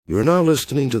You're now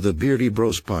listening to the Beardy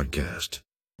Bros podcast.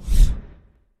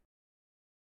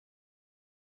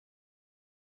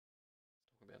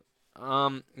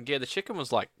 Yeah, the chicken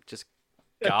was like just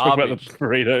Talk about the garbage.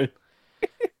 burrito.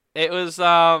 It was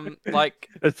like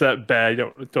It's that bad. You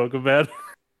don't want to talk about.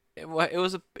 it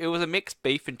was a mixed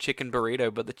beef and chicken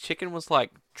burrito, but the chicken was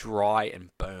like dry and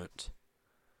burnt.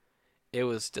 It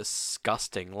was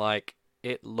disgusting. Like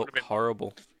it looked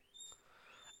horrible.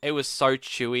 It was so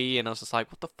chewy, and I was just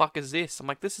like, "What the fuck is this?" I'm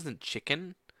like, "This isn't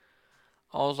chicken."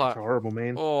 I was It's like, horrible,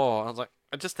 man. "Oh," I was like,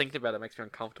 I just thinking about it makes me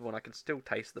uncomfortable, and I can still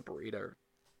taste the burrito.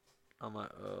 I'm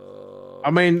like, I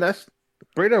mean, that's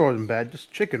burrito wasn't bad.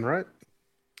 Just chicken, right?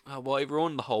 well, it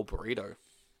ruined the whole burrito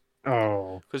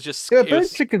Oh, because just yeah.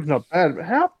 Burnt chicken's not bad. But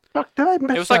how the fuck did I it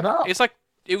mess was that like up? it's like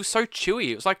it was so chewy.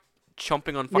 It was like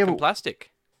chomping on Yeah, fucking but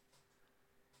plastic.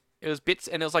 It was bits,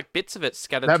 and it was like bits of it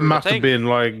scattered that through the must have thing. been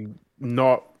like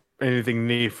not anything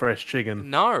near fresh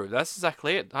chicken. No, that's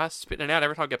exactly it. I was spitting it out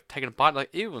every time I kept taking a bite, like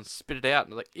ew, and spit it out,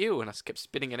 and like ew, and I kept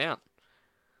spitting it out.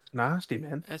 Nasty,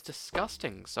 man. And it's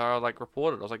disgusting. So I like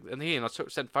reported. I was like, and I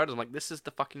sent photos. I'm like, this is the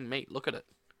fucking meat. Look at it.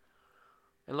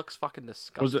 It looks fucking Was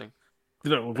it? disgusting.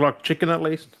 Did it look like chicken at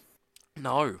least?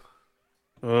 No.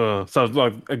 So it's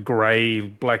like a grey,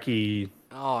 blacky.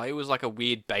 Oh, it was like a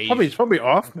weird It's beige. probably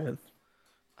off, man.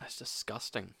 That's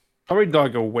disgusting. Probably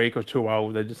like a week or two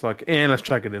old. They're just like, let's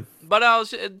chuck it in.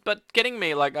 But getting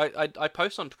me like I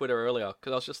posted on Twitter earlier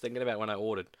because I was just thinking about when I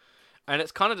ordered, and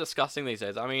it's kind of disgusting these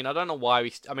days. I mean, I don't know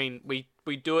why I mean, we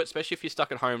do it, especially if you're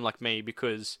stuck at home like me,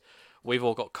 because we've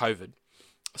all got COVID,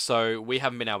 so we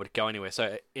haven't been able to go anywhere.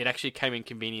 So it actually came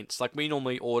inconvenience. Like we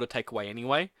normally order takeaway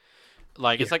anyway.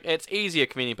 Like Yeah. it's easier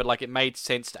convenient, but like it made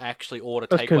sense to actually order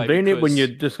That's takeaway convenient when because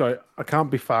you just go, I can't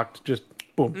be fucked. Just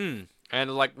boom.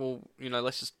 and like well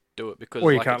let's just do it because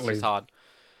Or you like can't it's just leave. hard.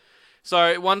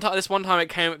 So this one time it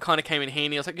kind of came in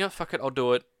handy. I was like, fuck it, I'll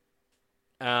do it.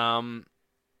 And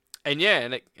yeah,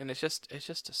 and it's just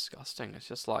disgusting. It's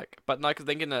just like, but like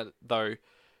thinking that though,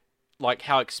 like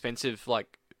how expensive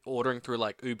like ordering through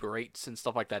like Uber Eats and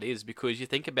stuff like that is, because you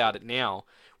think about it now,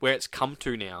 where it's come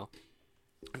to now,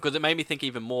 because it made me think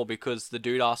even more because the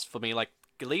dude asked for me like,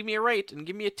 leave me a rate and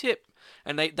give me a tip,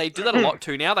 and they do that a lot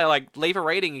too now. They like leave a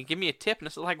rating and give me a tip, and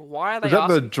it's like, why are they Is that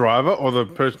the asking driver or the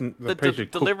person? The person who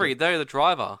cooked delivery? it? They're the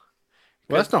driver.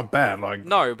 Well, that's not bad. Like,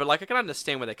 No, but like I can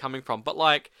understand where they're coming from. But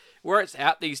like where it's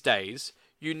at these days,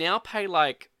 you now pay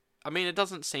like, I mean it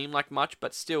doesn't seem like much,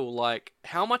 but still like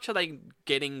how much are they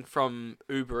getting from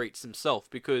Uber Eats themselves?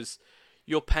 Because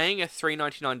you're paying a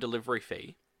 $3.99 delivery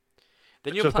fee.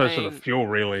 Then it's you're just most of the paying fuel,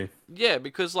 really. yeah,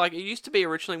 because like it used to be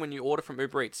originally when you order from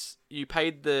Uber Eats, you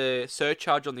paid the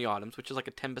surcharge on the items, which is like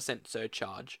a 10%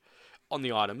 surcharge on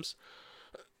the items.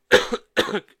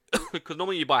 Because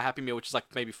normally you buy a Happy Meal, which is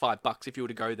like maybe $5 if you were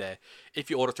to go there. If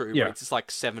you order through Uber Yeah. Eats, it's like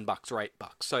 $7 or $8.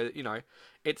 So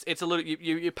it's a little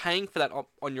you're paying for that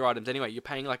on your items anyway. You're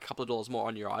paying like a couple of dollars more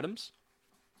on your items,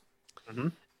 Mm-hmm.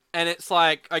 and it's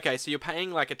like okay, so you're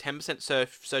paying like a 10%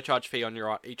 surcharge fee on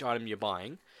your each item you're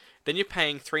buying. Then you're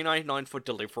paying $3.99 for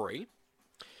delivery.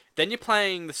 Then you're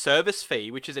paying the service fee,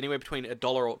 which is anywhere between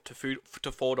 $1 to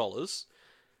 $4.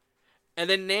 And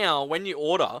then now when you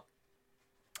order,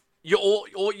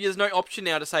 there's no option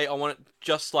now to say I want it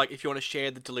just like if you want to share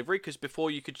the delivery, because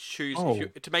before you could choose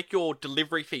to make your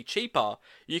delivery fee cheaper,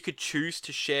 you could choose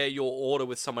to share your order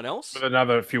with someone else. With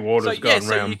another few orders So going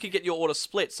so round. you could get your order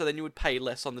split, so then you would pay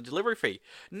less on the delivery fee.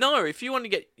 No, if you want to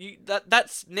get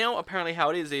that's now apparently how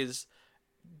it is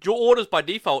your orders by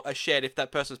default are shared if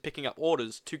that person's picking up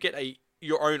orders. To get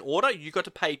your own order, you got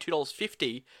to pay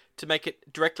 $2.50 to make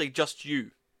it directly just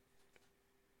you.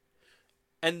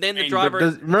 And then the driver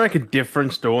Does it make a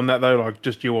difference doing that though? Like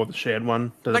just you or the shared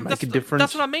one? Does it make a difference?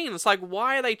 That's what I mean. It's like,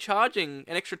 why are they charging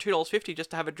an extra $2.50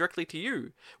 just to have it directly to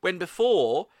you? When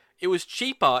before, it was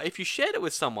cheaper if you shared it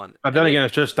with someone. But then again,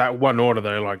 it's just that one order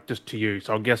though, like just to you.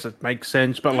 So I guess it makes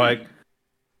sense. But like,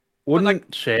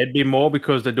 wouldn't shared be more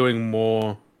because they're doing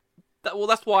more?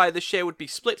 That's why the share would be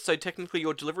split. So technically,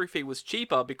 your delivery fee was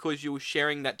cheaper because you were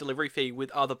sharing that delivery fee with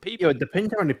other people. Yeah, it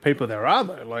depends how many people there are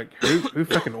though. Like who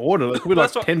fucking order? Like we're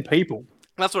like 10 people.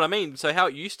 That's what I mean. So how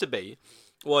it used to be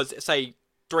was, say,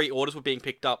 3 orders were being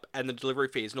picked up, and the delivery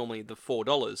fee is normally the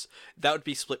 $4. That would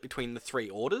be split between the 3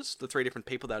 orders, the 3 different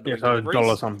people that are doing deliveries.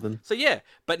 $1 something. So yeah,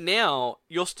 but now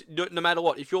you're no matter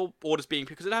what, if your order's being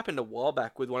picked, because it happened a while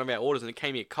back with one of our orders and it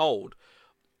came here cold.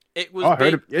 It was. I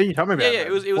heard it. Yeah, you told me about it. Yeah,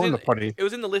 it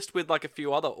was in the list with like a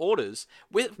few other orders.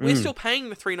 We're still paying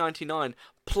the $3.99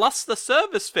 plus the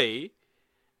service fee,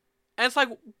 and it's like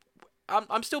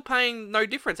I'm still paying no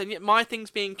difference, and yet my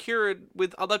thing's being cured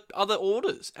with other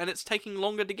orders, and it's taking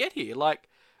longer to get here. Like,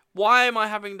 why am I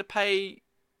having to pay?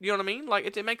 You know what I mean? Like,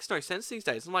 it makes no sense these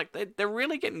days. I'm like, they're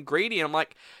really getting greedy. And I'm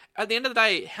like, at the end of the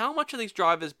day, how much are these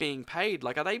drivers being paid?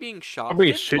 Like, are they being Probably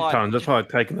a shafted? shit Like, tons. That's why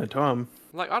they're taking their time.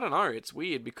 I don't know. It's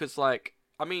weird because, like,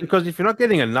 I mean, Because if you're not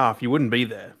getting enough, you wouldn't be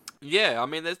there. yeah, I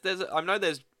mean, I know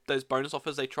there's those bonus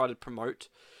offers they try to promote.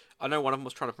 I know one of them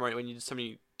was trying to promote when you did so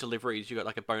many deliveries, you got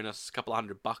like a bonus, couple of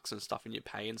 $100 and stuff, and you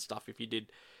pay and stuff if you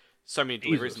did so many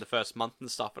deliveries Jesus. in the first month and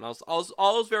stuff. And I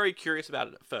was very curious about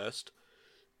it at first,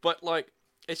 but like,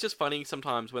 it's just funny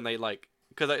sometimes when they like,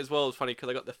 because as well as funny because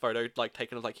I got the photo like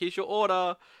taken of like, here's your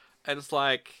order, and it's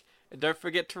like, and don't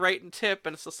forget to rate and tip,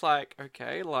 and it's just like,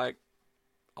 okay, like,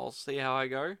 I'll see how I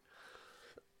go.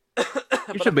 You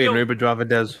But should be an Uber driver,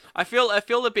 Des. I feel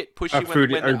a bit pushy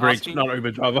Food when they're Uber Eats, asking not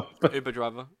Uber driver. Uber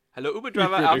driver. Hello, Uber You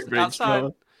driver should Uber Eats outside.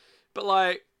 driver. But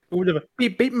like, Uber,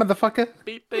 beep beep, motherfucker.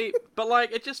 beep beep. But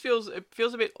like, it just feels a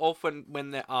bit off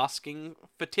when they're asking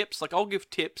for tips. Like, I'll give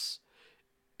tips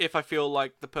if I feel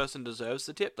like the person deserves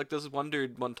the tip. Like, there's one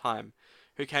dude one time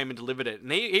who came and delivered it,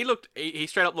 and he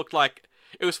straight up looked like,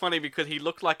 it was funny because he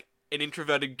looked like an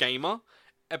introverted gamer.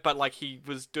 But like, he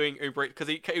was doing Uber Eats because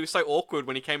he was so awkward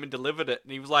when he came and delivered it,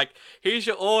 and he was like, "Here's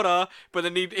your order," but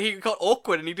then he got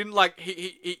awkward and he didn't like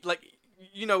he like,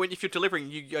 you know, when if you're delivering,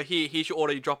 you go, here's your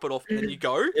order, you drop it off and then you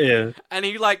go. Yeah. And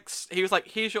he was like,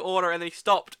 "Here's your order," and then he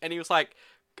stopped and he was like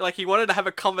he wanted to have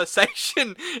a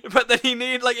conversation, but then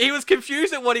he was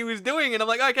confused at what he was doing, and I'm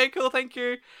like, "Okay, cool, thank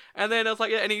you." And then I was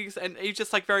like, "Yeah," and he's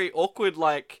just like very awkward,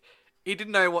 like he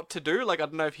didn't know what to do. Like, I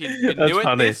don't know if he'd been That's doing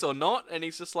funny. this or not, and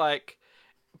he's just like.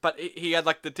 But he had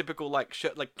like the typical like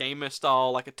shirt, like gamer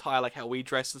style, like attire, like how we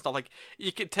dress and stuff. Like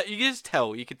you could just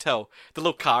tell, the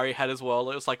little car he had as well.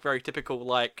 It was like very typical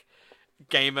like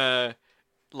gamer,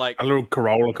 like A little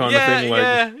Corolla kind of thing.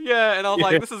 Like, yeah. And I was Yeah.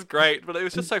 like, this is great, but it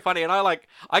was just so funny. And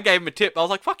I gave him a tip. I was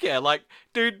like, fuck yeah, like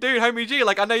dude, homie G,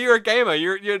 like I know you're a gamer,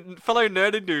 you're a fellow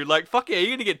nerded dude. Like fuck yeah,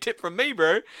 you're gonna get tip from me,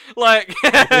 bro. Like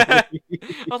I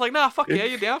was like, nah, fuck yeah,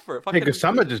 you're down for it. Fuck because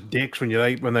some are just dicks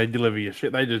when they deliver your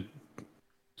shit.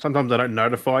 Sometimes they don't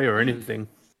notify you or anything.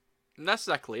 And that's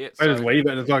exactly it. They just So, leave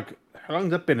it, and it's like, how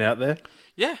long's that been out there?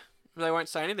 yeah, they won't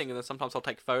say anything, and then sometimes I'll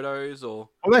take photos or.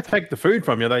 Well, they take the food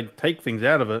from you. They take things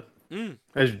out of it, Mm.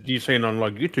 as you've seen on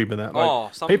like YouTube and that. Like, Oh,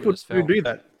 some of people it just fell. do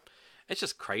that. It's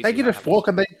just crazy. They get a that fork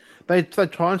happens. and they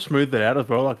try and smooth it out as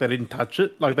well. Like they didn't touch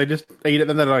it. Like they just eat it, and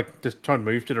then they like just try and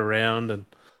move it around, and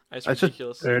It's it's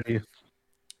ridiculous. just dirty.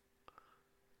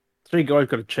 So you guys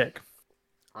got to check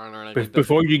I don't know.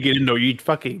 before you get into it. You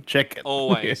fucking check it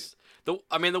Always. The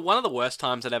one of the worst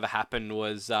times that ever happened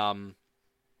was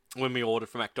when we ordered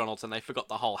from McDonald's and they forgot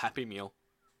the whole Happy Meal.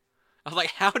 I was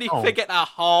like, how do you Oh. forget a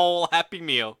whole Happy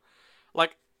Meal?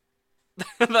 Like,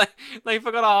 they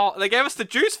forgot a whole. They gave us the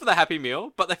juice for the Happy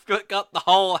Meal, but they forgot the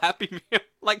whole Happy Meal.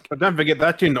 Like, But don't forget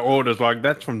that's in the orders. Like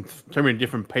that's from so many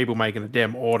different people making a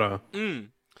damn order.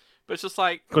 but it's just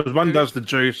like, Because one does the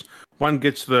juice, one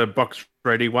gets the box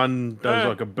ready, one does Yeah.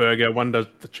 like a burger, one does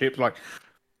the chips. Like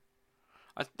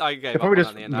I gave They up probably on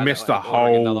just it at the end. missed I the ended up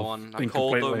ordering whole another one. I thing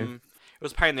called completely. them. It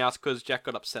was a pain in the ass because Jack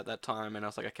got upset that time, and I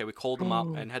was like, okay, we called them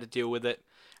up and had to deal with it.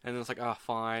 And then it's like, oh,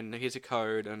 fine, here's a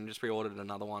code, and just reordered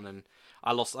another one. And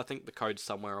I think the code's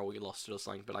somewhere, or we lost it or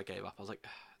something, but I gave up. I was like,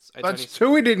 it's that's only.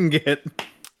 two we didn't get.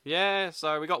 Yeah,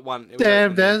 so we got one. It was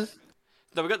Damn, open. Des.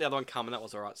 No, we got the other one coming, that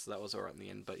was alright, so that was alright in the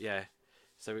end, but yeah.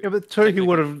 So we, Yeah, but two he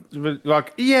would have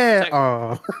like, yeah. Tech-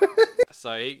 Oh,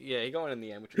 So he got one in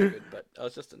the end, which was good, but it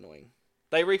was just annoying.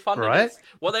 They refunded Right. us.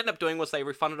 What they ended up doing was they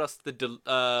refunded us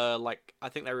I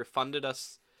think they refunded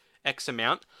us X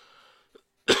amount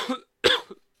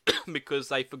because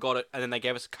they forgot it, and then they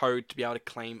gave us a code to be able to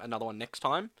claim another one next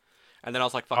time. And then I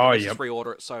was like, "Fuck, it, let's just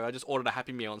reorder it." So I just ordered a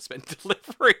Happy Meal and spent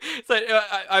delivery. So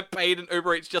I paid an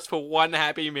Uber Eats just for one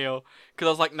Happy Meal because I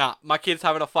was like, "Nah, my kid's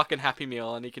having a fucking Happy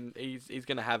Meal and he's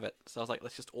gonna have it." So I was like,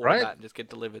 "Let's just order Right. that and just get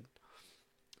delivered."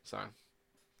 So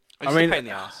I it's mean, just a pain in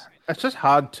the ass. it's just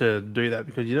hard to do that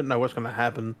because you don't know what's going to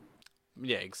happen.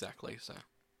 Yeah, exactly. So.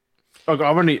 Like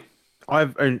I've only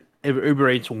Uber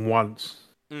Eats once,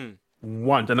 and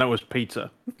that was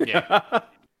pizza. Yeah.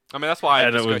 I mean, that's why I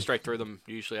And just it go was- straight through them.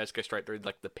 Usually, I just go straight through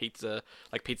like the pizza,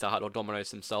 like Pizza Hut or Domino's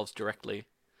themselves directly.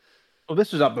 Well,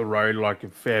 this was up the road, like a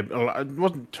fair. It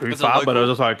wasn't too Is it far, but it local? was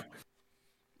just like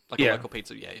Like Yeah. a local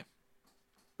pizza. Yeah, yeah.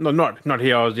 no, not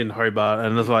here. I was in Hobart,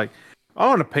 and it's like, I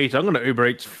want a pizza. I'm going to Uber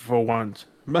Eats for once,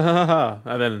 and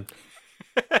then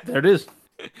there it is.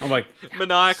 I'm like,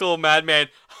 Maniacal madman.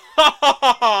 Order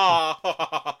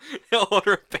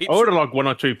a pizza. I ordered like one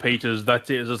or two pizzas. That's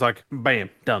it. It's just like, bam,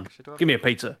 done. Should do it. Give me a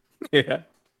pizza. Yeah.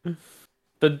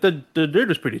 The dude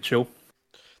was pretty chill.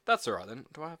 That's alright then.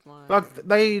 Do I have my? Like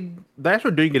they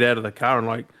actually do get out of the car and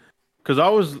like because I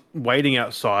was waiting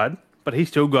outside, but he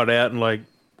still got out and like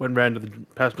went round to the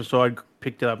passenger side,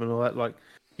 picked it up and all that. Like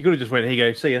he could have just went, "Here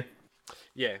you go, see ya."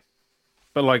 Yeah.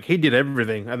 But like he did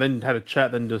everything and then had a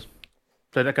chat, then just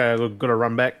said, "Okay, I've got to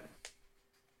run back."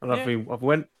 And I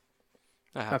went,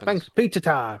 That "Oh, happens. thanks, pizza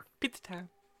time." Pizza time.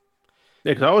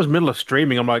 Yeah, because I was middle of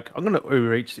streaming. I'm like, I'm gonna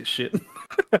Uber Eats this shit.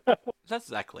 That's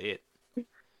exactly it.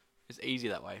 It's easy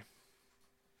that way.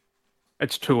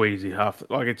 It's too easy.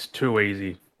 It's too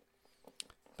easy.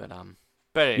 But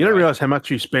anyway. You don't realize how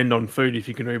much you spend on food if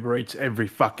you can Uber Eats every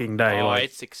fucking day. Oh, like,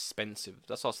 it's expensive.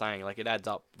 That's what I'm saying. Like, it adds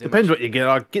up. depends what you get.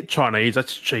 Like, get Chinese.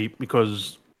 That's cheap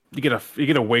because you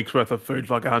get a week's worth of food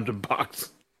for like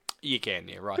 $100. You can,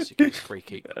 yeah. Rice, you can free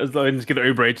keep. As though you just get an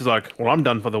Uber Eats. It's like, well, I'm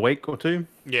done for the week or two.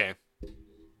 Yeah.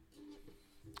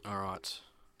 All right.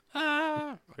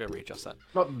 I gotta readjust that.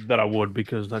 Not that I would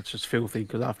because that's just filthy.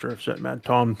 Because after a certain amount of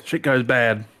time, shit goes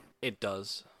bad. It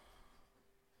does.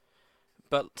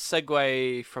 But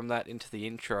segue from that into the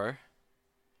intro.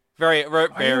 Very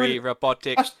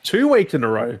robotic. That's 2 weeks in a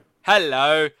row.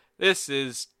 Hello, this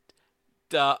is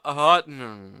the hot.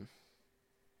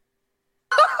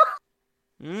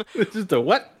 This is the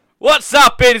what? What's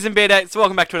up, beardies and beardates?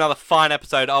 Welcome back to another fine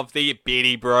episode of the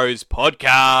Beardy Bros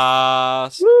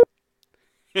podcast.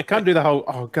 I can't do the whole.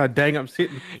 Oh god, dang! I'm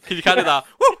sitting. You can't do that.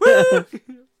 Woo-hoo!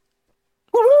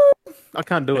 I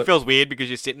can't do It it. feels weird because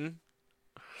you're sitting.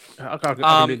 I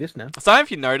can do this now. So I don't know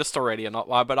if you noticed already or not,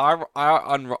 but I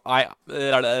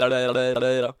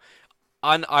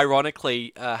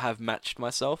unironically have matched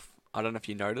myself. I don't know if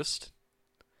you noticed.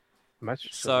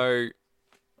 So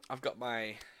I've got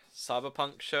my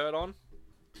Cyberpunk shirt on,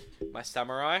 my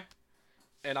samurai,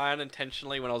 and I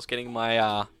unintentionally, when I was getting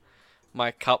my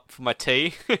my cup for my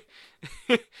tea,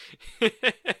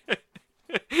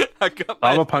 I got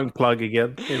my Cyberpunk plug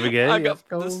again. Here we go. I got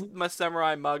my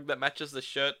samurai mug that matches the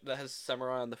shirt that has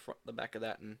samurai on the front, the back of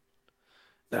that, and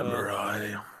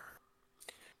Samurai.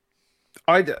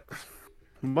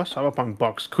 My Cyberpunk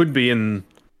box could be in.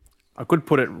 I could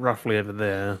put it roughly over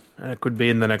there, and it could be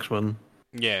in the next one.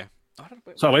 yeah.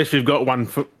 So at least we've got one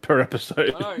per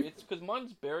episode. I know, it's because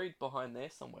mine's buried behind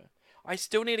there somewhere. I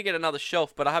still need to get another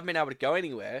shelf, but I haven't been able to go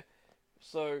anywhere,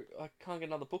 so I can't get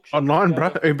another bookshelf. Online,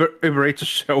 bro. Uber Eats a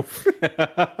shelf.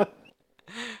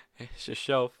 It's a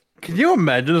shelf. Can you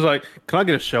imagine? It's like, can I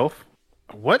get a shelf?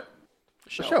 What? A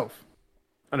shelf.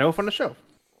 An elf on a shelf.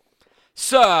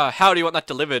 Sir, how do you want that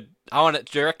delivered? I want it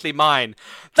directly mine.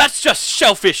 That's just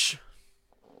shellfish!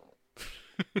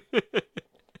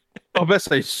 I bet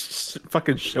say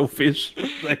fucking shellfish.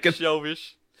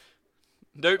 Shellfish.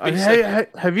 Don't be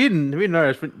Have you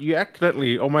noticed when you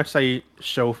accidentally almost say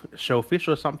shellfish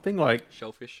or something like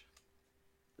Shellfish.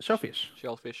 shellfish,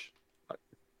 Shellfish.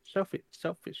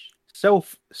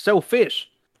 selfish,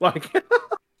 like and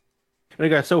you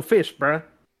go selfish, bruh.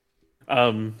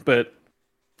 But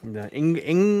no,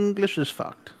 English is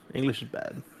fucked. English is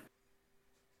bad.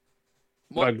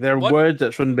 Like there are words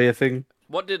that shouldn't be a thing.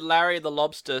 What did Larry the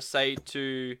lobster say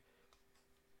to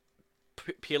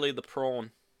Peely the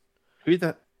prawn Who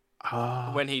that?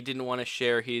 when he didn't want to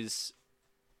share his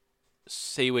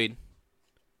seaweed?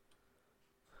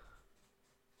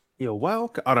 You're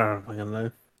welcome. I don't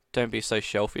know. Don't be so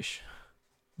shellfish.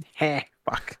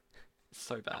 Fuck. It's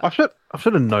so bad. I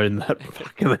should have known that.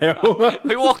 Fucking hell.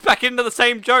 We walked back into the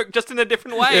same joke, just in a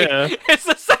different way. Yeah. It's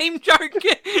the same joke,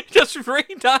 just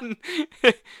redone.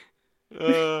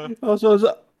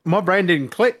 My brain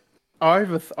didn't click. I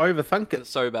overthunk it. It's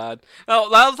so bad. Oh,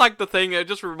 that was like the thing. It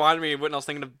just reminded me of when I was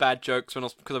thinking of bad jokes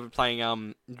because I've been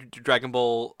playing Dragon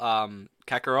Ball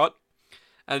Kakarot,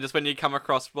 and just when you come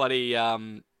across bloody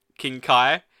King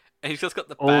Kai, and he's just got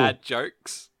the bad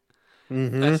jokes.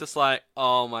 Mm-hmm. It's just like,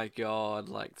 oh my god,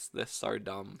 like they're so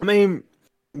dumb. I mean,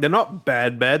 they're not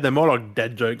bad. They're more like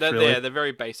dad jokes. Really. They're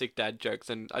very basic dad jokes,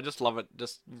 and I just love it.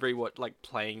 Just rewatch, like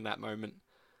playing that moment.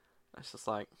 It's just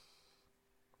like,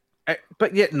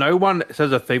 But yet no one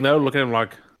says a thing. They'll look at him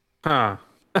like, huh.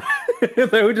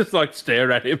 They would just like stare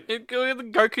at him.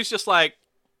 Goku's just like,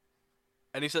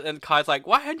 and Kai's like,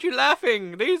 why aren't you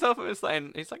laughing? These are,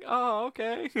 and he's like, oh,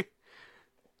 okay. Can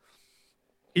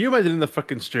you imagine in the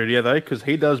fucking studio though? Because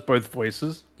he does both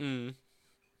voices.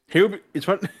 He'll be. It's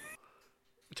fun.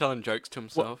 Telling jokes to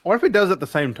himself. What if he does at the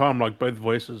same time, like both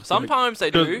voices? Sometimes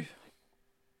they do.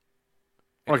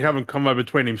 Like have him come over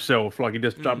between himself, like he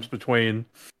just jumps between.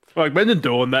 Like imagine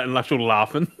doing that and actually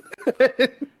laughing.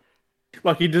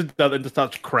 Like he just does it, just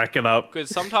starts cracking up. Because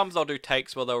sometimes they'll do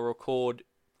takes where they'll record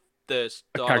the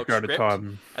dialogue character at a script,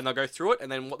 time. and they'll go through it, and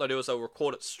then what they'll do is they'll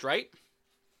record it straight,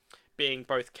 being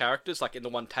both characters, like in the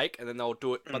one take, and then they'll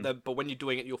do it. But when you're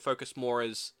doing it, you'll focus more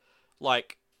as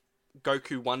like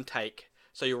Goku one take.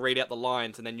 So you'll read out the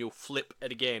lines, and then you'll flip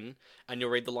it again, and you'll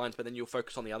read the lines, but then you'll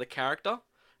focus on the other character,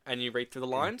 and you read through the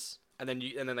lines, and then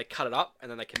they cut it up,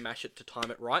 and then they can mash it to time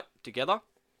it right together.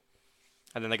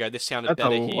 And then they go, this sounded That's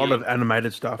better a here. lot of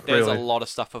animated stuff, There's really. a lot of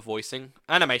stuff for voicing.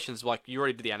 Animations, like, you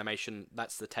already did the animation,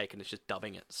 that's the take, and it's just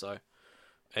dubbing it, so...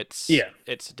 It's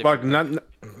a different thing.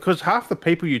 Because half the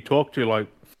people you talk to, like,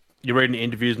 you read in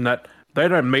interviews and that, they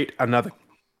don't meet another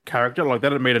character. Like, they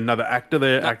don't meet another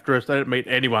actor, actress. They don't meet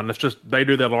anyone. It's just they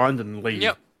do their lines and leave.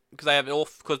 Yep, because they have it all.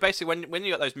 Because basically, when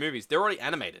you got those movies, they're already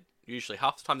animated. Usually,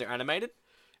 half the time they're animated,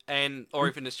 or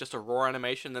even it's just a raw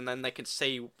animation, and then they can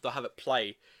see they'll have it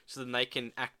play, so then they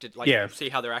can act it see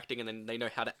how they're acting, and then they know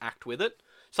how to act with it.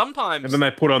 Sometimes, and then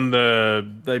they put on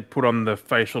the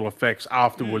facial effects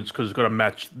afterwards because it's got to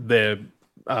match their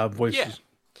voices. Yeah.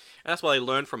 And that's why they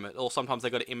learn from it. Or sometimes they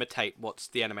got to imitate what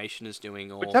the animation is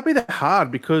doing. Or But that'd be that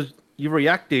hard because you're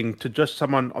reacting to just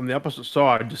someone on the opposite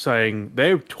side just saying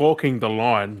they're talking the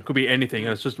line. Could be anything,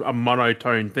 and it's just a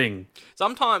monotone thing.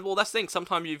 sometimes, well, that's the thing.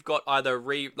 Sometimes you've got either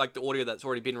like the audio that's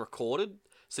already been recorded,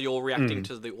 so you're reacting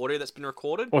to the audio that's been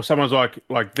recorded. Or someone's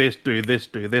like this, do this,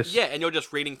 do this. Yeah, and you're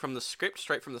just reading from the script,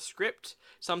 straight from the script.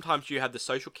 Sometimes you have the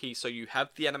social key, so you have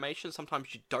the animation.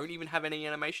 Sometimes you don't even have any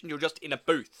animation. You're just in a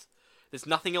booth. There's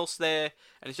nothing else there,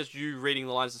 and it's just you reading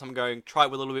the lines and someone going, try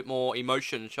it with a little bit more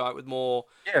emotion, try it with more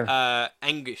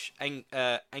anguish,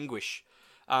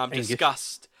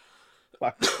 disgust,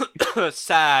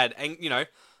 sad, and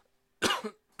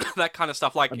that kind of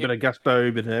stuff. Like a bit of gusto,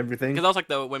 a bit of everything. because that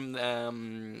was like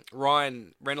when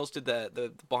Ryan Reynolds did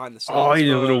the behind the scenes. Oh, he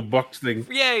did a little box thing.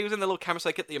 Yeah, he was in the little camera, so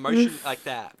they get the emotion like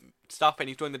that stuff, and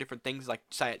he's doing the different things, like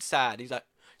say it's sad. He's like,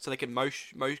 so they can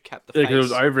mocap the face. Yeah, because it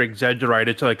was over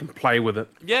exaggerated, so they can play with it.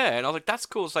 Yeah, and I was like, that's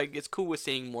cool. It's like it's cool we're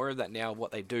seeing more of that now. Of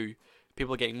what they do,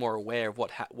 people are getting more aware of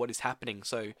what is happening.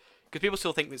 So because people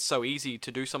still think it's so easy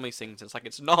to do some of these things, it's like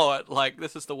it's not. Like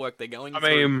this is the work they're going through.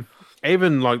 I mean,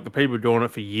 even like the people doing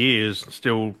it for years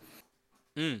still.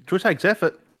 It takes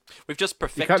effort. We've just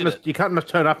perfected it. You can't just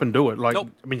turn up and do it. Like, Nope.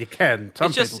 I mean, you can.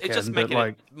 Some people can, It's just but making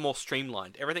like, it more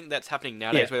streamlined. Everything that's happening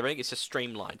nowadays, Yeah. with everything, it's just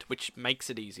streamlined, which makes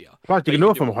it easier. plus But you can do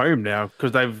it from home now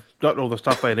because they've got all the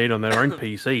stuff they need on their own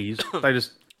PCs. They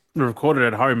just record it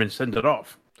at home and send it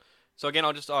off. So again,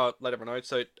 I'll just let everyone know.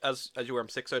 So as you were, I'm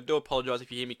sick. So I do apologise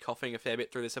if you hear me coughing a fair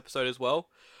bit through this episode as well.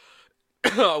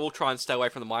 I will try and stay away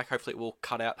from the mic. Hopefully, it will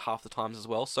cut out half the times as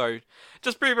well. So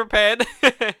just be prepared,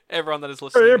 everyone that is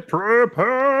listening. Be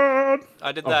prepared.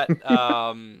 I did that.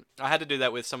 I had to do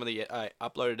that with some of the. I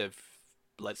uploaded a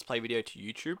Let's Play video to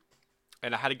YouTube,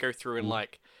 and I had to go through and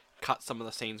like cut some of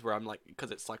the scenes where I'm like,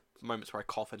 because it's like moments where I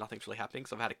cough and nothing's really happening,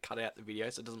 so I've had to cut out the video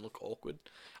so it doesn't look awkward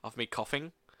of me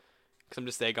coughing, because I'm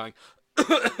just there going,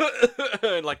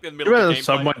 like in the middle of the gameplay.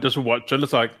 Someone just watching,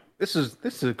 it's like this is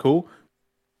cool.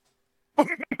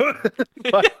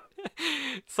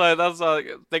 So that's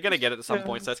they're gonna get it at some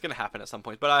point, so it's gonna happen at some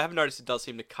point. But I have noticed it does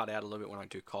seem to cut out a little bit when I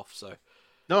do cough. So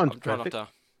No one's I'm trying perfect.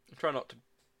 not to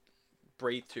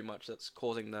breathe too much. That's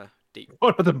causing the deep.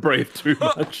 Not to breathe too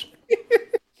much.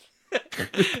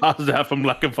 Just passes out from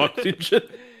lack of oxygen.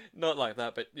 Not like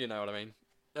that, but you know what I mean.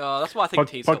 That's why I think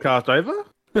T's got- Podcast over?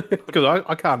 Because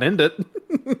I can't end it.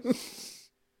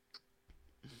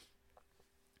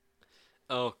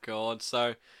 Oh god,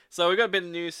 so we got a bit of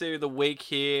news through the week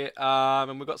here,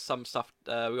 and we've got some stuff.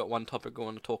 We got one topic we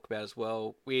want to talk about as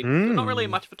well. Not really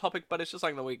much of a topic, but it's just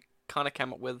something that we kind of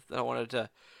came up with that I wanted to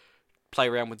play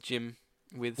around with Jim.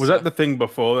 Was that the thing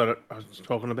before that I was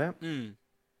talking about?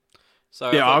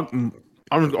 So Yeah, I thought-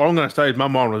 I'm going to say my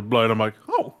mind was blown. I'm like,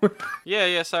 oh.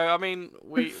 yeah. So I mean,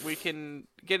 we can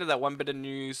get into that one bit of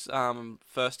news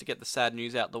first to get the sad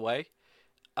news out the way.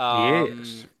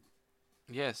 Yes.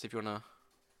 Yes, if you wanna.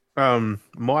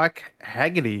 Mike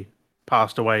Haggerty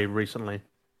passed away recently.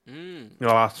 In the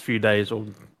last few days or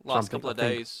Last something, couple of I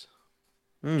think. days,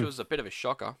 which was a bit of a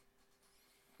shocker.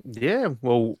 Yeah,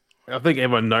 well, I think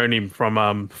everyone known him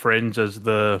from Friends as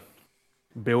the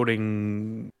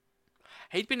building.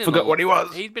 He'd been in Forgot what he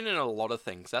was. He'd been in a lot of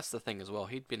things. That's the thing as well.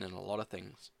 He'd been in a lot of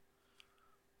things.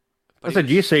 I But said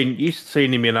he you was-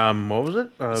 seen him in what was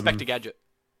it? Inspector Gadget.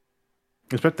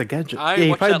 Inspector Gadget. I yeah, he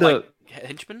watched played that the. like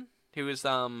henchman. He was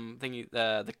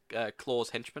the Claw's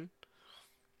henchman.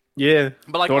 Yeah,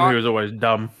 But like the one I- who was always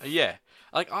dumb. Yeah,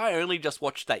 like I only just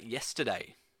watched that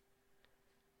yesterday,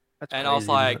 That's and I was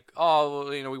crazy, isn't like, it? oh,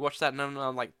 well, we watched that, and then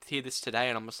I'm like, hear this today,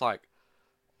 and I'm just like,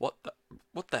 what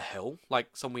the hell?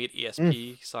 Like some weird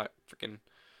ESP, like freaking.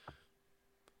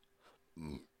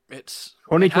 It's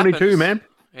 2022, it happens. man.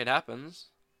 It happens.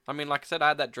 I mean, like I said, I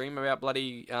had that dream about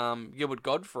bloody Gilbert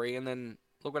Godfrey, and then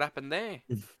look what happened there.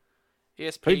 Please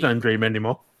ESP. don't dream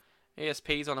anymore.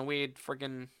 ESP's on a weird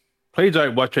friggin'. Please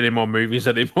don't watch any more movies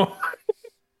anymore.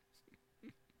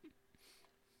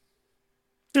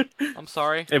 I'm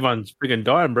sorry. Everyone's freaking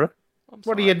dying, bro. I'm What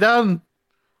sorry. have you done?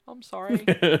 I'm sorry.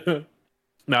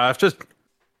 No, it's just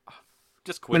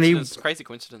Just When he- coincidence. Crazy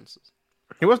coincidences.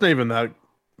 he wasn't even that.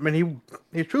 I mean, he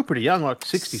was still pretty young, like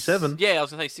 67. Yeah, I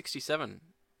was gonna say 67.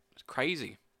 It's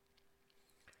crazy.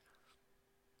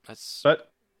 That's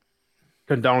But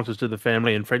condolences to the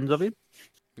family and friends of him.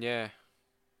 yeah.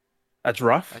 That's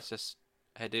rough. That's just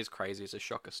it is crazy. It's a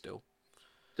shocker still.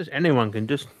 Just anyone can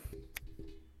just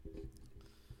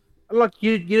like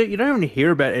you don't even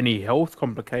hear about any health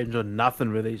complications or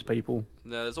nothing with these people.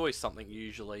 No, there's always something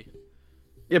usually.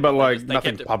 Yeah, but like They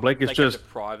nothing kept it- public. They It's kept just it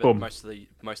private boom. most of their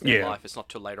Yeah. life. It's not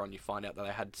till later on you find out that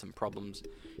they had some problems,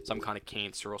 some kind of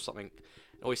cancer or something.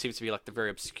 It always seems to be like the very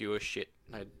obscure shit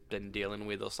they'd been dealing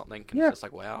with or something. And Yeah. It's just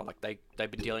like wow, like they've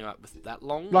been dealing with that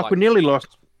long. like we nearly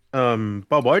lost Bob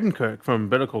Odenkirk from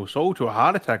Better Call Saul to a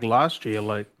heart attack last year.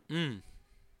 Like like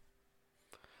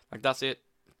that's it.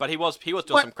 But he was doing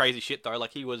What? some crazy shit though.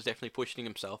 Like he was definitely pushing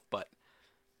himself, but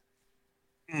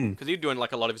Mm. because he was doing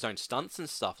like a lot of his own stunts and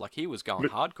stuff. Like he was going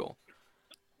hardcore.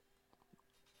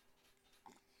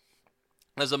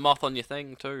 There's a moth on your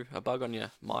thing too, a bug on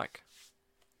your mic.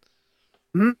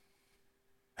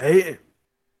 hey,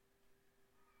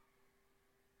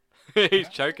 He's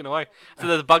choking away. So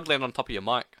there's a bug land on top of your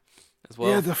mic as well.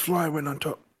 yeah, the fly went on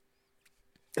top.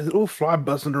 There's a little fly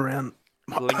buzzing around.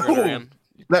 Lingering around.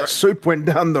 That soup went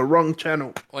down the wrong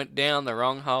channel. Went down the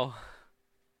wrong hole.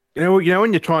 You know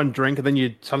when you try and drink and then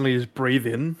you suddenly just breathe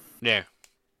in. Yeah.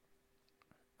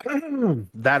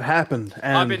 That happened, I've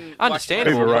and been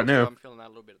Understandable. watching Right now. I'm feeling that a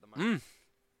little bit at the moment.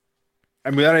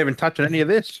 and without even touching any of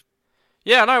this,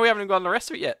 Yeah, no, we haven't gotten the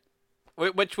rest of it yet.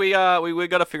 Which we got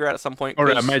to figure out at some point. or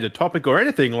a 'cause major topic or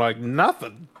anything, like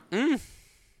nothing.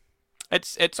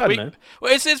 It's I don't know.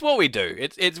 well, it's what we do.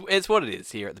 It's what it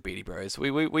is here at the Beatty Bros. We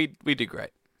do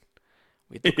great.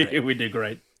 We do great. We did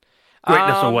great.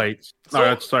 Greatness Um, awaits. No, so-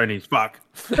 that's Sony's. Fuck.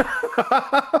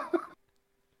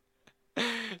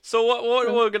 So what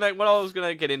I was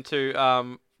gonna get into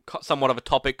somewhat of a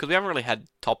topic because we haven't really had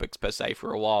topics per se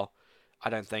for a while. I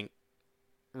don't think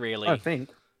really. I think.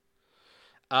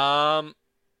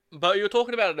 But you were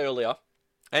talking about it earlier,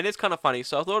 and it's kind of funny.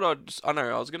 So I thought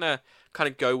I was gonna kind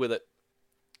of go with it,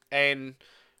 and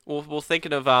we're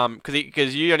thinking of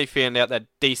because you only found out that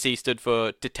DC stood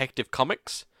for Detective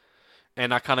Comics,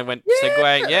 and I kind of went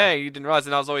segueing. Yeah, you didn't realize,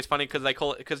 and that was always funny because they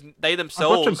call it because they I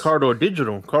themselves. watched Corridor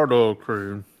Digital, Corridor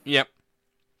Crew, Yep.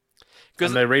 and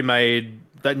Because they remade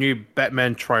that new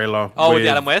Batman trailer. with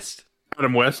Adam West,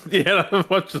 Adam West. Yeah, I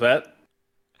watched that.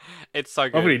 it's so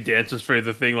I think good. he dances through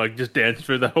the thing, like just dances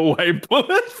through the whole way.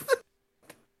 Bullets.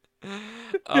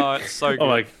 Oh, it's so good. I'm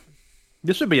like,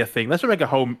 this would be a thing. They should make a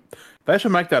whole. They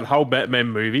should make that whole Batman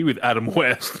movie with Adam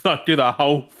West. Like do the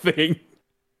whole thing.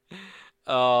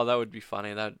 Oh, that would be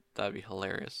funny. That'd be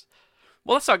hilarious.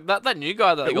 Well, that's like that new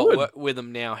guy that they It got would. with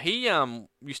him now. He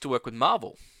used to work with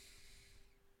Marvel.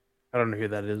 I don't know who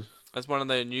that is. As one of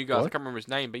the new guys. I What? can't remember his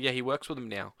name, but yeah, he works with them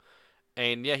now.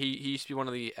 And yeah, he used to be one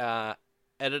of the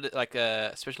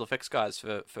special effects guys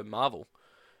for Marvel.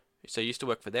 So he used to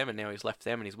work for them, and now he's left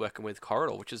them, and he's working with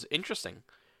Corridor, which is interesting.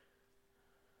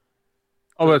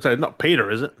 Oh, let's say not Peter,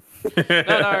 is it?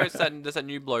 No, it's there's that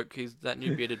new bloke. He's that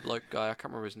new bearded bloke guy. I can't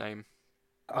remember his name.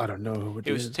 I don't know who it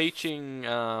He was is. teaching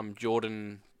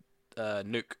Jordan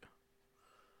Nuke.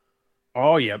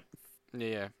 Oh, yep.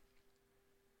 Yeah.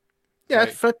 Yeah,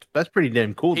 So- that's pretty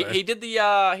damn cool. He, Though. he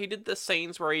did the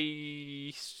scenes where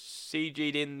he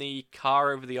CG'd in the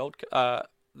car over the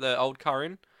old car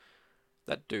in.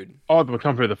 That dude. Oh, they would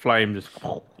come through the flame. Just.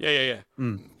 Yeah.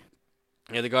 Mm.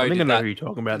 Yeah, the guy I who think I did know that. who you're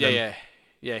talking about. Yeah, then.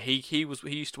 yeah. He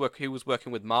used to work. He was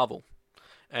working with Marvel,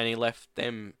 and he left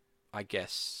them. I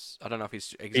guess I don't know if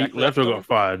he's He exactly left or them. got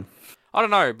fired. I don't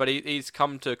know, but he's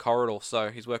come to Corridor, so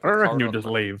he's I working. don't with reckon Corridor you'd at the just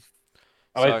moment. leave.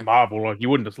 I So- like Marvel. Like you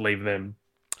wouldn't just leave them.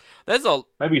 There's a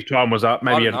Maybe his time was up.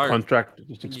 Maybe he don't had a know. contract that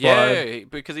just expired. yeah,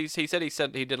 because he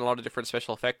said he did a lot of different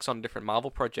special effects on different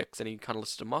Marvel projects, and he kind of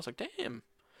listed them. I was like, damn.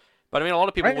 But I mean, a lot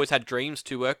of people Right. always had dreams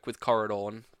to work with Corridor,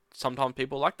 and sometimes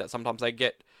people like that. Sometimes they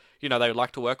get, they would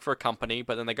like to work for a company,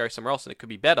 but then they go somewhere else, and it could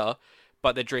be better.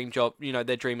 But their dream job,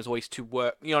 their dream is always to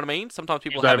work. You know what I mean? Sometimes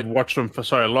people have They've it. watched them for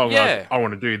so long. Yeah. Like, I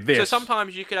want to do this. So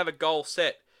sometimes you could have a goal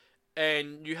set,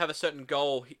 and you have a certain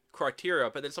goal criteria,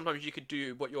 but then sometimes you could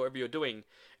do whatever you're doing,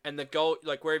 and the goal,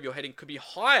 like wherever you're heading, could be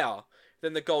higher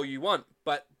than the goal you want,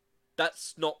 but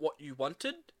that's not what you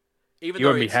wanted, even You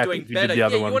though wouldn't be it's happy doing if you did better, the yeah,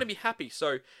 other you one. want to be happy.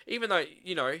 So even though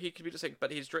he could be just saying,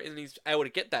 but he's able to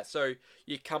get that, so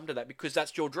you come to that because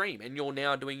that's your dream, and you're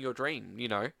now doing your dream.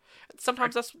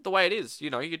 Sometimes that's the way it is. You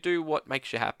do what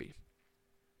makes you happy.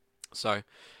 So,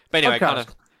 but anyway, kind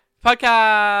of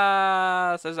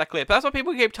podcast. Exactly it. But that's what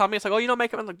people keep telling me. It's like, oh, you're not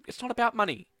making. Like, it's not about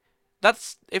money.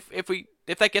 That's if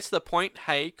that gets to the point,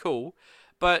 hey, cool.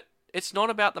 But it's not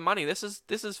about the money. This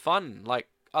is fun. Like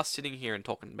us sitting here and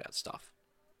talking about stuff.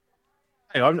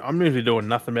 Hey, I'm usually doing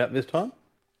nothing about this time.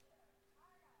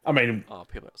 I mean, Oh,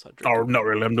 people outside drinking. oh, not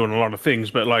really. I'm doing a lot of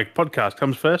things, but like podcast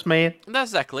comes first, man. And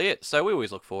that's exactly it. So we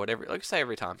always look forward every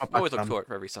time. Oh, We always look fun. forward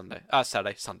for every Sunday.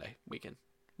 Sunday, weekend.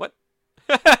 What?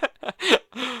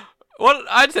 What?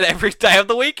 I said every day of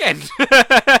the weekend.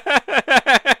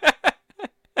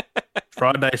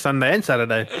 Friday, Sunday, and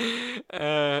Saturday.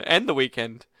 And the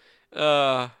weekend.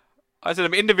 I said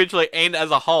them individually and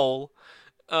as a whole.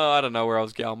 I don't know where I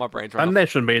was going. My brain's running. Sunday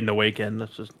shouldn't be in the weekend.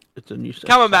 It's a new.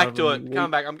 Coming back to it.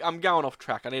 Coming back. I'm going off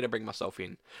track. I need to bring myself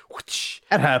in.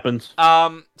 That happens.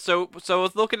 So I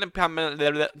was looking at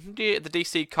the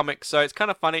DC comics. So it's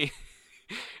kind of funny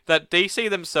that DC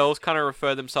themselves kind of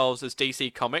refer themselves as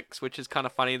DC Comics, which is kind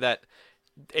of funny that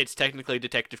it's technically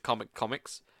Detective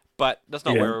Comics, but that's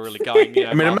not Yeah. where we're really going. I mean,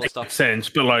 it Marvel makes stuff. sense,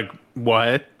 but like,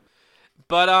 why?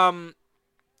 But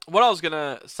what I was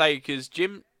gonna say, because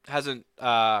Jim hasn't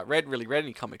read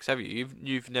any comics, have you?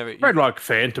 You've never Read like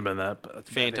Phantom and that. But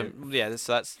that's about it. Phantom. Yeah,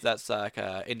 that's like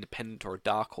a independent or a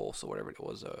Dark Horse or whatever it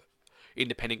was, a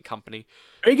independent company,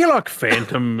 You get like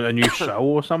Phantom a new show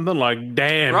or something. Like,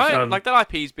 damn, right? son, Like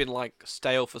that IP's been like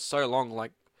stale for so long.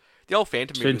 Like the old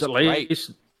Phantom movie since was at great.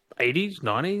 least 80s,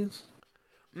 90s.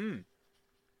 Mm.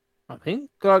 I think.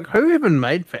 Like, who even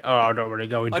made? Oh, I don't really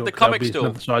go into Like the it 'cause I'll comics be still.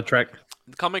 another sidetrack.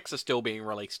 The comics are still being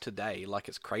released today. Like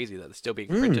it's crazy that they're still being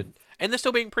Mm. printed, and they're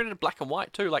still being printed black and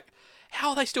white too. Like, how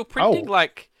are they still printing? Oh.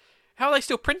 Like, how are they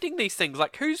still printing these things?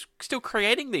 Like, who's still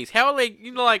creating these? How are they?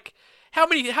 Like, how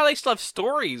they still have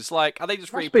stories? Like, are they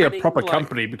just Must be a reprinting? proper Like,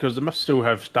 company because they must still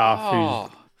have staff Oh,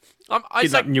 who's it's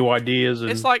getting up like new ideas.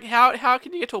 And it's like how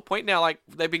can you get to a point now? Like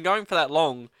they've been going for that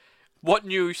long. What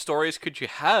new stories could you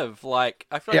have? Like,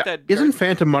 I feel like yeah, that. isn't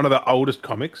Phantom one of the oldest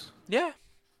comics? Yeah.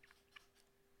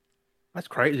 That's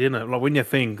crazy, isn't it? Like when you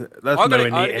think that's I nowhere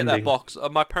gotta near get that ending. box. I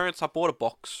bought a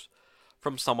box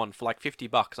from someone for like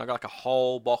 $50. I got like a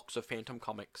whole box of Phantom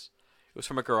comics. It was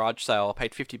from a garage sale. I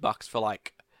paid $50 for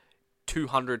like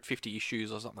 250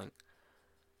 issues or something.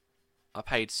 I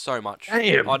paid so much.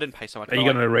 Damn. I didn't pay so much. Are you but,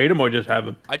 like, going to read them or just have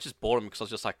them? I just bought them because I was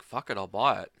just like, fuck it, I'll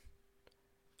buy it.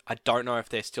 I don't know if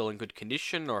they're still in good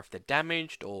condition or if they're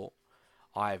damaged or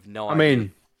I have no I idea.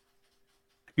 mean,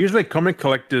 usually comic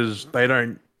collectors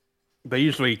they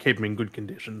usually keep them in good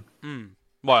condition.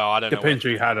 Well, I don't know. Depends who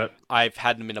you had it. I've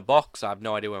had them in a box. I have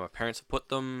no idea where my parents have put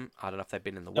them. I don't know if they've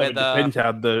been in the No, it weather. depends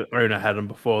how the owner had them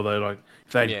before though. Like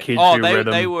if they had kids Oh, who read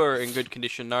them. they were in good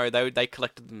condition. No, they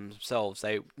collected them themselves.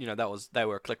 They they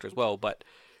were a collector as well. But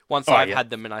once I've yeah. had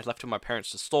them and I left with my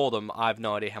parents to store them, I have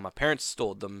no idea how my parents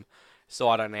stored them. So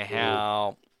I don't know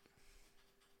how.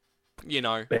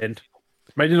 bent.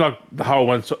 Imagine like the whole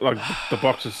one, like the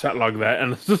box is sat like that,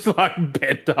 and it's just like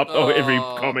bent up over every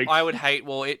comic. I would hate.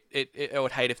 Well, I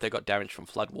would hate if they got damaged from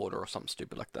flood water or something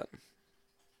stupid like that.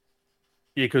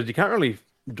 Yeah, because you can't really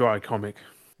dry a comic.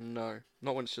 No,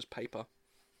 not when it's just paper.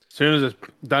 As soon as it's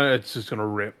done, it's just gonna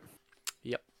rip.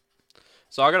 Yep.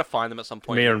 So I gotta find them at some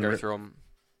point Me and and go Rip. through them.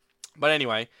 But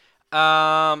anyway,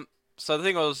 so the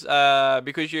thing was,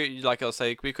 because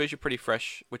because you're pretty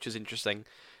fresh, which is interesting.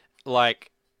 Like,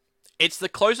 it's the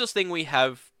closest thing we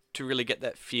have to really get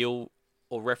that feel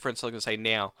or reference. I was gonna say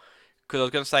now, because I was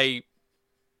gonna say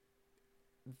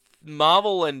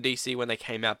Marvel and DC when they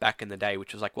came out back in the day,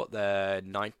 which was like what, the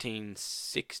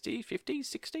 1960s, 50s,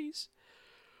 60s.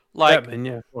 Like, Batman,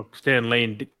 yeah, like Stan Lee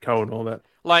and Dick Cole and all that.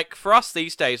 like for us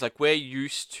these days, like we're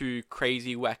used to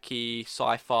crazy, wacky,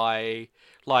 sci-fi,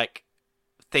 like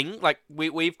thing. Like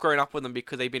we've grown up with them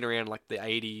because they've been around like the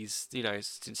 80s,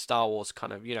 since Star Wars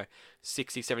kind of, 60s,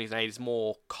 70s, and 80s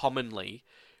more commonly.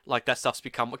 Like that stuff's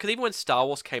become, because even when Star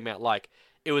Wars came out, like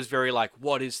it was very like,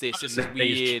 what is this? This is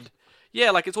weird.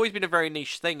 Yeah, like it's always been a very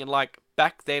niche thing, and like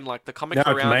back then, like the comics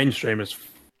Now around, it's mainstream as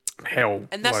hell.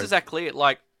 and that's like, exactly it.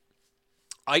 Like,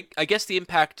 I guess the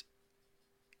impact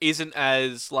isn't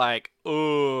as like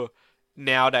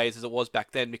nowadays as it was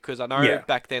back then, because I know Yeah.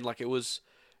 back then like it was.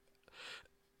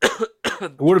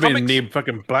 it would have been comics- near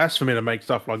fucking blasphemy to make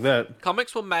stuff like that.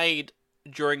 Comics were made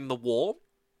during the war,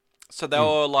 so they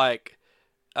were like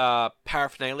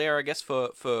paraphernalia, I guess, for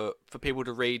people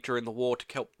to read during the war to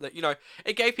help that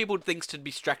it gave people things to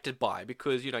be distracted by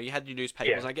because you had your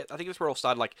newspapers. Yeah. And I think that's where it all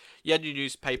started. Like you had your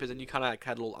newspapers and you kind of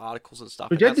had little articles and stuff.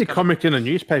 But And you had that's your kind of, comic in a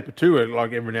newspaper too,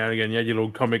 like every now and again. You had your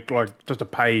little comic, like just a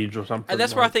page or something. and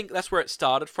that's where I like, think that's where it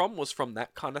started from. Was from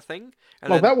that kind of thing. And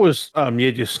well, then, that was you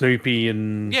had your Snoopy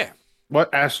and yeah,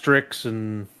 what Asterix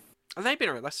and and they've been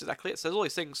around. That's exactly it. So there's all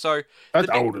these things. So that's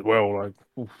the big, old as well. Like,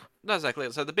 oof. no, exactly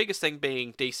it. So the biggest thing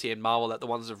being DC and Marvel, that the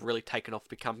ones that have really taken off,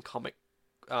 become comic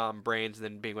brands, and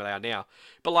then being where they are now.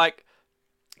 But like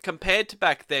compared to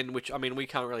back then, which I mean we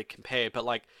can't really compare, but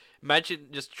like imagine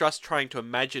just trying to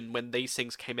imagine when these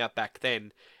things came out back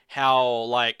then, how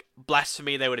like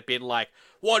blasphemy they would have been. Like,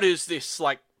 what is this?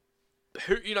 Like,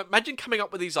 who imagine coming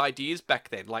up with these ideas back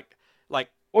then. Like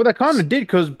Well, they kind of did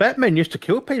because Batman used to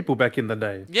kill people back in the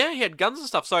day. yeah, he had guns and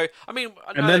stuff. So I mean,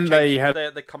 I know And then they had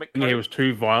the comic he code, was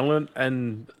too violent,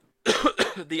 and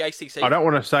the ACC. I don't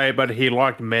want to say it, but he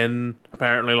liked men.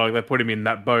 Apparently, like they put him in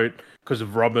that boat because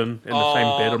of Robin in the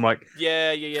same bed. I'm like,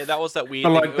 yeah. That was that weird but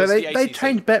thing. like It was they the they ACC.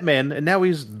 changed Batman, and now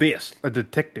he's this a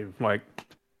detective. Like,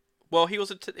 Well, he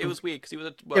was it was weird because he was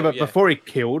a well, yeah, but before he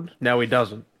killed, now he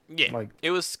doesn't. yeah. Like,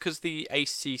 It was because the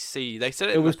ACC. They said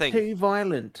it it in the was thing. too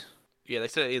violent. Yeah, they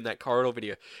said it in that corridor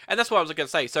video, and that's what I was going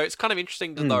to say. So it's kind of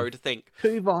interesting though to think,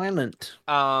 Too violent.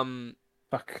 um,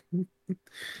 Fuck.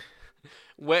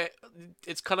 where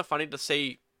it's kind of funny to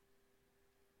see,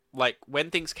 like when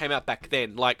things came out back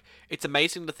then. Like it's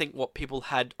amazing to think what people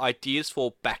had ideas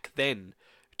for back then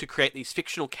to create these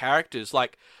fictional characters.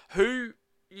 Like who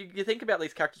you think about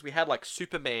these characters we had, like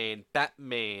Superman,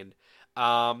 Batman.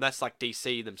 That's like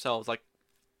DC themselves. Like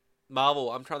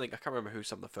Marvel, I'm trying to think. I can't remember who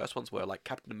some of the first ones were. Like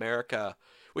Captain America,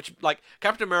 which like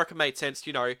Captain America made sense.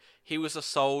 He was a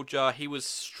soldier. He was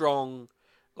strong.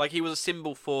 Like he was a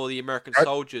symbol for the American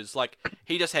soldiers. Like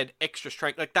he just had extra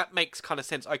strength. Like that makes kind of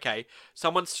sense. Okay,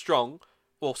 someone's strong,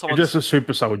 or You're someone's just a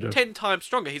super soldier. 10 times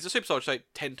stronger. He's a super soldier, so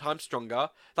 10 times stronger.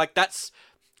 Like that's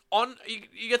on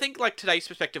you think like today's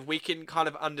perspective, we can kind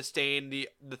of understand the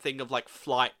thing of like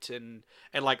flight and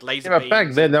like laser Yeah, but beams.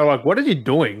 back then they're like, "What are you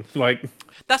doing? Like,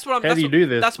 That's what I'm. how That's do you what, do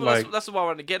this?" That's what. Like, That's what I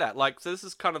wanted to get at. Like, so this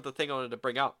is kind of the thing I wanted to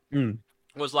bring up. mm.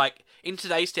 Was like in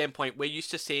today's standpoint, we're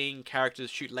used to seeing characters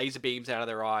shoot laser beams out of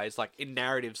their eyes, like in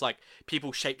narratives, like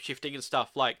people shape shifting and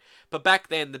stuff. Like, but back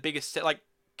then, the biggest like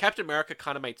Captain America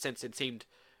kind of made sense and seemed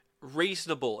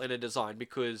reasonable in a design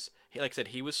because, like I said,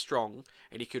 he was strong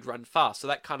and he could run fast, so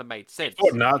that kind of made sense.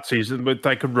 What Nazis, but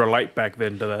they could relate back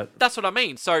then to that. That's what I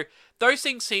mean. So those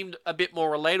things seemed a bit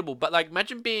more relatable. But like,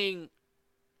 imagine being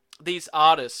these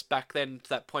artists back then to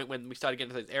that point when we started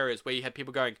getting to those areas where you had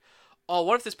people going, "Oh,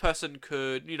 what if this person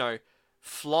could,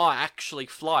 actually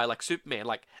fly like Superman,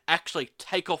 like actually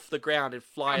take off the ground and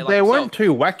fly like They himself?" weren't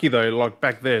too wacky though, like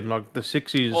back then, like the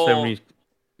 60s, Or- 70s,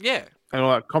 Yeah, and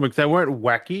all that comics. They weren't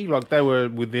wacky, like they were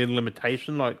within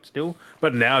limitation, like still.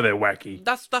 But now they're wacky.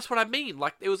 that's what I mean.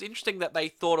 Like, it was interesting that they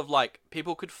thought of like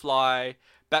people could fly.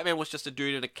 Batman was just a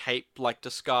dude in a cape, like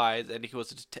disguise, and he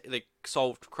was like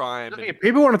solved crime. Yeah, And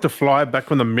people wanted to fly back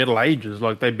from the Middle Ages,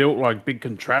 like they built like big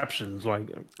contraptions, like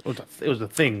it was a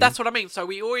thing. that's what I mean. So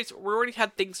we already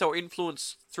had things that were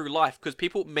influenced through life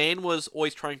because man was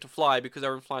always trying to fly because they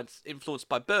were influenced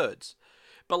by birds.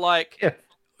 But like, Yeah.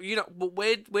 But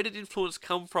where did influence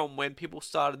come from when people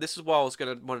started? This is what I was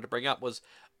wanted to bring up was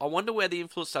I wonder where the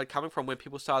influence started coming from when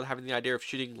people started having the idea of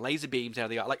shooting laser beams out of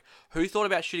the eye. Like, who thought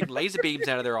about shooting laser beams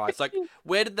out of their eyes? Like,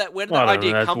 where did that I don't know,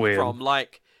 idea that's come weird. from?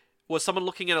 Like, was someone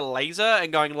looking at a laser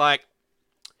and going like,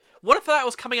 what if that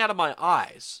was coming out of my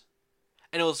eyes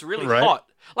and it was really Right. hot?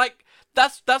 Like,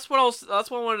 that's what I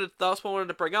wanted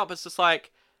to bring up. It's just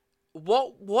like,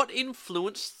 what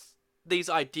influenced these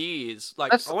ideas? Like,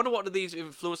 That's- I wonder what do these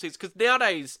influences, because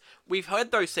nowadays we've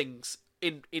heard those things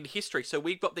in history, so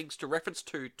we've got things to reference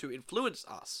to influence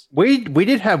us. We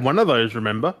did have one of those,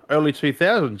 remember? Early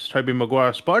 2000s, Tobey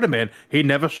Maguire Spider-Man. He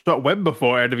never shot web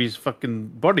before out of his fucking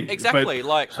body. Exactly, But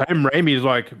like Sam Raimi's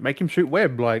like, make him shoot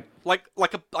web. Like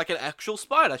an actual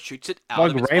spider shoots it out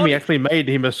Like of its Raimi body. actually made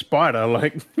him a spider.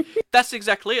 Like, That's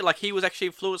exactly it. Like, he was actually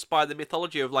influenced by the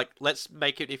mythology of like, let's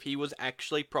make it, if he was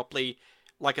actually properly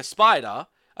like a spider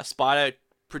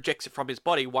projects it from his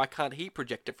body. Why can't he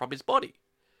project it from his body?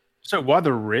 so why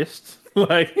the wrist?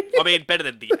 Like, I mean, better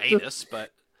than the anus,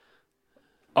 but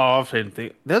I've seen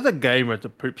things. There's a game where it's a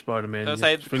poop Spider-Man. I you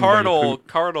say swing by your poop.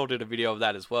 Corridor did a video of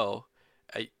that as well,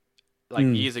 like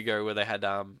Hmm. years ago, where they had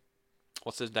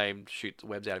what's his name shoot the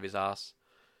webs out of his ass,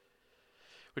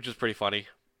 which was pretty funny.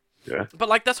 Yeah. But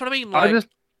like, that's what I mean. I Like, just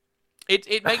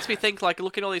it makes me think, like,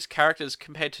 look at all these characters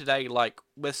compared to today, like,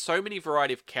 there's so many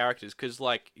variety of characters, because,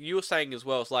 like, you were saying as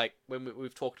well, it's like, when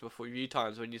we've talked before a few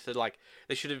times, when you said, like,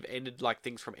 they should have ended, like,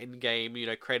 things from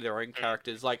Endgame, created their own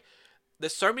characters, like,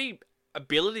 there's so many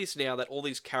abilities now that all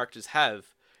these characters have.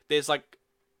 There's, like,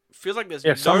 feels like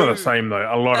there's some no... are the same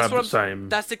though. A lot have the same.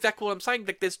 That's exactly what I'm saying.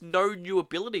 Like, there's no new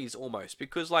abilities almost,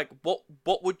 because, like, what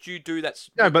would you do that's...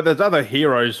 Yeah, but there's other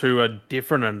heroes who are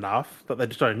different enough that they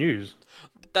just don't use.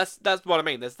 That's what I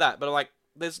mean. There's that, but, like,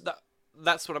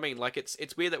 that's what I mean. Like,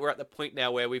 it's weird that we're at the point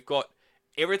now where we've got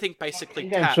everything basically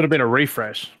It tapped. should have been a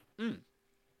refresh.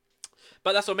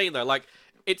 But that's what I mean, though. Like,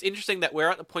 it's interesting that we're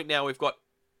at the point now we've got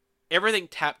everything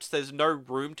tapped. There's no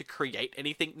room to create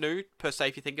anything new per se.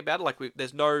 If you think about it, like,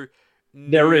 there's no.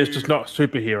 There is just not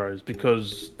superheroes,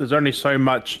 because there's only so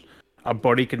much a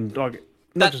body can, like,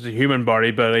 not just a human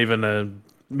body, but even a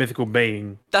mythical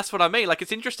being. That's what I mean. Like,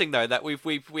 it's interesting though that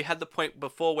we had the point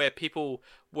before where people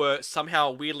were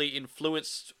somehow weirdly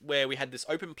influenced, where we had this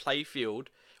open play field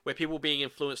where people were being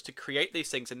influenced to create these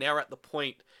things, and now we're at the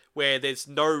point where there's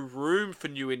no room for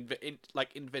new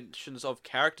inventions of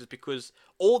characters, because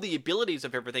all the abilities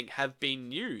of everything have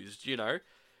been used.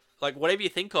 Like, whatever you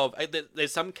think of,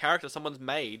 there's some character someone's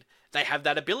made, they have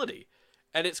that ability,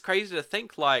 and it's crazy to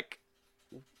think, like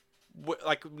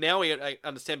now I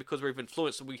understand, because we've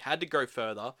influenced, we had to go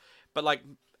further, but, like,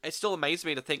 it still amazes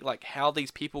me to think, like, how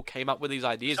these people came up with these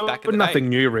ideas back in the day. Nothing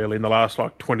new really in the last,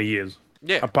 like, 20 years.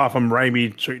 Yeah. Apart from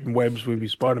Raimi shooting webs with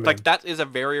his Spider-Man. Like, that is a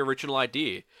very original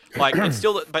idea. Like, it's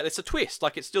still, but it's a twist.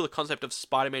 Like, it's still the concept of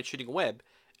Spider-Man shooting a web.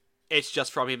 It's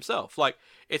just from himself. Like,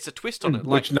 it's a twist on it.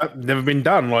 Like, which never been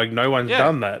done. Like, no one's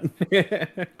done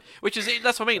that. Which is,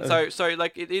 that's what I mean. So,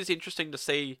 like, it is interesting to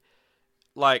see,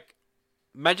 like,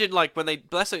 imagine, like, when they,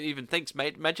 that's what even thinks,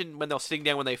 mate. Imagine when they were sitting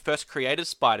down when they first created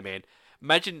Spider-Man.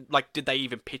 Imagine, like, did they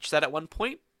even pitch that at one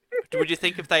point? Would you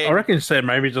think if they... I reckon he said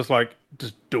maybe just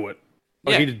do it.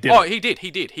 Yeah. He did Oh, it.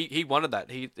 he did. He wanted that.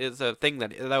 There's a thing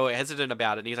that they were hesitant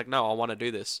about it, and he's like, no, I want to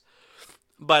do this.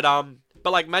 But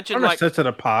like, imagine, like... sets it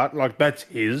apart. Like, that's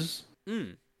his.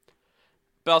 But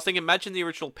I was thinking, imagine the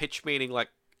original pitch meeting, like,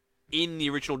 in the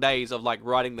original days of, like,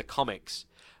 writing the comics.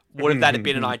 Would that have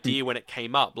been an idea when it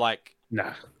came up? Like...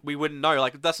 Nah. We wouldn't know.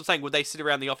 Like, that's what I'm saying. Would they sit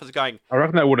around the office going... I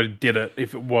reckon they would have did it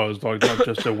if it was, like, not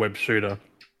just a web shooter.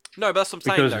 No, but that's what I'm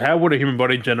saying, Because though. how would a human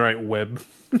body generate web?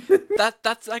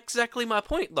 That's exactly my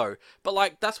point, though. But,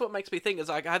 like, that's what makes me think, is,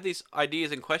 like, I have these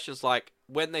ideas and questions, like,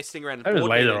 when they sitting around... That was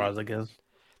laser eyes, I guess.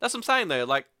 That's what I'm saying, though.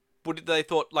 Like, would they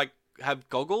thought, like, have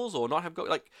goggles or not have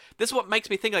goggles? Like, this is what makes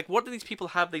me think, like, what do these people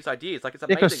have these ideas? Like, it's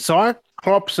amazing. Yeah, because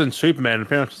Cyclops and Superman are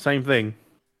pretty much the same thing.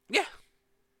 Yeah.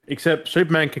 Except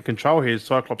Superman can control his,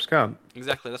 Cyclops can't.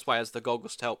 Exactly. That's why he has the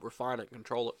goggles to help refine it and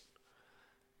control it.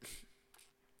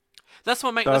 That's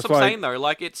what I'm saying, though.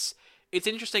 Like, it's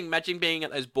interesting. Imagine being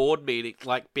at those board meetings,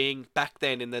 like being back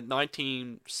then in the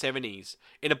 1970s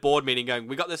in a board meeting, going,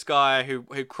 "We got this guy who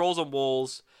crawls on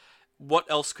walls. What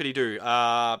else could he do?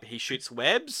 He shoots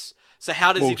webs. So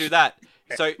how does he do that?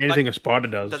 So anything a spider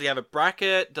does. Does he have a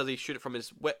bracket? Does he shoot it from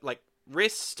his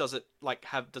wrist? Does he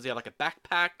have like a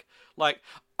backpack? Like,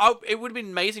 it would have been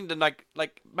amazing to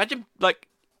like imagine, like,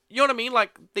 you know what I mean?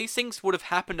 Like, these things would have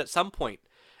happened at some point.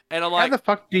 And I'm like, how the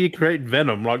fuck do you create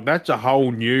Venom? Like, that's a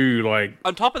whole new, like...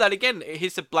 On top of that, again,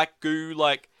 here's the black goo,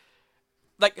 like,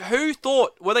 who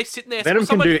thought... Were they sitting there... Venom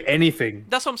can do anything.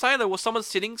 That's what I'm saying, though. Was someone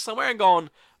sitting somewhere and going,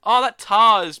 oh, that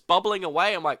tar is bubbling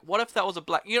away. I'm like, what if that was a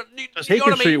black... You know he what can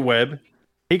I mean? shoot web.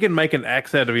 He can make an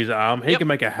axe out of his arm. He can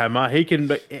make a hammer. He can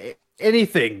make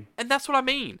anything. And that's what I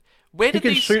mean. Where he did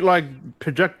can these... shoot, like,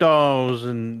 projectiles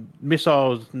and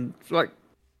missiles and, like...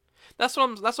 That's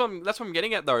what I'm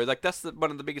getting at, though. Like, that's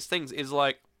one of the biggest things is,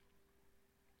 like,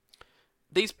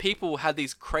 these people had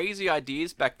these crazy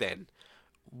ideas back then.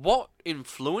 What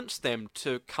influenced them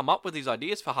to come up with these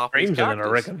ideas for half these characters?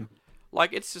 I reckon.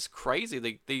 Like, it's just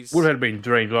crazy. These would have been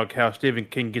dreams, like how Stephen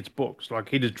King gets books. Like,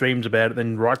 he just dreams about it,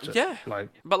 then writes it. Yeah. Like,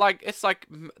 but, like, it's like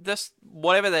this,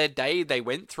 whatever their day they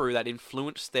went through that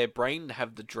influenced their brain to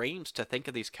have the dreams to think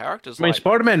of these characters. I mean,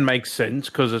 Spider-Man makes sense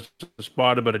because it's a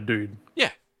spider but a dude. Yeah.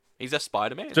 He's a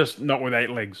Spider-Man. Just not with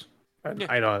 8 legs and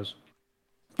 8 eyes.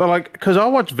 But, like, because I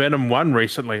watched Venom 1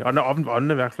 recently. I know I've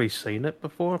never actually seen it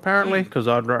before, apparently, because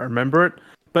I don't remember it.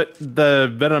 But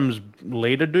the Venom's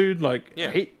leader dude, like,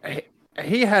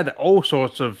 he had all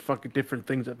sorts of fucking different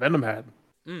things that Venom had.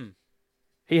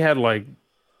 He had, like,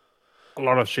 a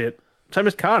lot of shit. Same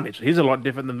as Carnage. He's a lot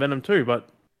different than Venom too, but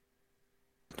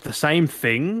the same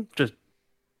thing, just...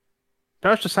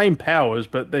 That's the same powers,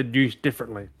 but they're used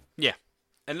differently. Yeah.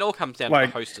 And it all comes down to the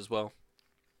host as well.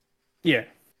 Yeah.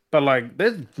 But, like,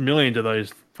 there's millions of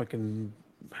those fucking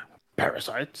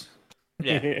parasites.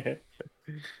 Yeah.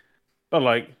 But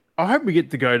like, I hope we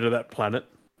get to go to that planet.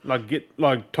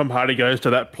 Like Tom Hardy goes to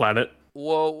that planet.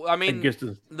 Well, I I mean, guess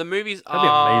the movies that'd be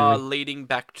are amazing. leading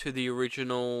back to the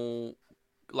original,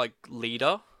 like,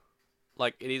 leader.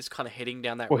 Like, it is kind of heading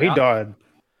down that Well, he route. died.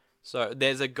 So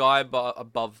there's a guy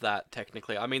above that,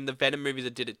 technically. I mean, the Venom movies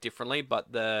that did it differently, but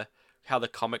how the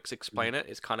comics explain it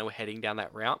is kind of heading down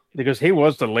that route. Because he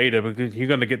was the leader, because he's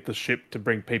going to get the ship to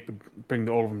bring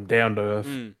all of them down to Earth.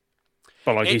 Mm.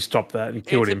 But like he It- stopped that and he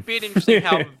killed It's a him. bit interesting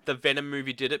how the Venom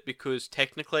movie did it because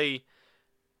technically,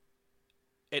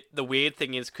 the weird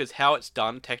thing is because how it's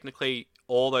done. Technically,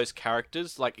 all those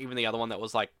characters, like even the other one that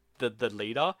was like the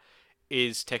leader,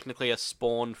 is technically a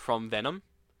spawn from Venom.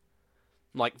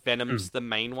 Like Venom's the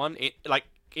main one. Like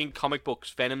in comic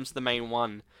books, Venom's the main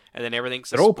one, and then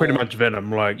everything's a They're all pretty spawn. much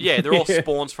Venom. Like Yeah, they're all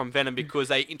spawns from Venom because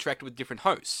they interacted with different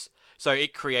hosts. So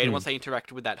it created Hmm. once they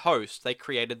interacted with that host, they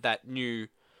created that new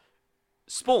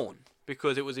spawn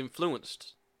because it was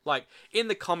influenced. Like in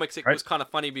the comics, it Right. was kind of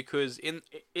funny because in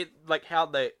it like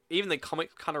how even the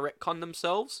comics kind of retcon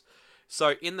themselves.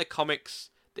 So in the comics,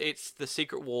 it's the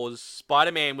Secret Wars.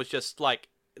 Spider-Man was just like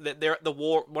they're at the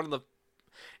war. One of the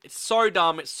it's so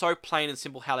dumb. It's so plain and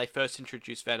simple how they first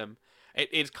introduced Venom.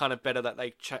 It is kind of better that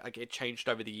it changed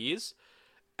over the years,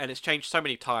 and it's changed so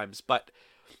many times. But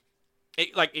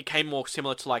it came more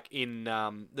similar to like in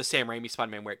the Sam Raimi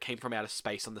Spider-Man where it came from outer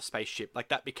space on the spaceship. Like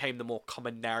that became the more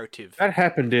common narrative. that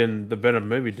happened in the Venom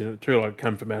movie, didn't it? Too, like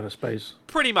come from outer space.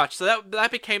 Pretty much. So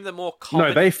that became the more common.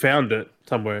 No, they found it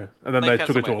somewhere, and then They they found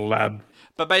took it to a somewhere. lab.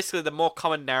 But basically, the more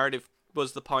common narrative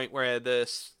was the point where the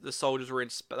soldiers were in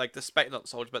like the space, not the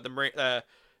soldiers, but the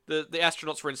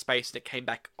astronauts were in space and it came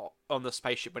back on the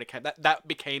spaceship when it came. That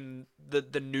became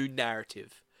the new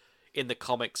narrative in the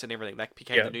comics and everything. That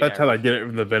became Yeah, the new that's how narrative. they did it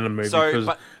in the Venom movie So, because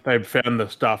but they found the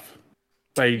stuff.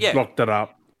 They Yeah. locked it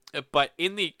up. but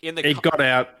in the It got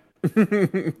out.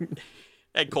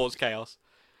 and caused chaos.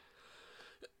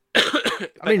 I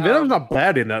mean, Venom's not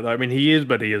bad in that though. I mean, he is,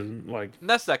 but he isn't. Like,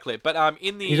 That's exactly it. But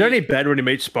in the he's only bad when he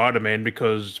meets Spider-Man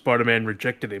because Spider-Man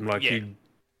rejected him. Like Yeah.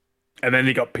 and then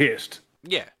he got pissed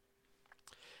yeah,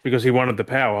 because he wanted the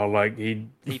power. Like he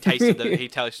tasted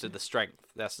the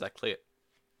strength. That's exactly it.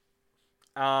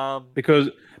 because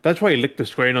that's why he licked the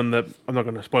screen on the. I'm not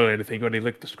going to spoil anything, but he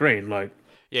licked the screen. Like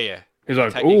Yeah. he's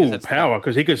like, Take it 'cause "Ooh, that's power!"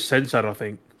 Because he could sense that. I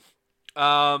think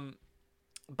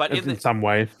But in some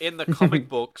way. in the comic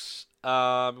books,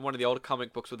 one of the older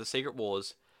comic books with the Secret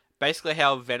Wars, basically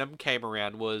how Venom came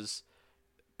around was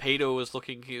Peter was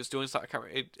looking, he was doing something.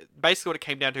 Basically, what it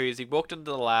came down to is he walked into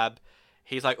the lab.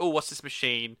 He's like, "Oh, what's this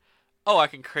machine? Oh, I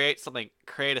can create something.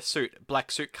 Create a suit.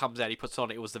 Black suit comes out. He puts it on.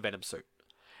 It was the Venom suit.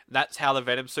 That's how the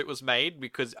Venom suit was made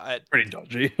because Pretty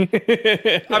dodgy.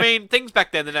 I mean, things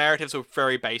back then, the narratives were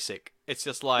very basic. It's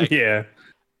just like yeah.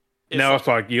 it's Now like- it's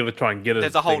like you try and get it.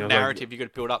 there's a whole narrative you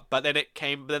could build up. But then it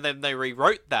came, but then they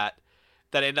rewrote that.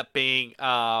 That ended up being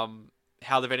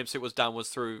how the Venom suit was done was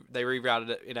through they rerouted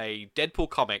it in a Deadpool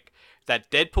comic.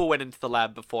 That Deadpool went into the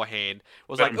lab beforehand.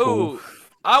 Was like, Deadpool. ooh,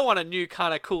 I want a new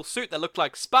kind of cool suit that looked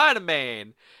like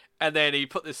Spider-Man. And then he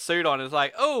put this suit on and it's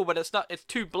like, oh, but it's not, it's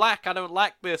too black. I don't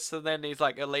like this. And then he's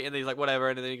like, whatever.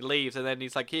 And then he leaves. And then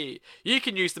he's like, here, you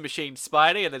can use the machine,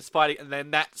 Spidey. And then Spidey, and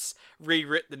then that's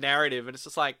rewritten the narrative. And it's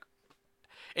just like,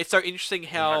 it's so interesting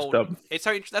how Messed up. it's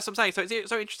so. That's what I'm saying. So it's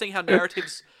so interesting how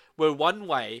narratives were one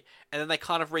way, and then they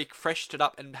kind of refreshed it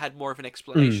up and had more of an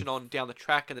explanation on down the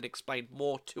track, and then explained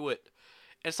more to it.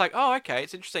 And it's like, oh, okay,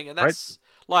 it's interesting, and that's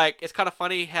like it's kind of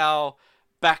funny how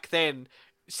back then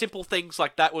simple things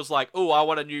like that was like, oh, I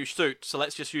want a new suit, so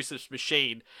let's just use this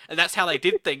machine, and that's how they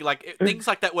did things. Like things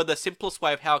like that were the simplest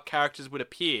way of how characters would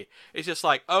appear. It's just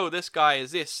like, oh, this guy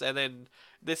is this, and then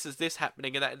this is this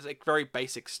happening, and that's like very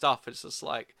basic stuff. It's just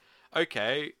like,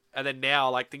 okay, and then now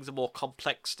like things are more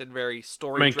complex and very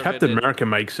story. I mean, Captain America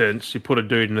makes sense. You put a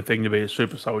dude in the thing to be a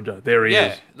super soldier. There he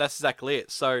Yeah, is. that's exactly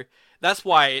it. So that's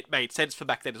why it made sense for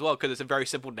back then as well, because it's a very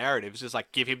simple narrative. It's just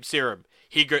like, give him serum,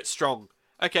 he gets strong.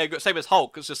 Okay, same as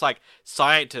Hulk. It's just like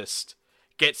scientist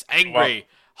gets angry.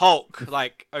 Hulk,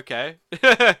 like, okay.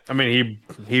 I mean,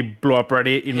 he blew up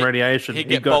in radiation. he He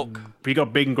get got bulk. he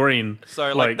got big and green.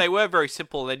 So like they were very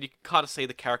simple, and then you can kind of see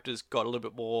the characters got a little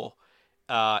bit more.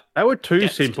 They were too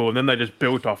Depth. simple, and then they just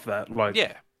built off that. Like,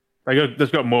 Yeah,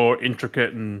 there's got more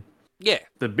intricate and yeah.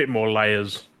 a bit more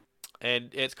layers. And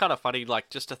it's kind of funny, like,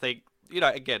 just to think,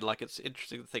 again, like, it's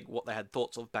interesting to think what they had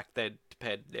thoughts of back then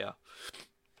compared now.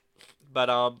 But,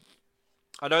 I know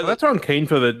Well, that... that's why I'm keen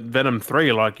for the Venom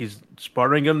 3. Like, is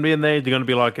Spider-Man going to be in there? Is he going to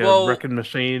be like a wrecking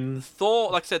machine?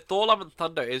 Thor, like I said, Thor: Love and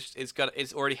Thunder is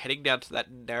already heading down to that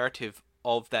narrative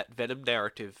of that Venom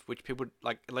narrative, which people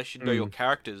like unless you know your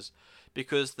characters,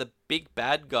 because the big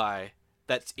bad guy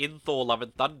that's in Thor: Love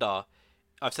and Thunder,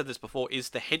 I've said this before, is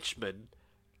the henchman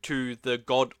to the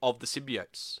god of the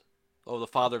symbiotes, or the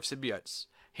father of symbiotes.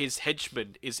 His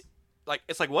henchman is like,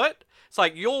 it's like, what? It's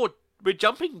like we're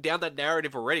jumping down that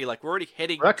narrative already. Like, we're already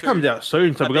heading That to comes out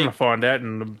soon, so a we're going to big- find out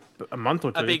in a month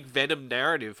or two. a big Venom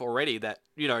narrative already. That,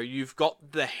 you know, you've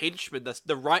got the henchman, that's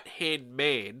the right hand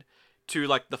man to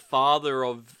like the father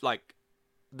of like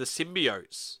the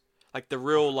symbiotes, like the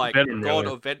real like Venom, god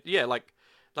really. of yeah, like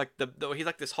he's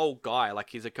like this whole guy. Like,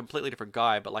 he's a completely different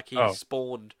guy, but like Oh.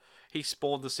 he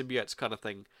spawned the symbiotes kind of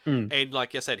thing. Mm. And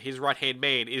like I said, his right hand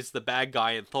man is the bad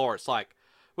guy in Thor. It's like,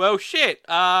 well, shit,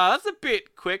 that's a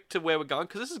bit quick to where we're going,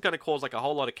 because this is going to cause like a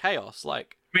whole lot of chaos.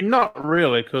 Like, I mean, not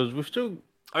really, because we've still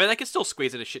I mean, they can still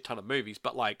squeeze in a shit ton of movies,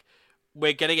 but like,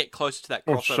 we're gonna get closer to that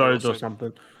or crossover. shows or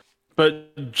something.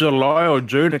 But July or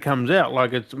June it comes out,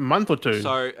 like it's a month or two.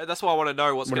 So that's why I want to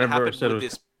know what's going to Whenever happen it said it with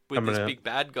was this with coming this out. big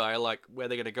bad guy. Like, where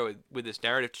they're going to go with this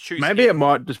narrative to choose. Maybe him. it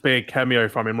might just be a cameo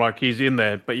from him, like he's in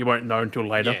there, but you won't know until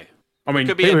later. Yeah. I mean,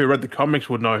 could be people a- who read the comics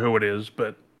would know who it is,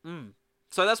 but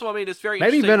So that's what I mean. It's very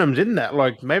maybe interesting. Venom's in that.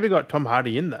 Like maybe got Tom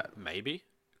Hardy in that. Maybe,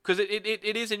 because it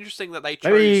is interesting that they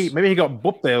chose. Maybe he got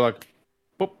booped there, like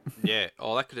boop. Yeah.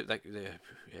 Oh,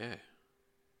 yeah.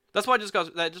 That's why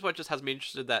it just has me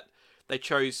interested that they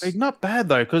chose. He's not bad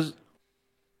though, because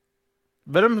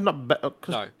Venom's not bad.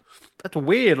 No. That's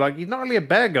weird. Like he's not really a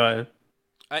bad guy.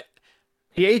 I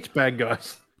He eats bad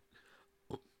guys.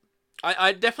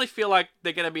 I definitely feel like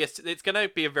they're gonna be it's gonna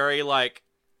be a very like,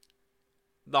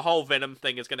 the whole Venom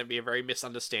thing is gonna be a very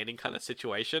misunderstanding kind of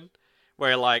situation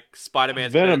where like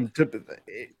Spider-Man's Venom.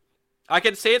 I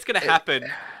can see it's gonna happen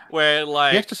where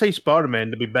like You have to see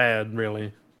Spider-Man to be bad,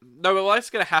 really. no, but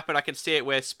what's gonna happen? I can see it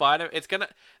where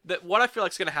what I feel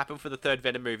like is gonna happen for the third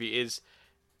Venom movie is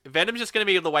Venom's just going to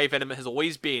be the way Venom has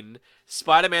always been.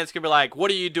 Spider-Man's going to be like, what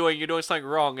are you doing? You're doing something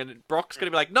wrong. And Brock's going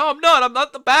to be like, no, I'm not. I'm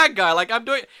not the bad guy. Like, I'm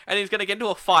doing... And he's going to get into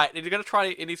a fight. And he's going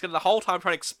to the whole time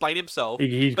try to explain himself.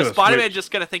 He's But gonna Spider-Man's switch.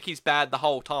 just going to think he's bad the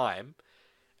whole time.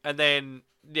 And then,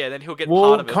 yeah, then he'll get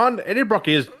part of it. Eddie Brock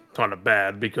is kind of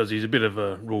bad because he's a bit of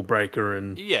a rule breaker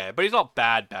and Yeah, but he's not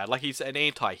bad. Like, he's an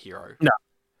anti-hero. no,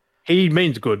 he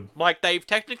means good. Like, they've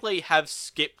technically have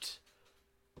skipped...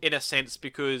 in a sense,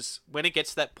 because when it gets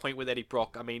to that point with Eddie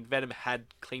Brock, I mean, Venom had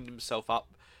cleaned himself up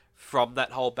from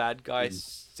that whole bad guy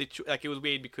situation. Like, it was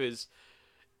weird because,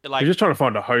 like, He's just trying to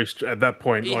find a host at that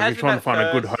point. He Like has he's been trying to that find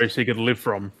a good first- host he could live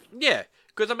from. yeah,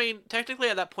 because I mean, technically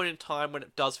at that point in time when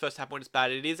it does first happen, when it's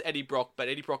bad, it is Eddie Brock, but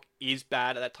Eddie Brock is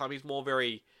bad at that time. He's more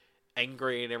very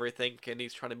angry and everything, and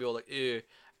he's trying to be all like, ew.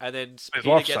 And then Peter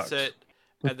life gets sucks. it,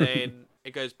 and then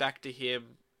it goes back to him,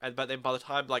 but then by the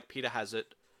time like Peter has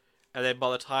it. And then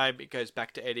by the time it goes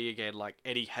back to Eddie again, like,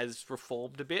 Eddie has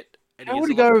reformed a bit. And How is would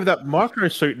he a lot- go with that micro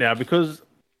suit now? Because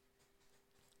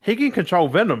he can control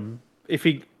Venom if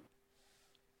he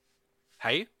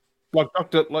Hey? like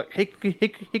Doctor like he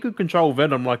could control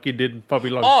Venom like he did probably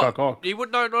like Oh, Chuck Ock. he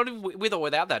would, no, not even with or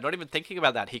without that. Not even thinking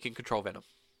about that, he can control Venom.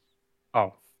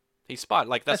 Oh, He's Spider.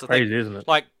 Like, that's the crazy, thing. isn't it?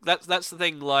 Like, that's the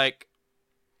thing, like,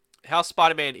 how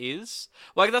Spider-Man is.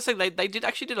 Like, that's the thing, they did a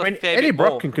I mean, fair Eddie bit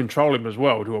Brock more. can control him as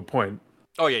well to a point.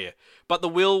 Oh, yeah, yeah. But the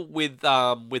will with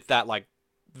that, like,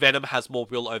 Venom has more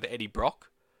will over Eddie Brock.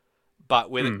 But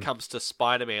when it comes to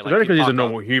Spider-Man, It's like, only because he's a Parker,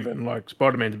 normal human. Like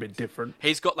Spider-Man's a bit different.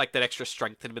 he's got, like, that extra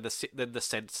strength in him in the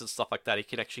sense and stuff like that. He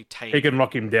can actually tame... He can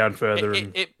lock him down further.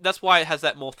 That's why it has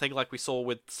that more thing like we saw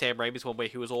with Sam Raimi's one where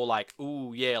he was all like,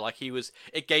 ooh, yeah, like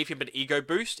it gave him an ego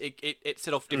boost. It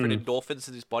set off different endorphins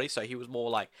in his body, so he was more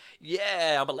like,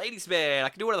 yeah, I'm a ladies' man, I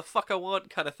can do whatever the fuck I want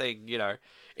kind of thing, you know.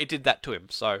 It did that to him,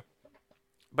 so.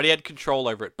 But he had control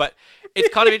over it. But it's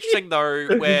kind of interesting, though,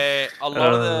 where a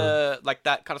lot of the, like,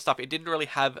 that kind of stuff, it didn't really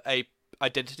have a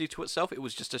identity to itself. It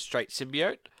was just a straight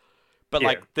symbiote. But, Yeah.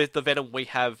 like, the Venom we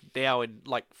have now in,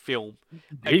 like, film...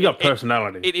 he got it-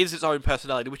 personality. it is its own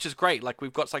personality, which is great. Like,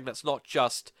 we've got something that's not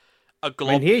just a I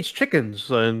glob. mean, he eats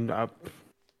chickens and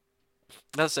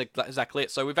That's exactly it.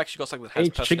 So we've actually got something that he has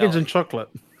eats personality. chickens and chocolate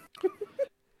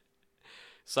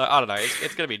So I don't know.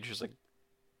 It's going to be interesting.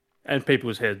 and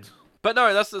people's heads. But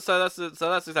no, that's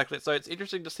exactly it. So it's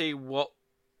interesting to see what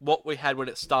we had when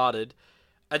it started.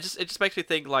 It just makes me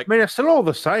think like I mean, it's still all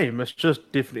the same. It's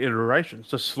just different iterations,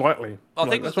 just slightly. I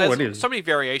think that's all it there's is. so many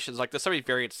variations. Like there's so many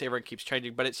variants. Everyone keeps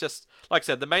changing, but it's just like I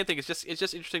said. The main thing is it's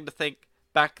just interesting to think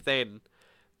back then.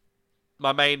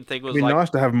 My main thing was It'd be like nice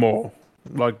to have more,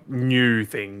 like new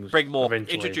things. bring more,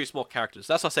 eventually. introduce more characters.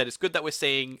 That's what I said. It's good that we're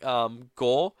seeing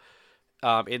Gore.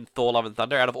 in Thor: Love and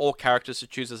Thunder out of all characters to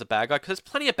choose as a bad guy, because there's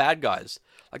plenty of bad guys.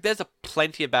 Like there's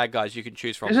plenty of bad guys you can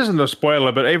choose from. This isn't a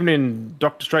spoiler, but even in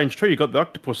Doctor Strange 2, you got the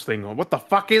octopus thing. What the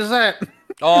fuck is that?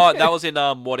 Oh, that was in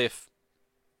What If?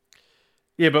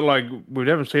 Yeah, but like we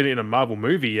haven't seen it in a Marvel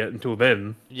movie yet until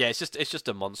then. Yeah, it's just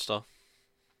a monster.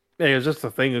 Yeah, it's just the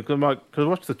thing. Because I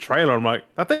watched the trailer, I'm like,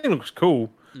 that thing looks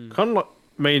cool. Kind of like,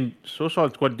 I mean,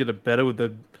 Suicide Squad did it better with their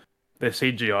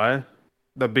CGI,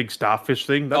 the big starfish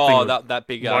thing. That thing was that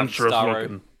big monstrous Starro.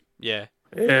 looking. Yeah,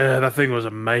 Yeah, that thing was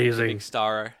amazing. big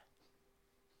Starro.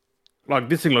 Like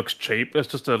this thing looks cheap. It's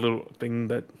just a little thing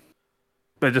that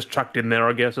they just chucked in there,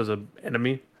 I guess, as an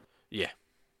enemy. Yeah.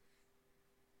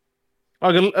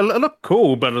 Like it looked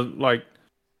cool, but like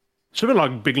should have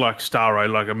been like big, like Starro,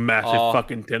 like a massive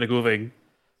fucking tentacle thing.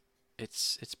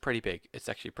 It's pretty big. It's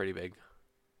actually pretty big.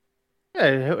 Yeah,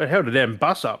 it held a damn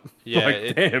bus up. Yeah,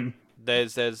 like, damn.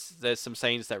 There's some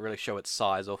scenes that really show its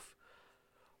size off.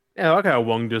 Yeah, I like how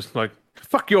Wong just like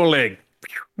fuck your leg.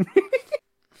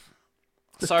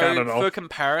 Just cut So it for off.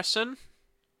 comparison,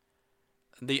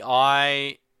 the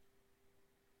eye,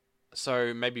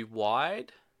 so maybe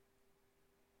wide.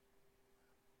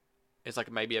 It's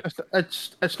like maybe a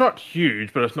It's not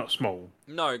huge, but it's not small.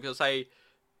 no, because I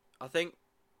think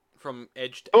from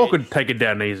edge to Or edge could take it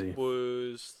down easy.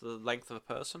 was the length of a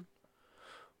person.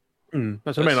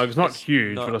 That's what I mean. Like it's not It's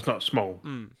huge, not- but it's not small.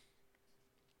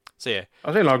 So yeah,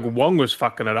 I think like Wong was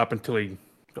fucking it up until he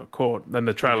got caught. Then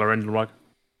the trailer ended. I'm like,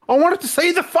 I wanted to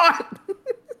see the fight.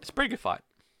 it's a pretty good fight.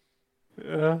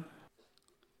 Yeah.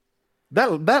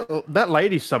 That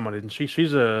lady's someone, isn't she?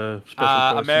 She's a special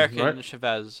person, American right?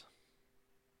 Chavez.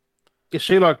 Is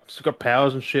she like she's got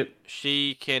powers and shit?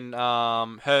 She can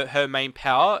her main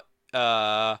power.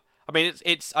 I mean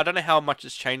it's I don't know how much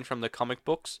it's changed from the comic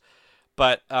books,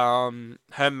 but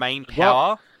her main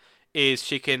power is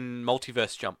she can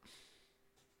multiverse jump.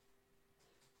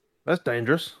 That's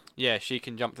dangerous. Yeah, she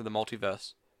can jump to the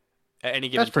multiverse at any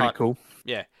given That's pretty time. cool.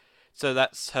 Yeah, so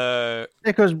that's her.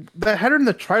 Yeah, because they had her in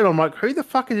the trailer. I'm like, who the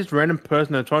fuck is this random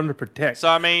person they're trying to protect? So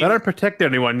I mean, They don't protect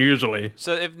anyone usually.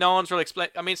 so if no one's really explain,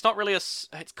 I mean, it's not really it's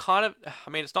kind of.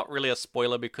 I mean, it's not really a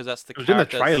spoiler because that's the It was in the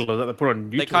characters- trailer that they put on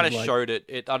YouTube. They kind of like, showed it.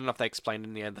 I don't know if they explained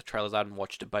in the end the trailers. I haven't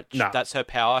watched it, but Nah. that's her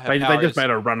power. Her They power just is,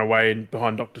 made her run away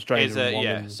behind Doctor Strange. is and Wong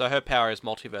yeah. and- So her power is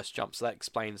multiverse jump. So that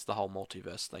explains the whole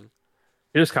multiverse thing.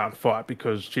 She just can't fight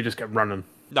because she just kept running.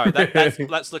 No,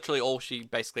 that's literally all she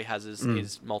basically has is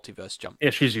multiverse jump. Yeah,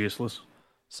 she's useless.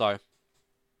 So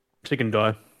She can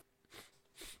die.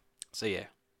 yeah.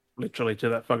 Literally to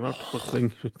that fucking octopus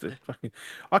thing.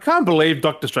 I can't believe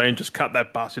Doctor Strange just cut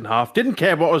that bus in half. Didn't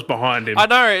care what was behind him. I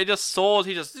know, it just soars,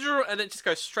 he just and it just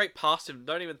goes straight past him.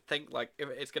 Don't even think like if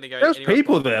it's gonna go There's anywhere.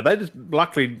 people there. They just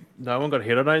luckily no one got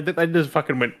hit. I don't think they just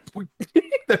fucking went.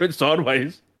 They went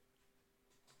sideways.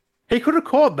 He could have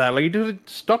caught that. Like he just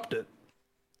stopped it,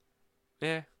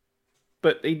 Yeah.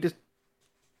 but he just.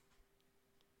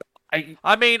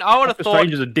 I mean, I would have Doctor thought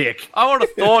Strange is a dick, I would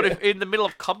have thought if in the middle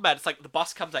of combat it's like the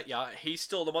bus comes at ya,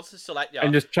 the monster's still at ya.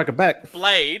 and just chuck it back.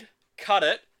 Blade, cut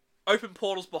it, open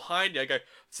portals behind you, go,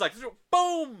 it's like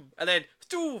boom, and then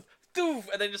doof, doof,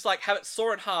 and then just like have it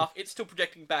saw in half, it's still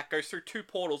projecting back, goes through two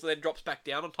portals, and then drops back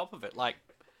down on top of it. Like,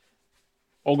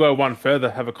 Or go one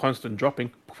further, have a constant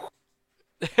dropping.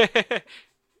 that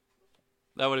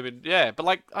would have been, yeah, but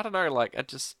like, I don't know, like, I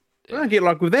just, I don't get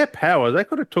like with their powers, they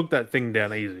could have took that thing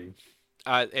down easy.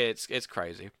 it's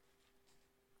crazy.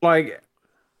 Like,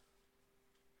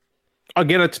 I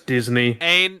get it's Disney.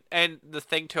 And the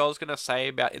thing too, I was gonna say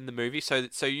about in the movie, so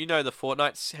you know the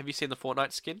Fortnite, have you seen the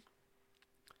Fortnite skin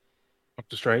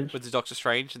Doctor Strange, with the Doctor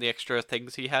Strange and the extra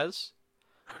things he has?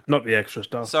 not the extra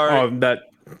stuff. So- that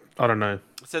I don't know.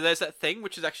 So there's that thing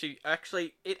which is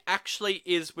actually it actually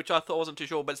is, which I thought I wasn't too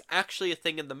sure, but it's actually a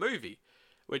thing in the movie,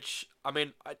 which I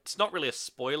mean it's not really a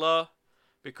spoiler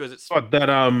because it's What that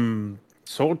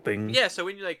sword thing? yeah. So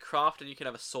when they craft and you can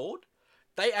have a sword,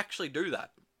 they actually do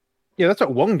that. Yeah, that's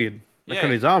what Wong did. They Yeah.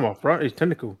 cut his arm off, right? His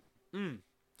tentacle.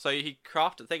 So he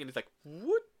crafted a thing and he's like,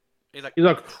 what? He's like, He's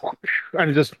like, and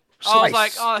he just. I was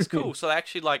like, slice. oh, that's cool. So they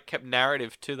actually like kept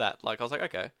narrative to that. Like I was like,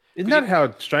 okay. Isn't that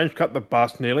how Strange cut the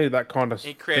bus nearly? That kind of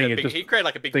He created thing. a big, Just, he created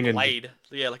like a big thing and- blade.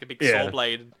 Yeah, like a big Yeah. saw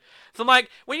blade. So I'm like,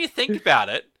 when you think about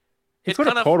it, he it's could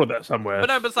kind have of. portaled that somewhere. But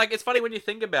no, but it's like it's funny when you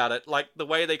think about it. Like the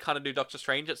way they kind of do Doctor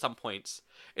Strange at some points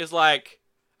is like,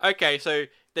 okay, so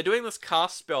they're doing this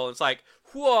cast spell. And it's like,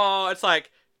 whoa! It's like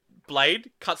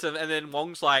blade cuts him, and then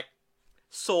Wong's like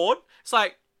sword. It's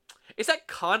like, is that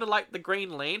kind of like the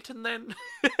Green Lantern then?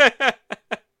 I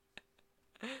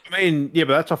mean, yeah,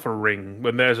 but that's off a ring.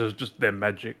 When theirs is just their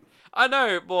magic. I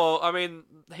know. Well, I mean,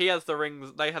 he has the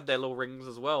rings. They have their little rings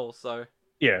as well. So,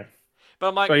 Yeah. but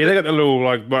I'm like, But yeah, they got the little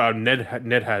like what Ned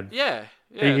had. yeah,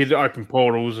 He yeah. could open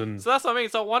portals and. So that's what I mean.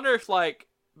 So I wonder if, like,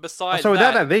 besides So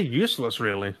without that, that, they're useless,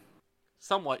 really.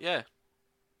 somewhat, yeah,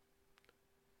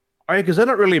 Oh, because they're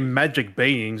not really magic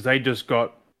beings. They just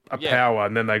got a Yeah. power,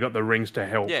 and then they got the rings to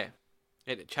help. yeah,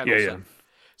 it yeah, channels yeah. it.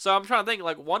 So I'm trying to think,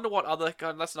 like, wonder what other.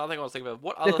 That's another thing I was thinking about.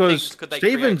 What other Because things could they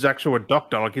Steven's create? actually a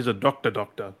doctor. Like he's a doctor,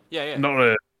 Yeah, yeah.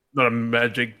 not a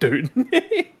magic dude.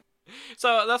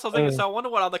 So that's what I was thinking. Uh. So I wonder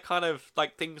what other kind of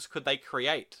like things could they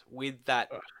create with that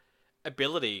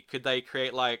ability? Could they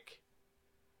create like?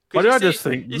 Why do I just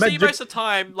think you see magic? most of the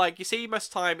time, like you see most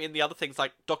of the time in the other things,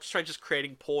 like Doctor Strange is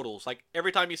creating portals. Like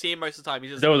every time you see him, most of the time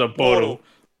he's just There was a portal.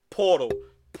 portal.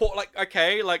 Like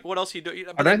okay, like what else you do?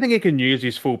 I don't think he can use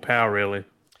his full power really.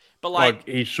 But Like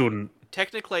he shouldn't.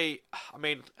 technically, I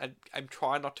mean, I'm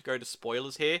trying not to go to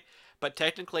spoilers here, but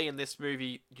technically in this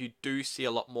movie you do see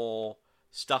a lot more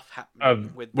stuff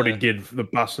happening with What he did for the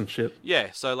bus and shit.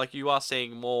 Yeah, so like you are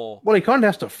seeing more. Well, he kind of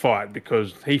has to fight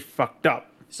because he fucked up.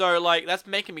 So like that's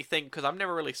making me think because I've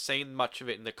never really seen much of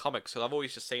it in the comics. So I've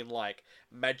always just seen like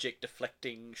magic,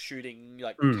 deflecting, shooting,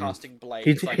 like casting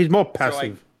blades. He's more throwing,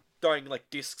 passive. throwing like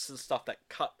discs and stuff that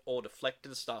cut or deflect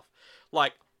and stuff.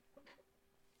 Like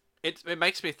it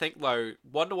makes me think though.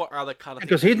 Wonder what other kind of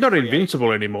Because things he's you not could create.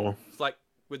 invincible anymore. It's like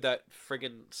with that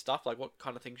friggin' stuff. Like what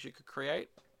kind of things you could create?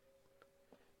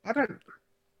 I don't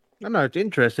know. It's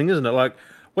interesting, isn't it? Like,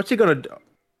 what's he gonna do?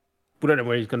 We don't know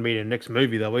where he's gonna be in the next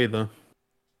movie though either.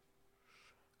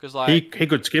 Because like He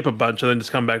could skip a bunch and then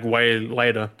just come back way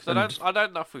later. Cause I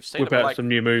don't know if we've seen it, whip but out like some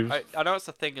new moves. I know it's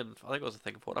a thing, and I think it was a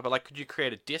thing in Fortnite. But like, could you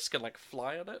create a disc and like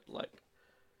fly on it, Like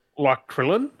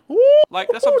Krillin? like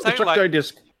that's what I'm saying, Destructo like,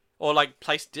 disc. or like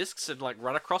place discs and like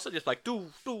run across it, just like do,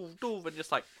 and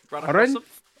just like run I across don't.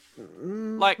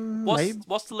 them. Like, maybe.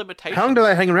 what's the limitation? How long do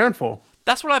they hang around for?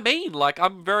 That's what I mean. Like,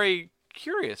 I'm very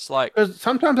curious. Like, Because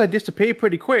sometimes they disappear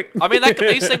pretty quick. I mean,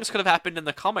 these things could have happened in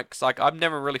the comics. Like, I've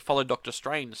never really followed Doctor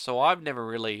Strange, so I've never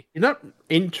really. He's not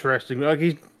interesting. Like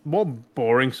he's more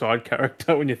boring side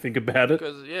character when you think about it.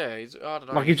 Because yeah, I don't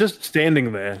know. Like he's just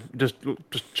standing there, just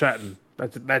chatting.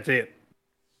 That's it.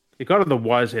 He got the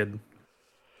wise head.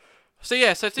 So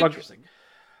yeah, so it's like- interesting.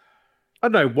 I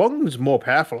don't know. Wong's more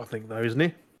powerful, I think, though, isn't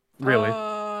he? Really?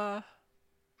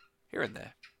 Here and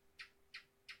there.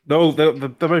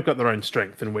 They've both got their own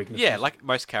strength and weaknesses. Yeah, like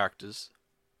most characters.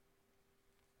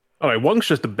 Oh, Wong's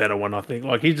just a better one, I think.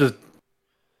 Like he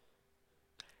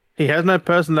has no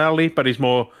personality, but he's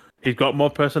got more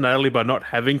personality by not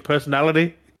having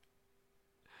personality.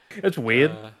 It's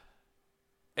weird.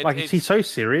 He's so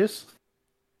serious.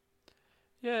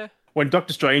 Yeah. When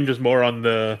Doctor Strange is more on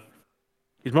the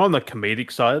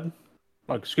comedic side.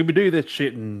 Like Scooby Doo that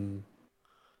shit and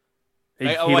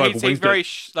He's winked very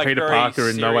at Peter very Parker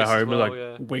in No Way serious as Home well, and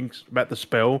yeah. winks about the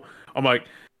spell. I'm like,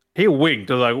 he winked.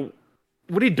 I was like,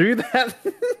 would he do that?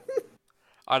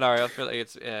 I know. I feel like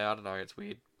I don't know. It's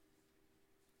weird.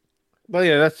 Well,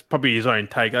 yeah, that's probably his own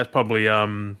take. That's probably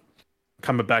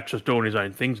Cumberbatch just doing his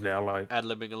own things now. Like,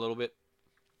 Ad-libbing a little bit.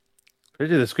 they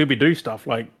do the Scooby Doo stuff.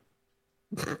 Like,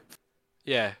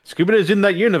 Yeah. Scooby Doo's in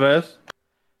that universe.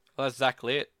 Well, that's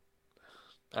exactly it.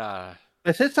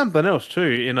 They said something else too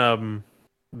in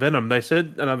Venom. They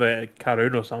said another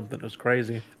cartoon or something. It was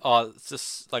crazy. Oh, it's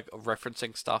just like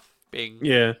referencing stuff being.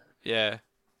 Yeah, Yeah.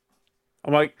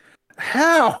 I'm like,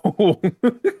 how?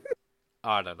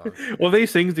 I don't know. Well,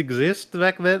 these things exist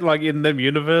back then, like in them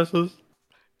universes.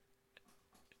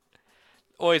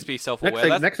 Always be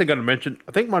self-aware. Next thing I gotta mention,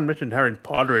 I think one mentioned Harry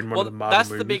Potter in one of the Marvel that's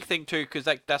movies. the big thing too, because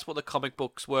that's what the comic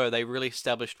books were. They really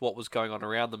established what was going on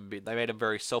around them. They made them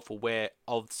very self-aware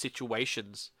of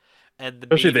situations, and the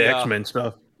Especially media, the X-Men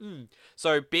stuff.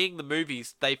 So, being the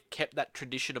movies, they've kept that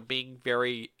tradition of being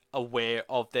very aware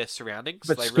of their surroundings.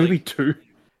 But They Scooby really, too.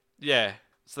 yeah.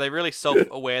 So they really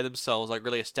self-aware themselves, like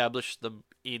really establish them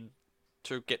in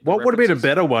to get. What would have been a references.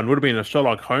 better one? Would have been a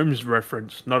Sherlock Holmes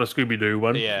reference, not a Scooby Doo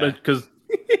one. Yeah. Because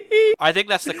I think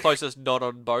that's the closest nod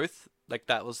on both. Like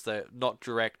that was the not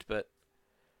direct, but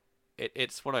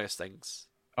it's one of those things.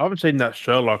 I haven't seen that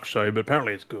Sherlock show, but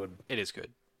apparently it's good. It is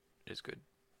good. It is good.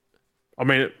 I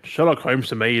mean, Sherlock Holmes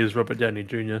to me is Robert Downey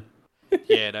Jr.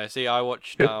 Yeah, no. See, I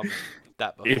watched that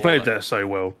before. He played like- that so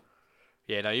well.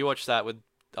 Yeah, no. You watched that with.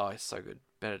 Oh, it's so good.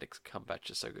 Benedict Cumberbatch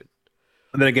is so good.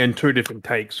 And then again, two different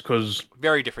takes because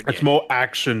Very different. it's Yeah. more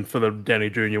action for the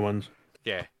Downey Jr. ones.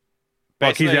 Yeah.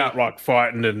 Like he's Basically- out like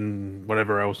fighting and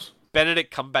whatever else.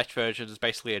 Benedict Cumberbatch version is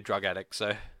basically a drug addict.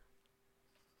 So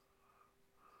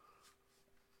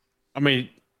I mean,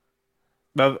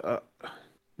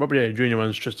 when Robert Downey Jr.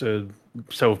 one's just a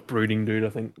self-brooding dude, I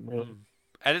think.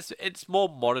 And it's more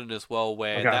modern as well.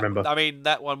 Where I can't remember. I mean,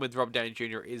 that one with Robert Downey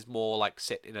Jr. is more like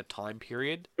set in a time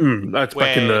period. That's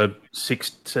back in Where- the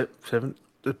 7,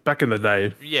 back in the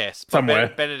day. Yes, but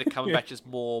Somewhere. Benedict Cumberbatch is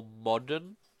more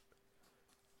modern,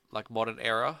 like modern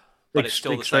era, but it's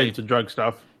still the Extreme same. to drug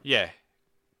stuff. Yeah,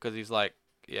 because he's like,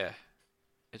 yeah,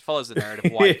 it follows the narrative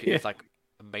of why he's like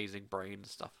amazing brain and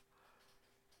stuff.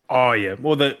 Oh yeah,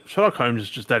 well, the Sherlock Holmes is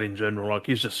just that in general. Like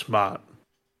he's just smart.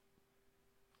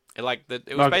 It was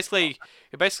Like-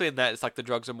 basically in that it's like the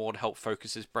drugs are more to help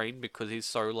focus his brain because he's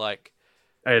so like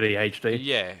ADHD.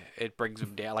 yeah, it brings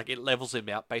him down, like it levels him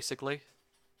out basically.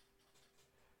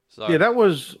 So Yeah, that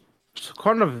was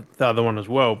kind of the other one as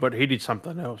well, but he did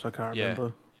something else. I can't Yeah.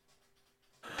 remember.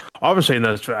 I haven't seen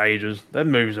those for ages. Those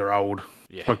movies are old,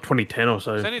 yeah. like 2010 or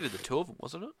so. They only did the two of them,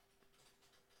 wasn't it?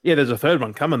 Yeah, there's a third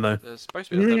one coming though. There's supposed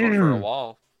to be a third one for a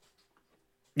while.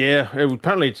 Yeah,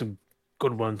 apparently it's a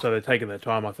good one, so they're taking their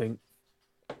time, I think.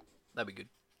 That'd be good.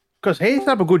 Because he's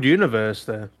up a good universe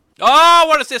there. Oh,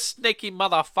 what is this sneaky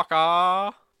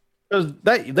motherfucker? Because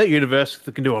that universe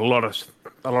can do a lot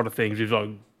of things. You've got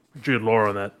Jude Law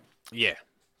on that. Yeah.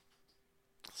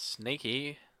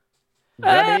 Sneaky.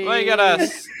 Hey! Well, you got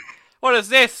us. What is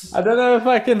this? I don't know if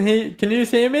I can hear. Can you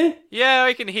hear me? Yeah,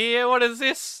 we can hear. What is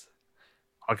this?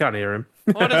 I can't hear him.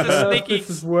 What is I don't this know if sneaky this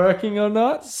is working or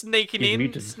not. sneaking He's in?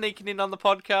 muted. Sneaking in on the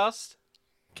podcast.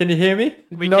 Can you hear me?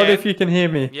 We Not can. if you can hear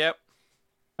me. Yep.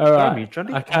 All Can right. you,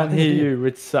 Johnny? I can't hear you,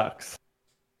 which sucks.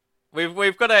 We've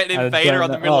got an I invader don't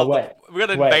on the know- middle oh, of wait. the. We've got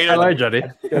an Wait. invader. Hello, Johnny.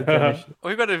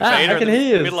 We've got an I invader can in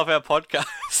hear the you. middle of our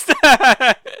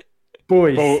podcast.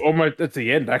 Boys. Well, almost at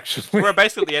the end, actually. We're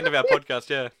basically at the end of our podcast.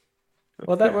 Yeah.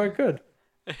 Well, that worked good.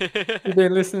 You've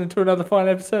been listening to another fine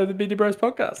episode of the BD Bros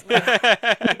podcast.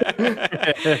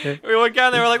 We were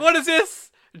going there. We're like, what is this?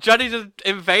 Johnny's just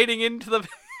invading into the.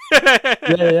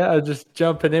 yeah, I was just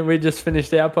jumping in. We just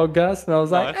finished our podcast, and I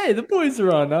was like, Nice. "Hey, the boys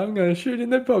are on. I'm going to shoot in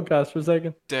their podcast for a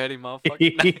second." Dirty motherfucker.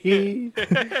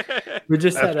 We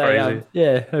just That's had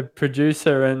crazy. a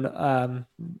producer and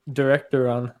director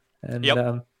on, and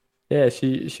Yep. yeah,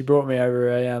 she brought me over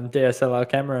a DSLR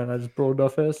camera, and I just brought it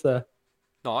off her. So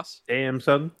Nice. Damn,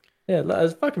 son. yeah, it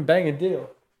was a fucking banging deal.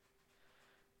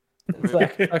 It's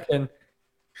like fucking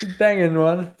banging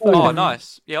one. Oh, Fucking-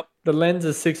 nice. Yep. The lens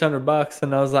is $600,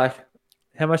 and I was like,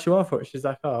 "How much you want for it?" She's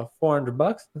like, "Oh, $400."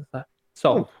 I was like,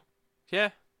 "Sold." Yeah.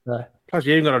 So Plus,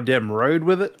 you ain't got a damn road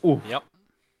with it. Ooh. Yep.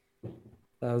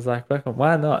 I was like, "Fucking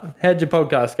why not?" How'd your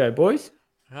podcast go, boys?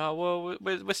 Oh, well,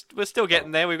 we're still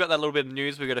getting there. We've got that little bit of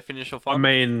news we've got to finish off I on.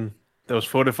 mean, there was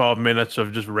 45 minutes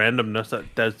of just randomness.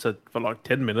 That's it for like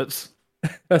 10 minutes.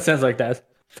 That sounds like that.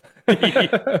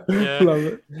 Yeah. Love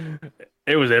it.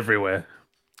 It was everywhere.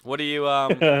 What do you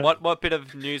what bit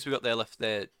of news we got there left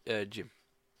there, Jim?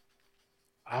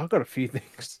 I've got a few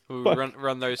things. We'll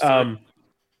run those through.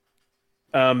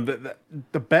 The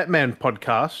Batman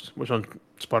podcast, which on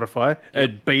Spotify,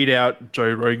 it beat out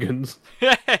Joe Rogan's.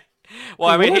 Well,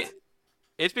 I mean, What?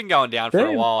 it's been going down for a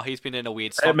Damn. while. He's been in a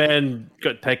weird slump. Batman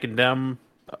got taken down,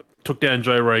 took down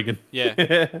Joe Rogan.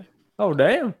 Yeah, Oh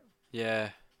damn! yeah,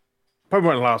 Probably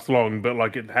won't last long, but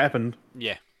like it happened.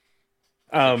 yeah.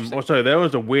 Interesting. Also, there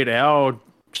was a Weird Al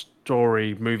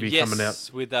story movie Yes, coming out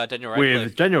with Daniel Radcliffe.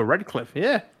 with Daniel Radcliffe.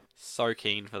 Yeah. So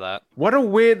keen for that. What a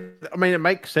weird. I mean, it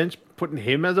makes sense putting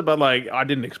him as it, but like, I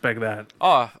didn't expect that.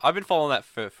 Oh, I've been following that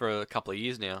for a couple of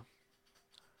years now.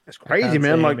 It's crazy, Can't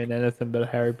man. see Like him in anything but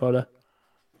Harry Potter.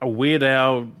 a Weird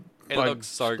Al It like, looks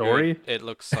so story. good. It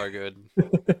looks so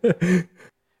good.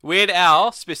 Weird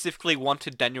Al specifically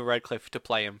wanted Daniel Radcliffe to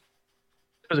play him.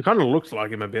 Because it kind of looks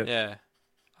like him a bit. Yeah,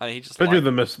 and he just Especially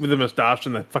liked- with the moustache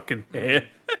and the fucking hair.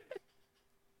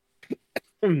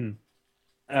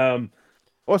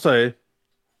 Also,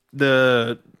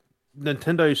 the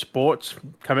Nintendo Sports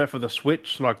come out for the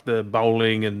Switch, like the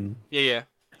bowling and yeah.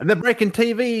 they're breaking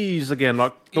TVs again,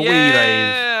 like the yeah, Wii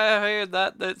days. I heard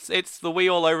that. It's the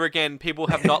Wii all over again. People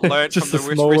have not learned Just from a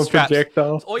the smaller wrist straps.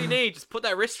 projectile. All you need, just put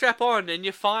that wrist strap on and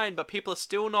you're fine. But people are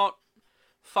still not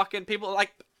fucking. People are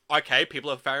like, okay, people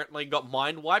have apparently got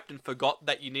mind wiped and forgot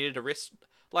that you needed a wrist.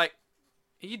 Like,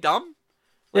 are you dumb?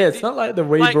 Yeah, Like, it's not like the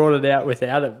Wii like- brought it out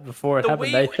without it before it The happened.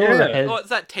 Wii, They thought yeah. ahead. What's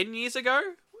that? 10 years ago?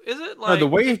 Is it like the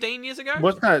Wii 15 years ago?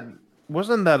 Wasn't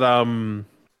that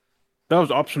that was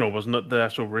optional, wasn't it? The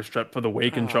actual wrist strap for the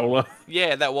Wii controller.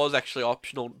 Yeah, that was actually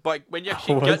optional. But when you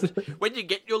actually Was get it? when you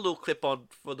get your little clip on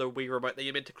for the Wii remote that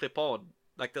you're meant to clip on,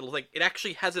 like the little thing, it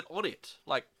actually has it on it,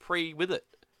 like pre with it.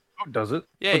 Oh, does it?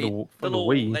 Yeah, for the little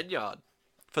Wii. lanyard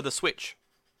for the Switch.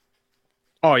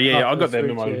 Oh yeah, Oh, I for got the them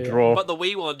in my Switch, yeah, yeah. drawer. But the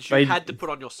Wii ones you They- had to put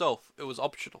on yourself. It was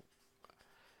optional.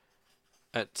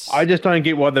 It's I just don't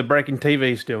get why they're breaking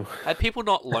TV still. had people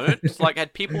not learnt, like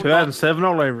had people not. 2007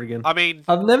 all over again. I mean,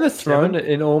 I've never thrown it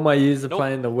in all my years of Nope.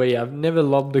 playing the Wii. I've never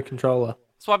lobbed the controller.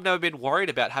 so I've never been worried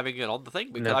about having it on the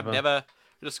thing because I've Never. never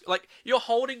just like you're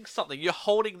holding something, you're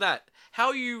holding that. How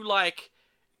are you like?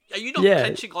 Are you not Yeah.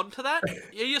 clenching onto that?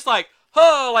 You're just like,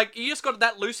 oh, like you just got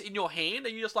that loose in your hand,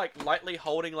 and you're just like lightly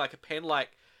holding like a pen, like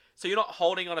so you're not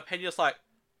holding on a pen. You're just like,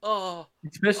 oh,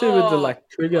 Especially with the Oh, like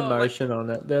trigger oh, like- motion on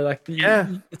it. They're like, Yeah.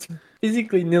 it's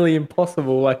physically nearly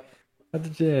impossible. Like,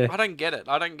 yeah. I don't get it.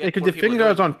 I don't get. Because what your people are finger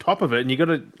goes doing. on top of it, and you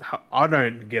gotta. I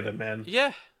don't get it, man.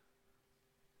 Yeah.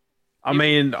 I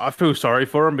mean, I feel sorry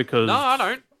for him because. No, I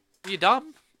don't. You're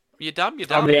dumb. You're dumb. You're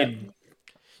I dumb. mean,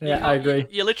 Yeah, I agree.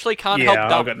 You literally can't yeah, help I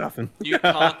dumb. got nothing. You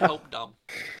can't help dumb.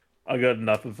 I got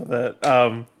nothing for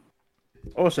that.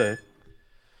 Also,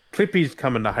 Clippy's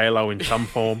coming to Halo in some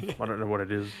form. I don't know what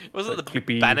it is. Was it Like the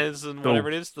Clippy, banners and little- whatever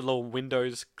it is? The little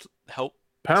Windows help.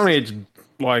 Apparently, it's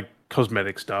like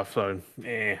cosmetic stuff. So,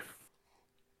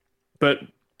 But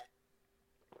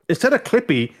instead of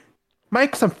Clippy,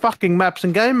 make some fucking maps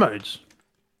and game modes.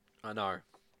 I know.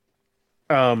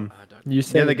 Um, I don't. You the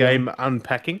said other it, John. game,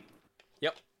 Unpacking.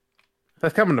 Yep.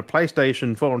 That's coming to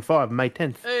PlayStation 4 and 5, May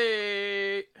 10th.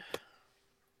 Hey.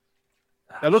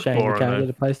 That looks Shame you boring, can't though. get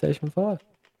a PlayStation 5.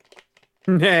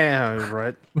 Yeah,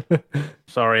 right.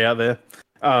 Sorry out there.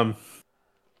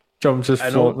 John's just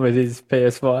And all- flaunting with his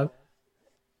PS5.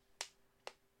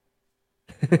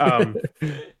 I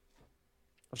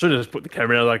should have just put the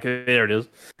camera like there it is.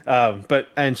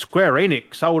 And Square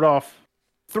Enix sold off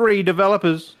 3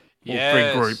 developers, or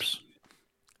Yes. 3 groups.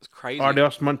 It's crazy.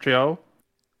 Eidos Montreal,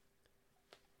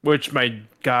 which made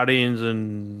Guardians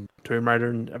and Tomb Raider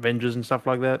and Avengers and stuff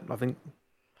like that. I think.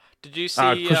 Did you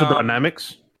see? Crystal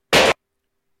Dynamics.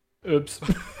 Oops.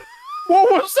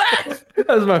 What was that? That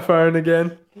was my phone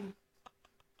again.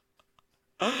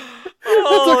 That's like a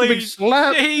Holy big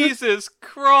slap. Jesus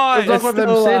Christ! It's like one of them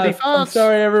Still Sandy alive. I'm farts.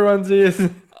 sorry, everyone's ears.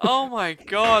 Oh my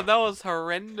god, that was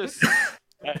horrendous.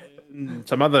 And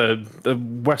some other the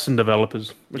Western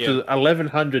developers, which Yeah. is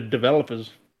 1,100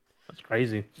 developers. That's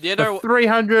crazy. You For know,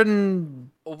 300 and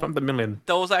something million.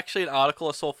 there was actually an article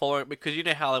I saw following because you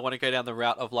know how they want to go down the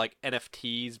route of like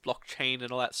NFTs, blockchain,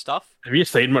 and all that stuff. Have you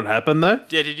seen what happened though?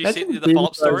 Yeah, did you see Imagine the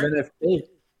follow-up doing those story? NFT.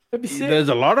 That'd be sick. There's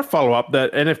a lot of follow up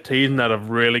that NFTs and that have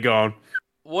really gone.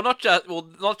 Well, not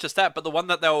just that, but the one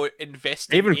that they were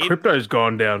investing Even in. crypto's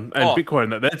gone down, and Oh.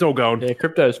 Bitcoin. That's all gone. Yeah,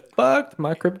 crypto's fucked.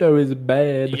 My crypto is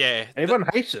bad. Yeah, Everyone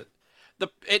hates it.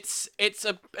 it's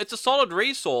a solid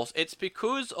resource. It's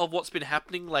because of what's been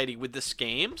happening lately with the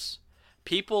scams.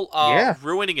 People are Yeah.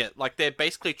 ruining it. Like they're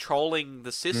basically trolling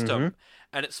the system, Mhm.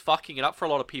 and it's fucking it up for a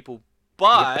lot of people.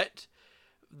 But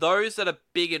those that are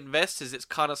big investors, it's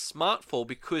kind of smart for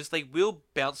because they will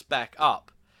bounce back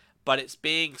up. But it's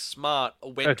being smart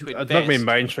when It's to not going to be invest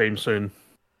mainstream soon.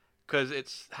 because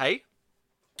it's hey.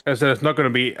 I said it's not going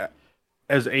to be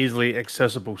as easily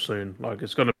accessible soon. Like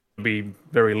it's going to be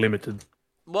very limited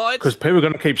Well, it's because people are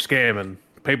going to keep scamming.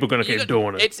 People are going to You keep know,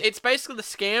 doing it. It's basically the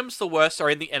scams. The worst are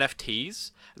in the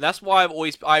NFTs, and that's why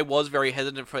I was very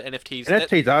hesitant for NFTs.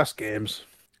 NFTs are scams.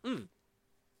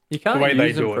 You can't The way they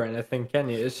use them do for it. anything, can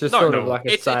you? It's just No, sort no. of like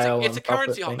a it's sale. it's a and profit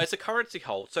currency thing. it's a currency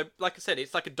hold. So like I said,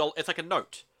 it's like a dollar. It's like a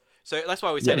note. So that's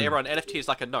why we say to Yeah. everyone, NFT is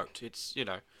like a note. It's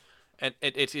and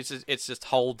it's just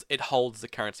holds the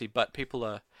currency. But people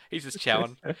are he's just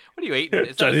chowing. What are you eating?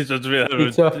 Is that Chinese just really-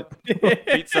 Pizza.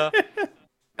 pizza?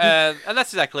 And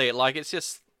that's exactly it. Like it's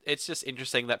just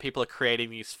interesting that people are creating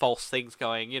these false things,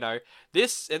 going,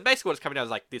 this, and basically what it's coming down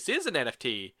is like, this is an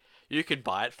NFT. You can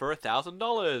buy it for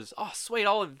 $1,000. Oh, sweet!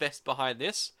 I'll invest behind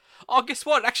this. Oh, guess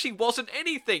what? It actually wasn't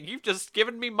anything. You've just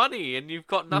given me money, and you've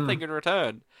got nothing in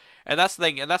return. And that's the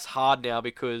thing, and that's hard now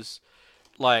because,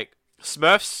 like,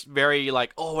 Smurfs very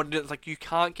like, oh, and it's like you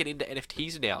can't get into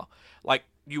NFTs now. Like,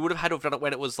 you would have had to have done it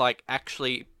when it was like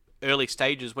actually early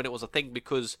stages, when it was a thing,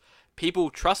 because people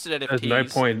trusted NFTs. There's no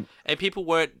point. And people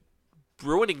weren't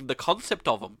ruining the concept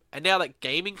of them. And now that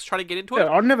gaming's trying to get into Yeah, it.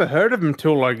 I've never heard of them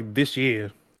until like this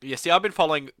year Yeah, see, I've been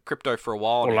following crypto for a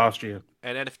while or now, last year.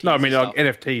 and NFTs. No, I mean and like stuff.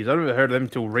 NFTs. I've never heard of them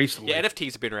until recently. Yeah,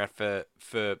 NFTs have been around for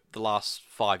the last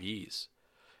 5 years.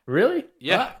 Really?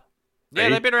 Yeah. What? Yeah,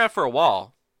 See? they've been around for a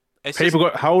while. It's People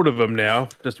just, got hold of them now,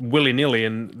 just willy nilly,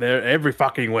 and they're every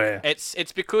fucking where. it's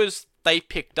because they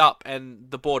picked up and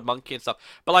the board monkey and stuff.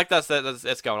 But like that's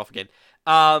going off again.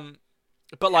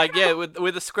 But like yeah,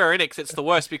 with the Square Enix, it's the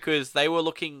worst because they were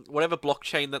looking whatever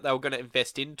blockchain that they were going to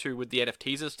invest into with the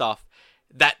NFTs and stuff.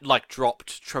 that like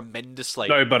dropped tremendously.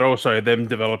 No, but also them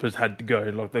developers had to go.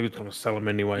 Like they were going to sell them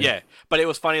anyway. Yeah, but it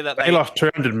was funny that They lost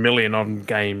 200 million on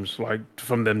games, like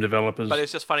from them developers. But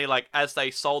it's just funny, like as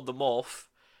they sold them off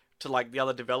to like the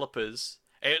other developers,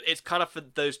 it's kind of for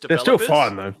those They're developers. still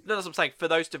fine though. No, that's what I'm saying. For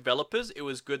those developers, it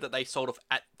was good that they sold off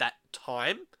at that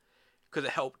time because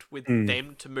it helped with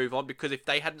them to move on. Because if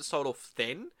they hadn't sold off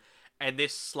then, and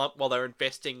this slump while they're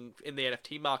investing in the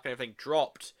NFT market and everything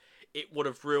dropped, it would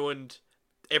have ruined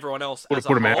everyone else as a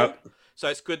put 'em whole. out. So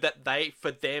it's good that they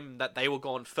were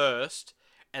gone first,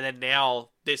 and then now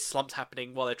this slump's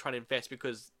happening while they're trying to invest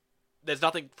because there's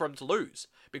nothing for them to lose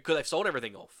because they've sold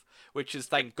everything off. Which is,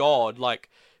 thank God, like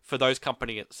for those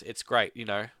companies, it's great, you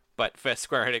know. But for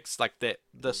Square Enix, like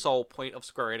the sole point of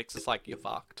Square Enix is like you're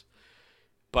fucked.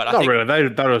 But I Not think, really.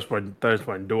 They just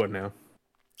won't do it now.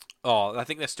 oh, I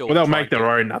think they're still. Well, they'll trying make their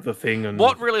to- own other thing. And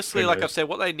What realistically, who like knows? I've said,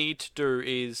 what they need to do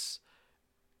is,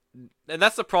 and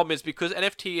that's the problem, is because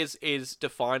NFT is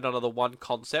defined under the one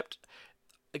concept.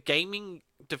 Gaming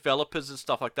developers and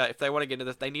stuff like that, if they want to get into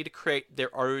this, they need to create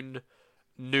their own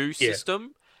new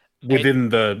system within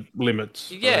the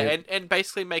limits. Yeah, right? and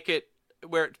basically make it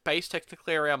where it's based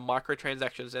technically around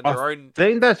microtransactions and I their own.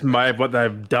 think that's maybe what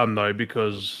they've done though,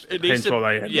 because It needs hence to-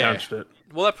 why they yeah. announced it.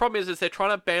 Well, the problem is they're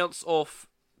trying to bounce off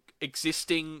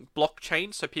existing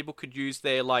blockchains so people could use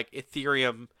their like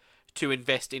Ethereum to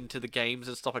invest into the games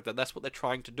and stuff like that. That's what they're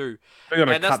trying to do. They're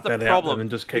gonna And that's cut the that out problem then and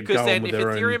just keep because going then with if their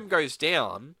Ethereum own. goes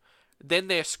down, then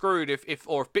they're screwed. If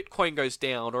Bitcoin goes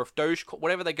down or if Dogecoin,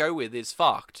 whatever they go with is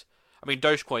fucked. I mean,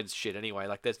 Dogecoin's shit anyway.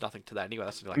 Like, there's nothing to that anyway.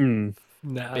 That's like, Mm.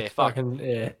 Nah, Yeah, it's fuck. fucking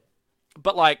yeah.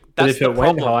 but like But that's if the it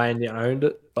went problem. high and you owned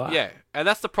it, fuck. Yeah, and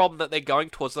that's the problem that they're going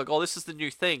towards. Like, oh, this is the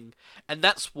new thing, and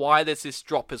that's why there's this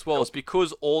drop as well. It's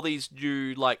because all these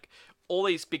new, like, all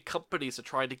these big companies are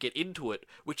trying to get into it,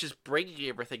 which is bringing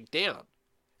everything down.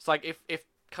 It's like if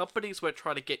companies were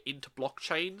trying to get into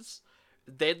blockchains,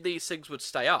 then these things would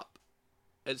stay up.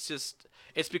 It's just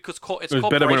it's because it's It was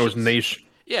better when it was corporations. niche.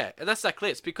 Yeah, and that's exactly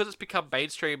it. It's because it's become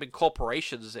mainstream in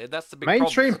corporations, and that's the big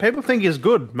Mainstream problem. people think is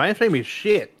good. Mainstream is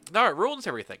shit. No, it ruins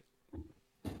everything.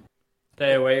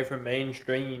 Stay away from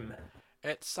mainstream.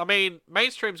 I mean,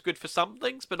 mainstream's good for some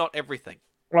things, but not everything.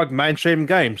 Like mainstream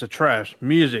games are trash.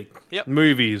 Music, Yep.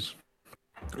 movies.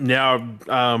 Now,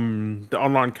 the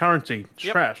online currency, it's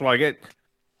Yep. trash. Like it,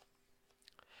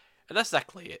 And that's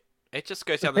exactly it. It just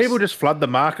goes down people this... just flood the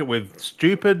market with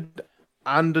stupid,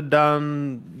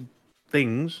 underdone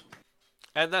things,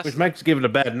 And that's... which makes give it a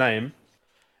bad name.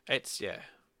 It's, yeah.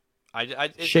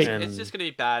 It's Shit. just going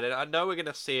to be bad. And I know we're going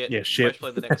to see it, Yeah, shit. especially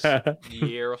in the next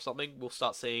year or something. We'll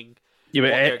start seeing... Yeah,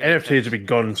 but what they're gonna NFTs will be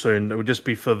gone soon. It would just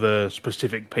be for the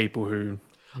specific people who.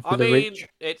 I the mean, rich.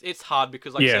 it's hard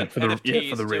because, like Yeah, I said, for the- NFT yeah, for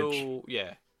is the rich. still...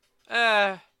 Yeah.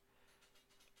 I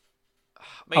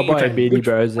I'll mean, buy a Beardy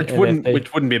Bros Which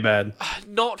NFT. wouldn't be bad.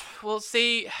 not... Well,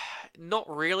 see... Not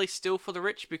really still for the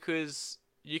rich because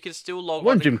you can still log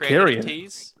One on Jim and create Carrey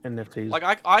NFTs. NFTs.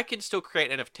 Like, I can still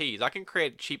create NFTs. I can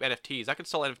create cheap NFTs. I can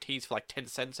sell NFTs for like 10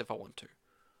 cents if I want to.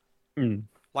 Mm.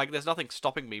 Like, there's nothing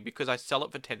stopping me because I sell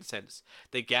it for 10 cents.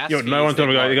 The gas You know, no fees, one's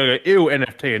gonna they're go. low. They're gonna go ew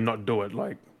NFT and not do it.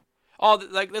 Like Oh,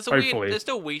 like, there's Hopefully.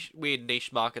 still weird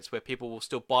niche markets where people will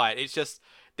still buy it. It's just,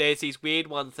 there's these weird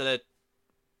ones that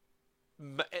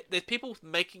are... There's people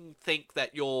making think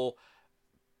that you're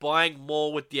buying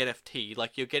more with the NFT.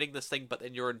 Like, you're getting this thing, but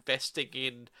then you're investing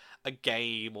in a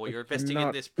game or you're investing in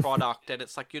not. this product, and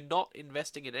it's like, you're not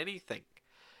investing in anything.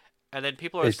 And then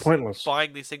people are it's pointless.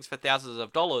 buying these things for thousands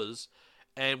of dollars,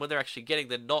 and when they're actually getting,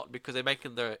 they're not because they're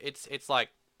making it's like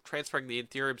transferring the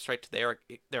Ethereum straight to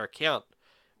their account,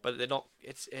 but they're not.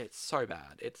 It's so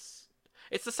bad. It's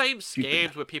the same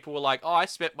scams where people were like, "Oh, I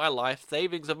spent my life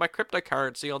savings of my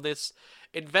cryptocurrency on this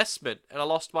investment, and I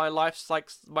lost my life's like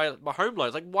my home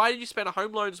loans." Like, why did you spend a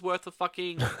home loan's worth of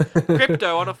fucking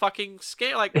crypto on a fucking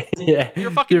scam? Like, Yeah, You're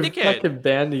a fucking you're dickhead. fucking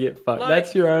bound to get fucked. Like,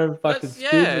 That's your own fucking yeah,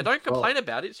 stupid don't fault. complain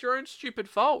about it. It's your own stupid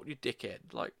fault, you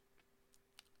dickhead. Like,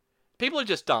 people are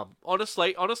just dumb.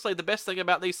 Honestly, the best thing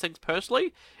about these things,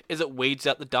 personally, is it weeds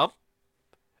out the dumb.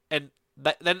 And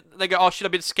then they go, "Oh shit,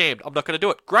 I've been scammed. I'm not going to do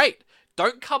it." Great,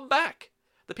 don't come back.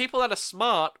 The people that are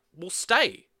smart will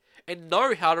stay and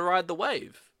know how to ride the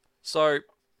wave. So,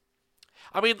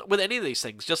 I mean, with any of these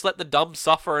things, just let the dumb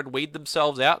suffer and weed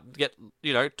themselves out and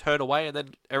get, turn away, and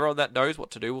then everyone that knows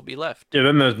what to do will be left. Yeah,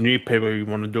 then there's new people who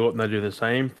want to do it and they do the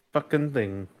same fucking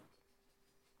thing.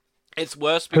 It's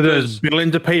worse Because there's because,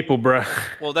 billions of people, bruh.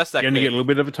 well, that's that. You only get a little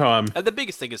bit of a time. And the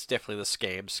biggest thing is definitely the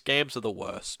scams. Scams are the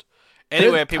worst.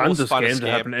 Anywhere people Tons of find a scams that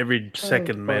happen scam, every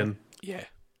second, man. yeah.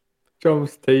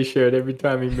 John's t-shirt every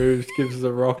time he moves gives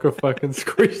the Rock a fucking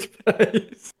squished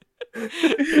face. at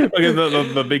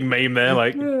the big meme there,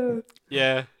 like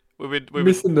Yeah, we've been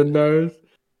Missing the nose.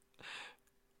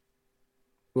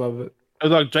 Love it. it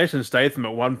was like Jason Statham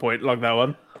at one point, like that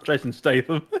one. Jason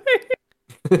Statham.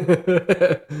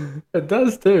 It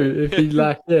does too. If he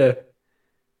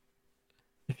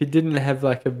if he didn't have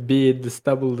like a beard, the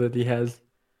stubble that he has.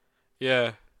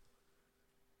 yeah.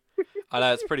 I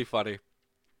know it's pretty funny.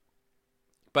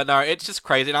 But no, it's just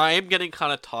crazy. And I am getting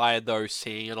kind of tired though,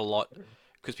 seeing it a lot,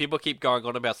 because people keep going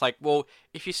on about it's like, well,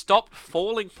 if you stop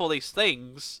falling for these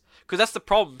things, because that's the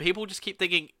problem. People just keep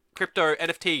thinking crypto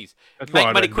NFTs, That's why I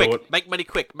make money don't do quick, it. make money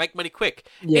quick, make money quick.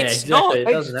 Yeah, It's exactly. not.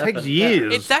 It doesn't takes happen.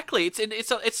 years. Exactly.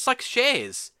 It's like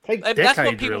shares. Takes And that's what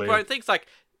decades, people really. don't think. It's like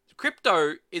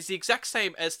crypto is the exact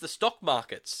same as the stock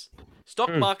markets.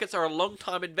 Stock markets are a long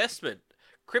time investment.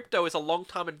 Crypto is a long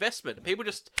time investment. People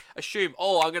just assume,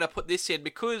 oh, I'm gonna put this in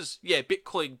because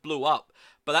Bitcoin blew up,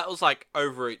 but that was like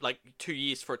over like 2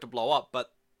 years for it to blow up.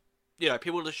 But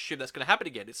people just assume that's gonna happen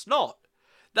again. It's not.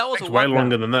 That was Takes a way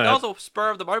longer than that. That was a spur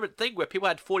of the moment thing where people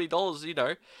had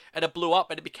 $40, and it blew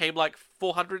up and it became like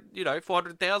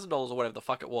 $400,000 or whatever the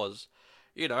fuck it was.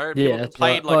 And Yeah, people that's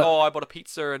complained right. like, oh, I bought a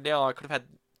pizza and now I could have had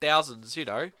thousands. No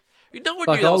one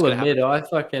Like knew that was I'll gonna happen. admit, I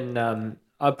fucking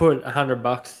I put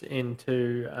 $100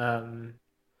 into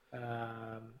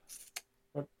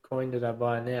what coin did I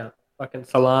buy now? Fucking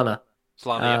Solana.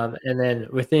 Solana, yeah. And then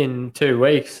within 2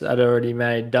 weeks, I'd already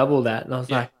made double that, and I was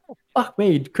Yeah. like, "Fuck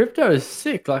me, crypto is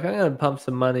sick! Like I'm gonna pump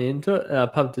some money into it." And I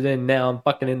pumped it in. Now I'm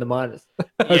fucking in the minus. I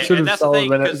Yeah, should and have that's the sold thing,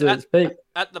 when it 'cause was at its peak.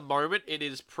 At the moment, it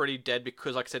is pretty dead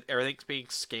because, like I said, everything's being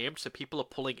scammed, so people are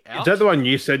pulling out. Is that the one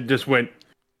you said just went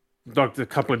like a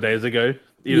couple of days ago?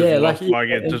 Yeah,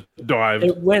 It just dived.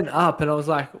 It went up, and I was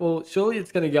like, "Well, surely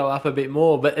it's going to go up a bit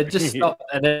more," but it just stopped,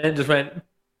 and then it just went.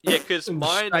 Yeah, because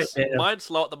mine's Straight down. mine's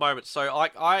low at the moment. So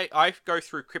like I go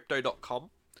through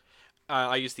crypto.com.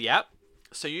 I use the app.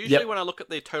 So usually Yep. when I look at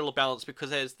the total balance,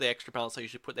 because there's the extra balance I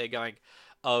usually put there going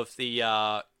of the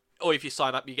or if you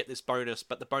sign up you get this bonus,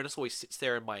 but the bonus always sits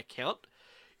there in my account.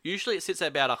 Usually it sits at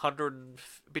about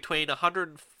between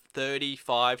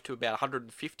 135 to about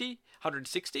 150,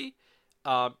 160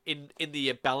 in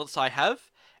the balance I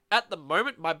have. At the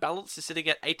moment my balance is sitting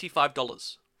at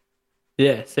 $85.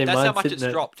 Yeah, see, That's how mine's much sitting it's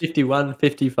at dropped.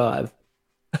 51.55.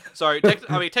 So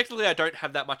technically I don't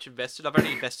have that much invested. I've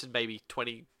only invested maybe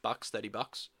 $20,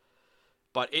 $30.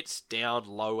 But it's down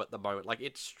low at the moment. Like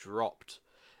it's dropped.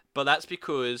 But that's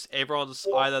because everyone's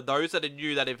either those that are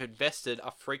new that have invested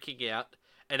are freaking out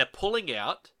and are pulling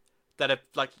out that have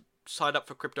like signed up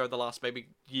for crypto in the last maybe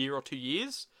year or 2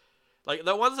 years. Like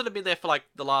the ones that have been there for like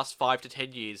the last 5 to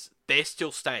 10 years, they're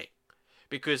still staying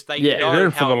because they Yeah, know they're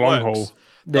in how for the it long works. haul.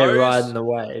 They're Those- riding the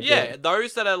wave. Yeah,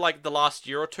 those that are like the last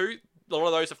year or two, a lot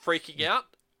of those are freaking out.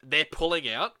 They're pulling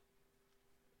out.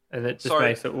 And it just So-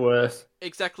 makes it worse.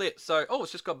 Exactly it. So,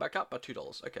 it's just gone back up by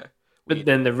 $2. Okay. But Weird.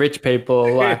 then the rich people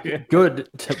are like, good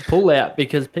to pull out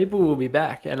because people will be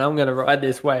back, and I'm going to ride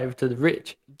this wave to the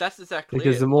rich. That's exactly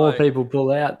Because it. the more like, people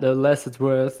pull out, the less it's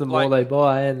worth, the more Like, they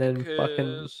buy, and then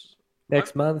fucking 'cause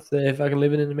next month they're fucking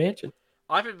living in a mansion.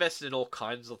 I've invested in all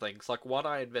kinds of things. Like one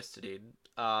I invested in,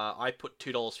 I put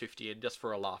 $2.50 in just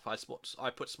for a laugh. I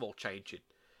put small change in,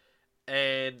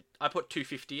 and I put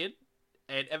 $2.50 in,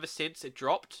 and ever since it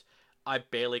dropped, I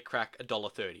barely crack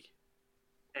 $1.30.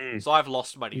 So I've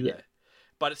lost money Yeah. there.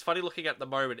 But it's funny looking at the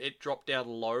moment. It dropped down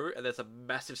low, and there's a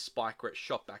massive spike where it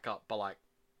shot back up by like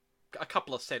a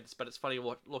couple of cents. But it's funny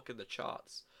look in the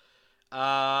charts.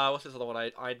 What's this other one?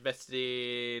 I invested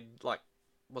in like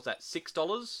what's that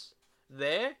 $6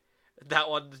 there. That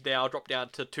one's now dropped down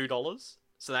to $2.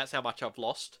 So that's how much I've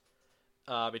lost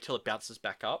until it bounces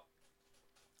back up.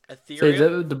 See,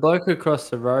 Ethereum. the bloke across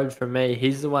the road from me,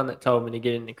 he's the one that told me to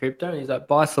get into crypto. And he's like,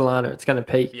 buy Solana, it's going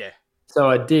to peak. Yeah. So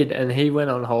I did, and he went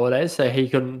on holidays, so he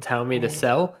couldn't tell me to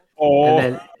sell. Oh,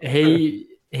 And then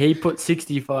he put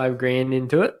 65 grand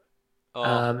into it. Oh,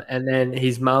 And then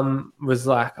his mum was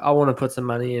like, I want to put some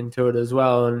money into it as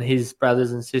well. And his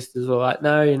brothers and sisters were like,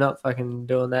 no, you're not fucking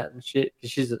doing that and shit. Because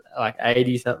she's like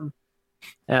 80 something.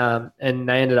 And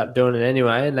they ended up doing it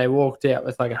anyway. And they walked out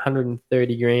with like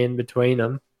 130 grand between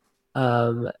them.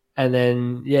 And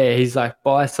then, he's like,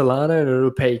 buy Solana and it'll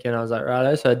peak. And I was like,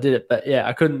 righto. So I did it. But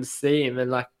I couldn't see him.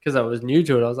 And like, because I was new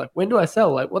to it, I was like, when do I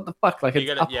sell? Like, what the fuck? Like,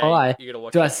 it's up high. You gotta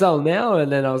watch Do I it. sell now?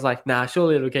 And then I was like, nah,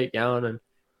 surely it'll keep going. And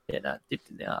it dipped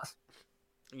in the ass.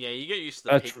 Yeah, you get used to the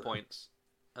That's peak points.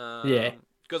 Yeah.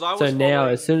 Because I was So now,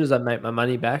 following- as soon as I make my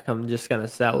money back, I'm just going to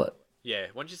sell it. Yeah,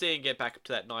 once you see and get back up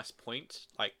to that nice point,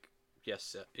 like,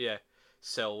 yes,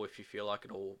 sell if you feel like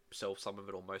it, or sell some of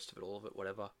it, or most of it, all of it,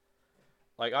 whatever.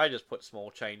 Like I just put small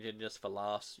change in just for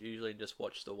laughs, usually, and just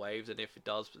watch the waves, and if it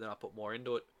does, then I put more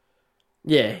into it.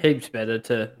 Yeah, heaps better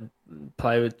to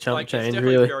play with chump Like it's change,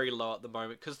 definitely really. very low at the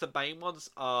moment because the main ones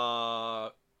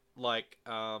are like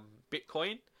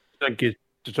Bitcoin.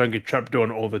 Just don't get trapped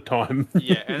on all the time.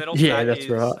 Yeah, and then also Yeah, that that's is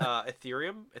right.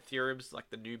 Ethereum. Ethereum's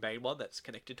like the new main one that's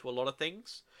connected to a lot of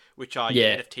things, which are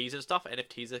Yeah. NFTs and stuff.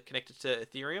 NFTs are connected to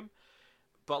Ethereum,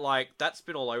 but like that's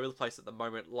been all over the place at the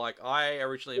moment. Like I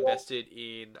originally invested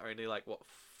in only like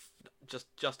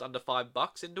just under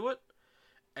 $5 into it,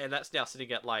 and that's now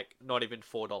sitting at like not even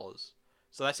 $4.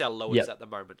 So that's how low it's Yep. at the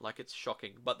moment. Like it's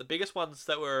shocking. But the biggest ones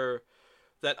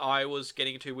that I was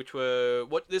getting to, which were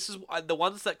the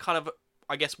ones that kind of,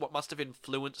 I guess, what must have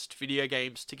influenced video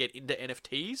games to get into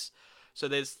NFTs. So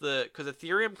there's because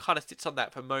Ethereum kind of sits on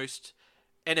that for most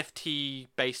NFT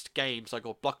based games, like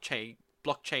or blockchain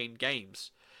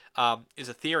games, is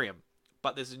Ethereum.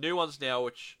 But there's new ones now,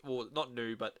 which, well, not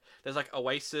new, but there's like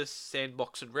Oasis,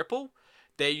 Sandbox, and Ripple.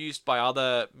 They're used by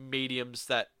other mediums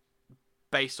that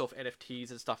based off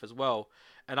NFTs and stuff as well.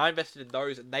 And I invested in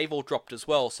those, and they've all dropped as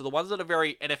well. So the ones that are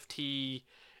very NFT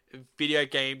video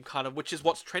game kind of, which is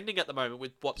what's trending at the moment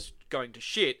with what's going to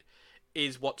shit,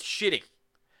 is what's shitting.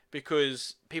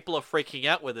 Because people are freaking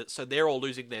out with it, so they're all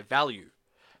losing their value.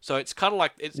 So it's kind of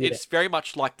like, it's very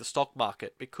much like the stock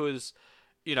market, because,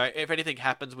 you know, if anything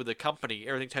happens with a company,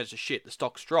 everything turns to shit, the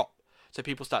stocks drop. So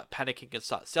people start panicking and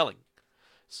start selling.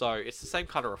 So it's the same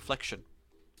kind of reflection.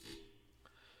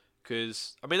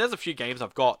 Because, I mean, there's a few games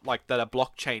I've got, like, that are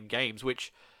blockchain games,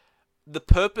 which the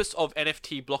purpose of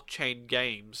NFT blockchain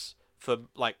games for,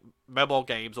 like, mobile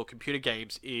games or computer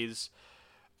games is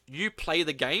you play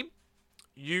the game,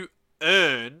 you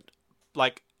earn,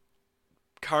 like,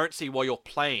 currency while you're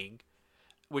playing,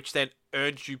 which then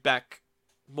earns you back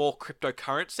more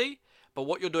cryptocurrency. But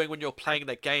what you're doing when you're playing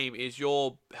that game is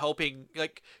you're helping,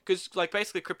 like, because, like,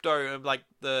 basically crypto, like,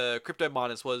 the crypto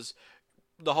miners was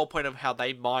the whole point of how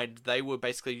they mined, they were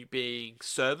basically being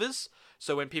servers.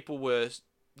 So when people were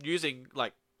using,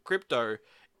 like, crypto,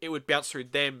 it would bounce through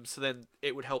them, so then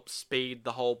it would help speed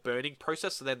the whole burning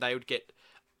process, so then they would get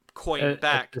coin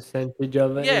back. A percentage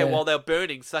of it. Yeah, while they're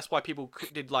burning, so that's why people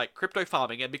did, like, crypto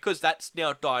farming, and because that's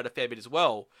now died a fair bit as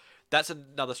well, that's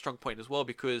another strong point as well,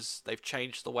 because they've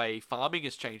changed the way farming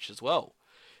has changed as well.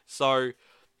 So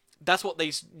that's what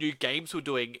these new games were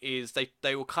doing, is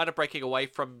they were kind of breaking away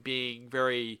from being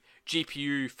very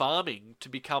GPU farming to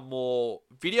become more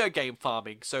video game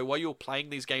farming. So while you're playing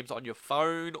these games on your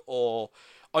phone or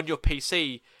on your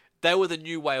PC, they were the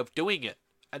new way of doing it.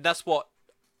 And that's what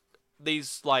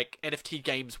these, like, NFT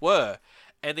games were.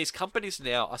 And these companies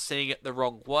now are seeing it the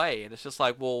wrong way. And it's just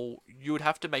like, well, you would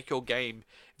have to make your game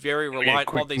very reliant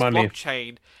quick on these money.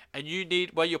 blockchain. And you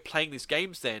need, while you're playing these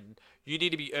games then, you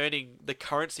need to be earning the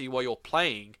currency while you're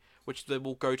playing, which then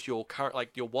will go to your current,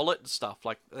 like, your wallet and stuff.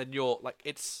 Like, and you're, like,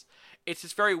 it's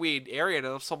this very weird area.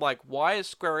 And so I'm like, why is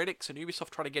Square Enix and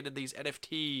Ubisoft trying to get in these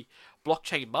NFT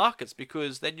blockchain markets?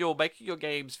 Because then you're making your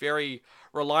games very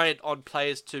reliant on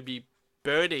players to be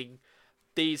burning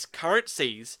these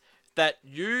currencies that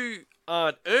you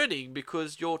aren't earning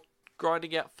because you're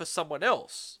grinding out for someone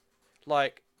else,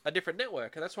 like a different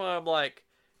network. And that's why I'm like,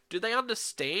 do they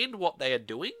understand what they are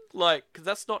doing? Like, because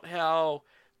that's not how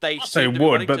they They seem to be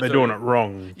would, wanting but to they're do. doing it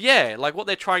wrong Yeah, like what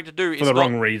they're trying to do for is the not,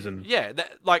 wrong reason. yeah,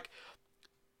 like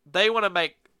they want to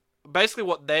make, basically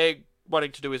what they're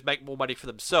wanting to do is make more money for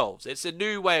themselves. It's a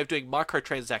new way of doing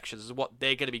microtransactions is what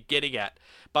they're going to be getting at.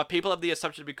 But people have the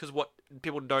assumption, because what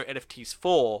people know NFTs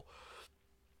for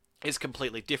is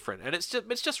completely different. And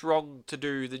it's just wrong to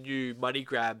do the new money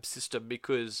grab system,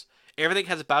 because everything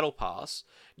has a battle pass.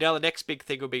 Now the next big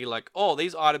thing will be like, oh,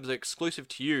 these items are exclusive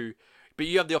to you, but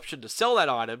you have the option to sell that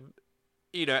item,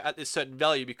 you know, at this certain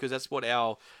value, because that's what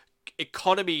our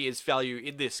economy is value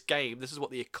in this game. This is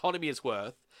what the economy is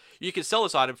worth. You can sell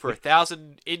this item for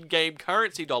 1,000 in-game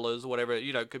currency dollars or whatever.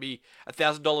 You know, it could be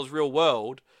 $1,000 real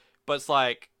world, but it's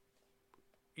like,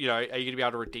 you know, are you going to be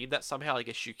able to redeem that somehow? I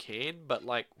guess you can, but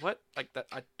like, what? Like that,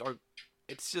 I don't.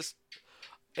 It's just,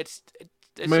 it's I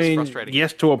just mean, frustrating.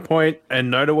 yes to a point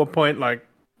and no to a point. Like,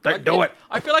 don't do it.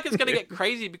 I feel like it's going to get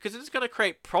crazy, because it's going to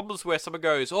create problems where someone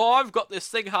goes, "Oh, I've got this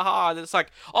thing, haha," and it's like,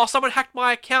 "Oh, someone hacked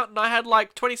my account and I had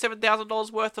like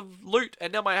 $27,000 worth of loot,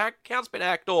 and now my account's been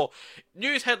hacked." Or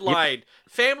news headline: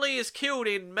 Family is killed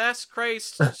in mass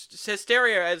crazed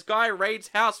hysteria as guy raids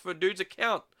house for dude's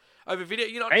account over video.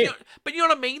 But you know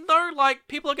what I mean though? Like,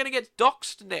 people are going to get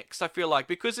doxxed next, I feel like,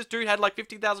 because this dude had like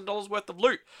 $50,000 worth of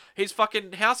loot. His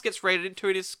fucking house gets raided into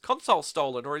and his console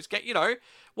stolen, or his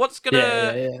what's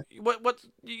gonna what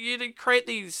you create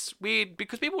these weird,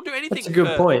 because people do anything. That's a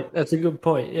good point. That's a good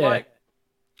point. Yeah. Like,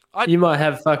 You might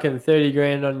have fucking 30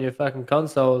 grand on your fucking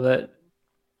console that,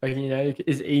 like,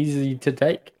 is easy to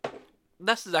take.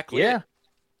 That's exactly Yeah. it.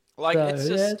 Like, So, it's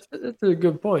yeah, just, that's a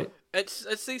good point.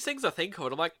 it's these things I think of,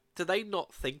 and I'm like, do they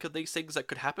not think of these things that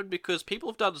could happen? Because people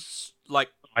have done, like,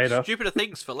 Later. stupider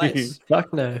things for less.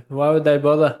 Fuck no. Why would they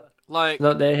bother? Like, It's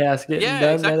not their house getting yeah, done.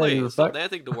 They exactly. don't give a It's not fuck. their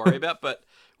thing to worry about, but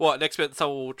what, next minute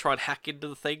someone will try and hack into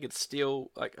the thing and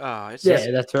steal, like, it's Yeah,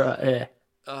 just, that's right.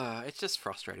 Yeah. it's just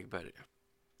frustrating, but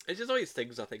it's just all these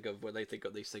things I think of when they think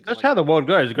of these things. That's Like, how the world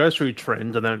goes. It goes through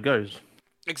trends and then it goes.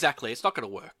 exactly, it's not going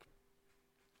to work.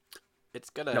 It's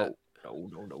gonna. No.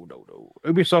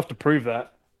 Ubisoft to prove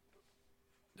that.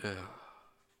 Ugh.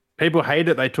 People hate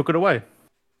it, they took it away.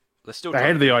 They're still They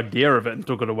trying. hated the idea of it and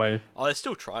took it away. Oh, they're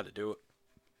still trying to do it.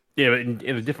 Yeah, but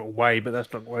in a different way, but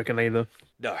that's not working either.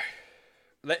 No.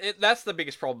 That's the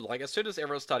biggest problem. Like, as soon as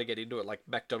everyone started getting into it, like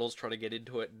McDonald's trying to get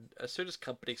into it, and as soon as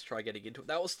companies try getting into it,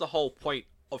 that was the whole point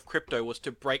of crypto, was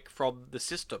to break from the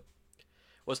system,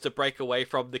 was to break away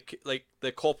from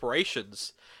the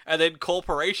corporations, and then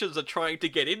corporations are trying to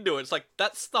get into it. It's like,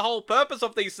 that's the whole purpose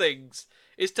of these things,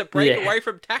 is to break Yeah. away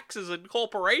from taxes and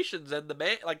corporations and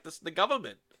the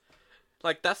government.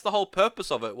 Like, that's the whole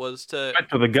purpose of it, was to.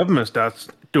 Until the government starts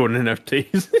doing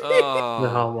NFTs. Oh,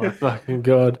 Oh my fucking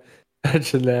god.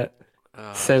 Imagine that. oh,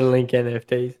 Centrelink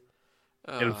NFTs.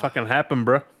 It'll fucking happen,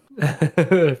 bro.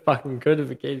 Fucking good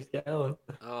if it keeps going.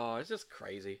 Oh, it's just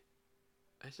crazy.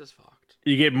 It's just fucked.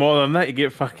 You get more than that, you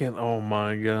get fucking. Oh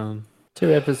my god.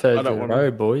 2 episodes I in don't a wanna-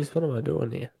 row, boys. What am I doing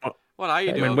here? What are you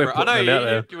I mean, doing, we're bro? I know putting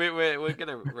it out we're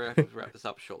gonna wrap this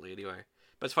up shortly anyway.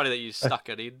 But it's funny that you stuck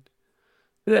it in.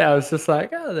 Yeah, I was just like,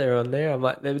 oh, they're on there. I'm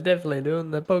like, they're definitely doing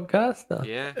the podcast now.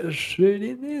 Yeah. Shoot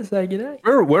in there, say g'day.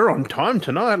 We're on time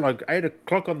tonight, like 8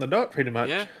 o'clock on the dot, pretty much.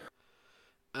 Yeah.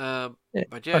 Yeah,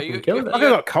 But yeah, fucking killed it. I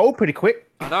got cold pretty quick.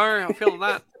 I know, I'm feeling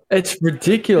that. It's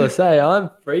ridiculous,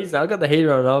 I'm freezing. I got the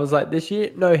heater on. I was like, this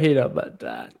year, no heater, but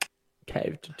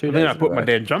caved to 2 And days. then I in a put my row.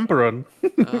 damn jumper on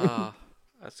Oh,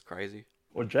 that's crazy.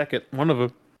 or jacket, one of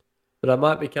them. But I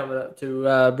might be coming up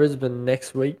to Brisbane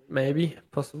next week, maybe,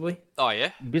 possibly. Oh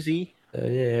yeah. Busy.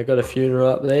 Yeah, I got a funeral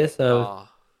up there, so Oh,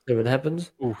 see what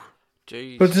happens. Oof.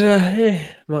 jeez. But yeah,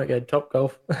 might go top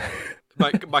golf.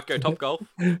 Might go top golf.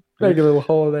 Make a little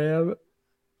holiday of it.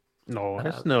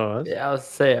 Nice, nice. Yeah, I'll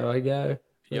see how I go.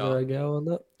 Yeah. Whether I go or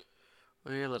not.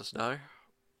 Well, yeah, let us know.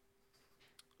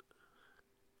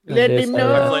 Let I me guess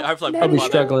know. Hopefully, I'll be by then.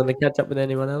 struggling to catch up with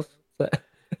anyone else.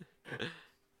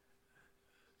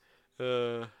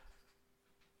 So.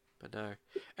 But no.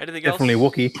 Anything Definitely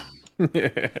else?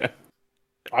 Wookie.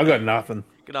 I got nothing.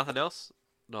 Got nothing else?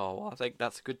 No, well, I think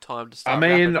that's a good time to I start.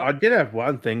 mean, wrapping up. I did have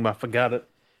one thing, but I forgot it.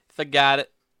 Forgot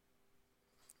it.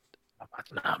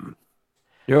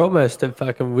 You're almost at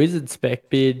fucking wizard spec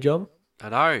beard, John. I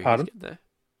know. he's Pardon? getting there.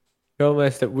 You're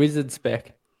almost at wizard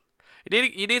spec.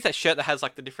 You need that shirt that has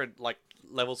like the different like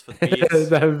levels for beards.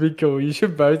 That would be cool. You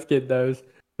should both get those.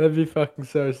 That'd be fucking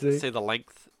so sick. See the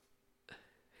length.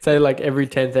 Say like every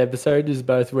 10th episode, you just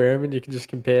both wear them and you can just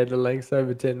compare the lengths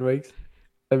over 10 weeks.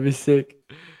 That'd be sick.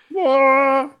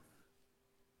 What?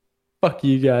 Fuck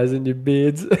you guys and your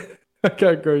beards. I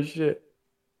can't grow shit.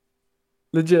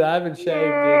 Legit, I haven't shaved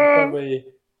in probably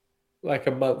like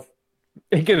a month.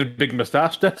 He get a big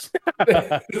moustache, does.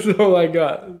 That's all I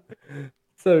got.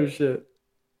 So shit.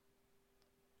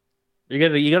 You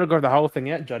gotta go the whole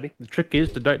thing out, Juddy. The trick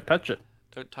is to don't touch it.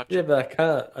 Don't touch Yeah, it. but I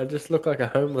can't. I just look like a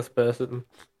homeless person.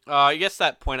 I guess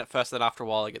that point at first, then after a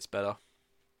while it gets better.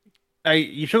 Hey,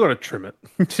 you still gotta trim it.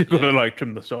 You still gotta like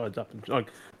trim the sides up and like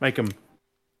make them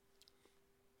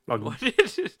like What?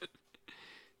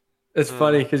 It's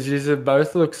funny because you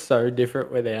both look so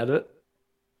different without it.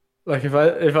 Like if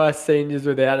I seen you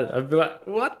without it, I'd be like,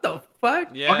 what the fuck?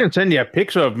 I Yeah. can send you a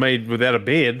picture of me without a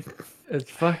beard. It's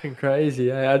fucking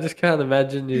crazy. I just can't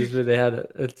imagine you without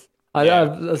it. It's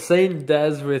Yeah. I've seen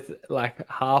Daz with like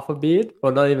half a beard,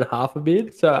 or not even half a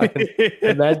beard, so I can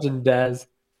imagine Daz.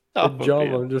 Half The a job,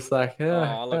 beard. I'm just like, Oh,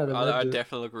 I look, can't I imagine.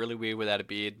 definitely look really weird without a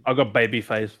beard. I got baby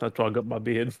face. That's why I got my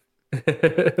beard.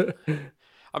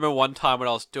 I remember one time when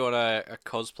I was doing a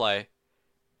cosplay,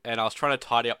 and I was trying to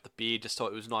tidy up the beard just so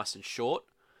it was nice and short,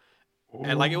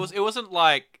 and like it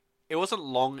wasn't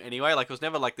long anyway. Like it was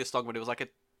never like this long, but it was like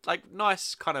a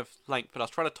nice kind of length. But I was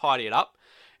trying to tidy it up,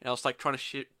 and I was like trying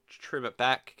to trim it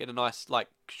back, get a nice like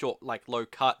short like low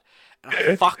cut, and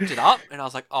I fucked it up, and I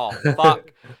was like, oh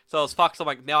fuck. So I was fucked. So I'm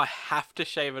like, now I have to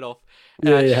shave it off, and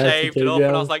Yeah, I you have to shaved keep it off, and I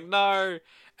going. was like, no.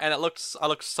 And I look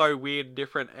so weird and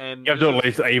different, and You have to at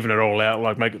least even it all out,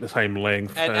 like make it the same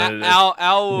length. and Uh,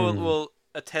 Al will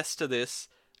attest to this.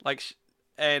 Like,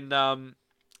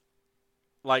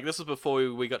 like this was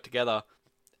before we got together,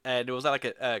 and it was at like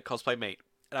a cosplay meet.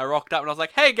 And I rocked up and I was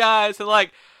like, "Hey guys!" And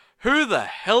like, who the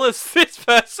hell is this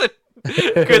person?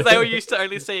 Because they were used to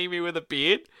only seeing me with a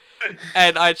beard,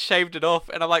 and I'd shaved it off.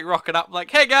 And I'm like rocking up, I'm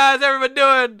like, "Hey guys, everyone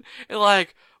doing?" And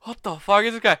like, "What the fuck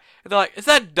is this guy?" And they're like, "Is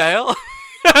that Dale?"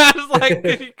 I was like,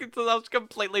 I was a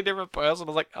completely different person. I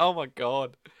was like, "Oh my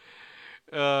god."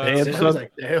 Damn, Sounds son.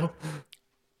 like Dale.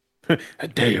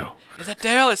 Dale. Is that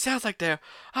Dale? It sounds like Dale.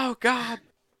 Oh god,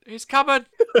 he's coming.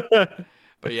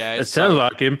 But yeah, It it's sounds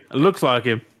like him. It looks like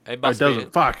him. it It must doesn't. be.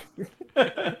 Fuck.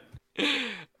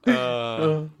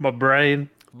 My My brain.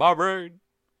 brain.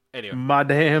 Anyway, My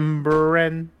damn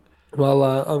brain. Well,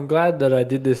 I'm glad that I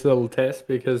did this little test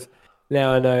because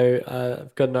now I know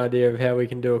I've got an idea of how we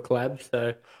can do a collab.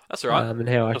 So that's all right. and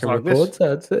how I Just can like record. this.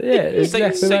 So it's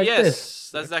exactly like yes, this.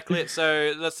 that's exactly it.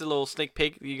 So that's a little sneak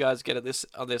peek you guys get at this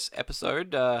on this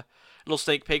episode. A little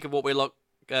sneak peek of what we look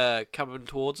coming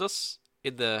towards us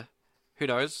in the who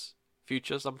knows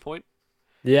future some point.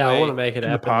 Yeah, I Way want to make it in the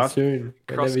happen past. soon.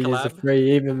 Cross Whenever you're collab.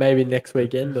 free, even maybe next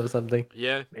weekend or something.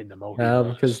 Yeah, In the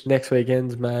multiverse. Because next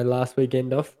weekend's my last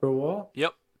weekend off for a while.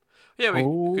 yep, yeah.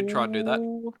 We could try and do that.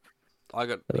 Oh. I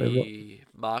got I mean, the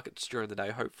markets during the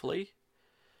day, hopefully.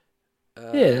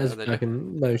 Yeah, that's and then,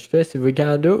 fucking no stress. If we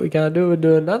can't do it, we can't do it. We'll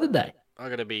do it another day. I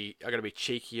gotta be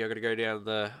cheeky. I gotta go down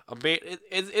the. I mean,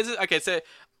 is it okay? So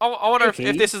I wonder if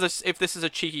Cheeky? this is a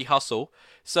cheeky hustle.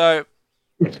 So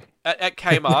at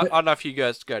Kmart, I don't know if you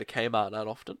guys go to Kmart that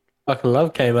often. Fucking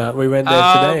love Kmart. We went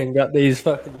there today and got these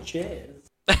fucking chairs.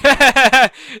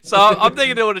 So I'm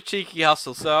thinking of doing a cheeky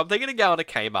hustle. So I'm thinking of going to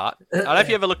Kmart. I don't know if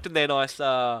you ever looked in their nice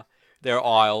their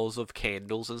aisles of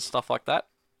candles and stuff like that.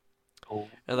 Cool.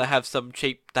 And they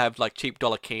have like cheap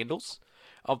dollar candles.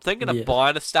 I'm thinking of Yeah.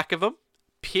 buying a stack of them,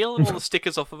 peeling all the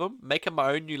stickers off of them, making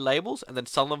my own new labels, and then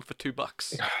selling them for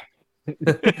 $2.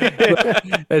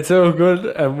 It's all good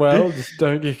and well, just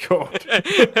don't get caught.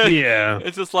 Yeah.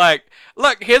 It's just like,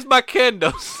 look, here's my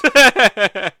candles.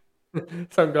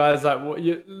 Some guys like, what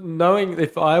you knowing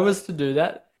if I was to do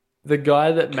that, the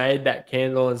guy that made that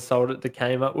candle and sold it to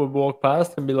Kmart would walk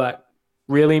past and be like,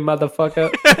 "Really,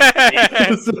 motherfucker?"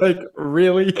 It's like,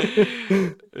 really?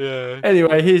 Yeah.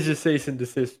 Anyway, here's your cease and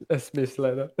dismiss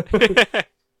letter.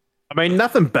 I mean,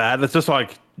 nothing bad. It's just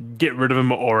like, get rid of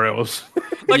him or else.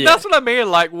 Like Yeah. that's what I mean.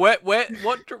 Like,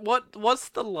 what's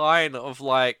the line of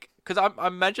like? Because I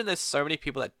imagine there's so many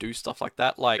people that do stuff like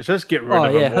that. Like, It's just get rid Oh,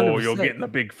 of yeah, him or you're 100%. getting a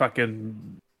big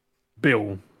fucking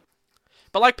bill.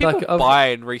 but like people Like, I've- buy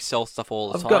and resell stuff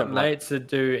all the I've time. got like- mates that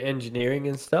do engineering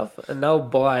and stuff, and they'll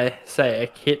buy, say, a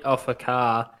kit off a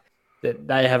car that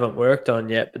they haven't worked on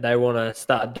yet, but they want to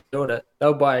start doing it.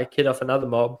 They'll buy a kit off another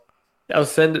mob. They'll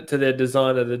send it to their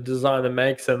designer. The designer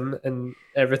makes them and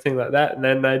everything like that, and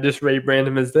then they just rebrand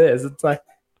them as theirs. It's like,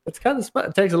 it's kind of smart.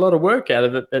 It takes a lot of work out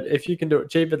of it, but if you can do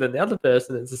it cheaper than the other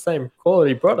person, it's the same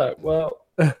quality product. Well,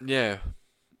 yeah.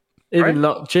 even Right.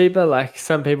 not cheaper, like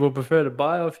some people prefer to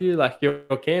buy off you, like your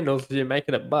candles, you're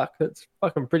making it buck. It's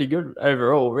fucking pretty good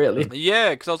overall, really.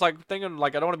 Yeah, because I was like thinking,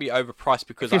 like I don't want to be overpriced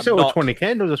because If you I'm sell not. 20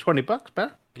 candles, it's $20,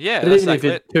 pal. Yeah, But that's even if exactly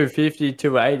it's it. 250,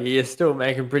 280, you're still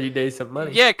making pretty decent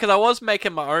money. Yeah, because I was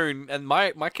making my own, and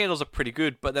my candles are pretty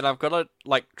good. But then I've got to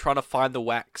like trying to find the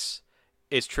wax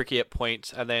is tricky at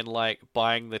points, and then like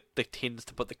buying the tins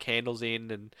to put the candles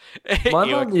in, and My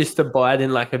you know, mum used to buy it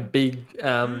in like a big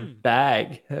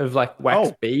bag of like wax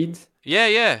Oh. beads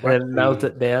yeah. and then melt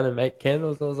it down and make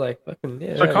candles. I was like, fucking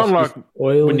yeah. So right, kind of it's like just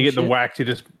oil when you and get the shit. wax, you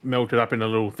just melt it up in a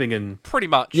little thing and... Pretty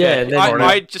much. Yeah, Yeah, and then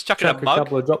I just chuck in a chuck a mug.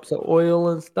 couple of drops of oil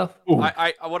and stuff. Ooh.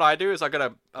 I what I do is I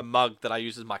got a mug that I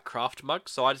use as my craft mug,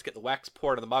 so I just get the wax,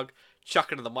 pour it in the mug,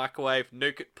 chuck it in the microwave,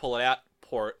 nuke it, pull it out,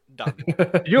 pour it, done.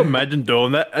 Can you imagine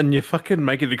doing that and you fucking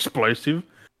make it explosive?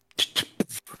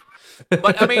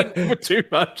 But I mean, Put too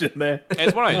much in there.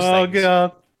 it's one of those Oh, things.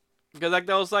 God. Because like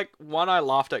there was like one I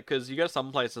laughed at because you go to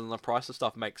some places and the price of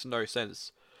stuff makes no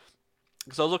sense.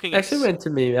 Because I was looking at Actually went to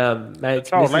me mate's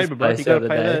Child missus labour, bro. place You the gotta other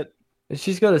pay day. that. And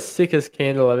she's got the sickest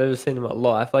candle I've ever seen in my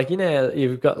life. Like, you know, how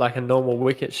you've got like a normal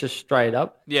wick, it's just straight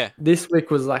up. yeah. This wick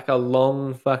was like a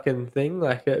long fucking thing.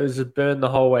 Like, it was just burned the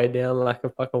whole way down like a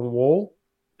fucking wall.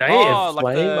 Damn. Oh,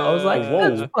 like Flame. I was like,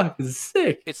 the- that's fucking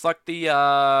sick. It's like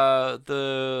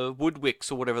the wood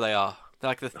wicks or whatever they are. They're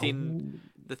like the thin.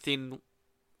 I think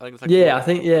it's like Yeah, wood. I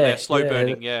think, yeah. They're slow yeah.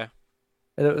 burning. Yeah.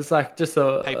 And it was like just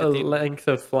a Paper thin. length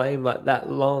of flame like that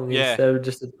long Yeah. instead of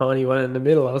just a tiny one in the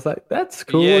middle. I was like, that's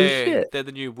cool yeah, as shit. they're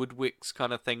the new wood wicks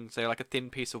kind of things. They're like a thin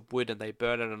piece of wood and they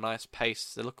burn at a nice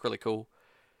pace. They look really cool.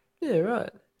 Yeah, right.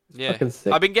 Yeah, Fucking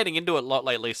sick. I've been getting into it a lot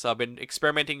lately. So I've been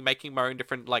experimenting, making my own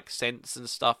different like scents and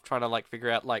stuff, trying to like figure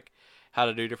out like how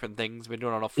to do different things. Been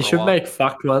doing it off for You a should while. make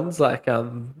fucked ones like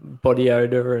body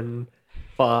odor and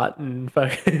fart and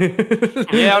fucking.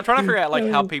 Yeah, I'm trying to figure out like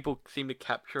how people seem to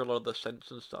capture a lot of the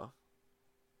scents and stuff.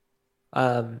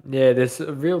 Yeah, there's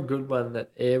a real good one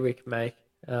that Airwick make.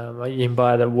 You can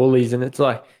buy it at Woolies, and it's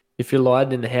like if you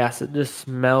light in the house, it just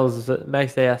smells. It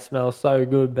makes the house smell so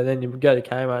good. But then you go to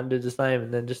Kmart and do the same,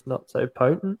 and then just not so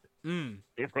potent.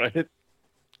 Right.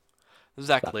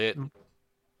 Exactly it.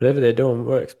 Whatever they're doing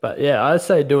works. But yeah, I'd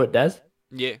say do it, Daz.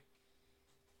 Yeah,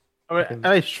 I mean,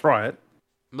 at least try it.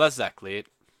 that's exactly it.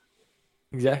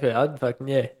 Exactly. I'd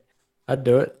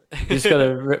do it. You just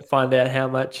gotta find out how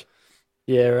much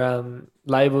your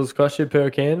labels cost you per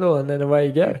candle, and then away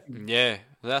you go. Yeah,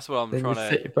 that's what I'm Then trying you to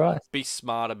set your price. be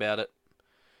smart about it.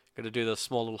 Got to do the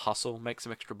small little hustle, make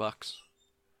some extra bucks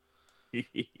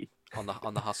on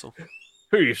the hustle.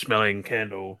 Who are you smelling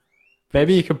candle?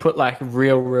 Maybe you could put like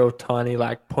real tiny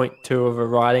like 0.2 of a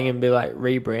writing and be like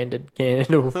rebranded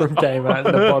candle from Kmart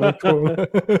in the bottom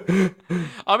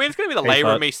corner. I mean, it's gonna be the Hey, labor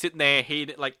of bud. me sitting there,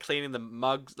 heating, like cleaning the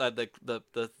mugs, the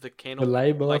candle, The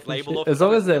label, like off and label shit. off. As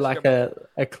long as they're It's like gonna-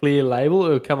 a clear label,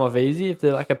 it'll come off easy. If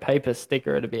they're like a paper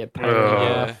sticker, it'll be a pain in the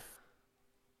yeah, ass.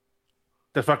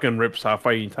 The fucking rips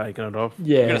halfway you taking it off.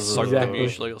 Yeah, you're gonna soak them exactly.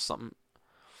 usually or something.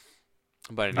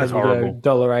 But That's anyway, horrible.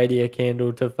 $1.80 a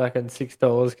candle to fucking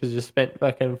 $6 because you spent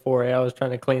fucking 4 hours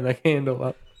trying to clean the candle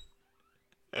up.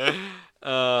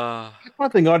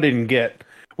 One thing I didn't get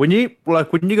when you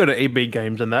go to EB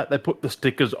Games and that they put the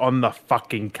stickers on the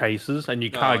fucking cases and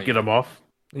you can't Oh, get them off.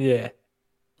 Yeah.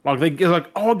 Like it's like,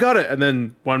 oh, I got it, and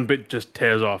then one bit just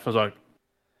tears off. I was like,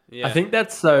 yeah. I think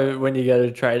that's so when you go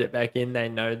to trade it back in, they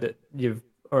know that you've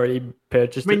already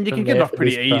purchased I mean, it. you from can get it there off for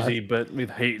pretty this price. easy, but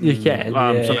with heat, You and, can,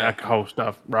 some yeah. alcohol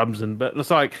stuff rubs and. But it's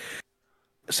like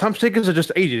some stickers are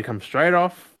just easy to come straight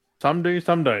off. Some do,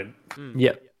 some don't.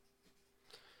 Yep.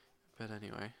 But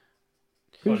anyway,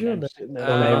 Who's your Sitting next there.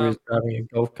 door neighbour is Um, driving a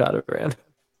golf cart around?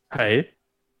 Hey,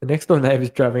 The next door neighbour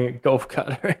is driving a golf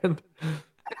cart around.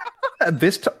 at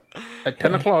this time at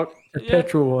 10 o'clock, A Yeah.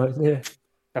 petrol one, yeah.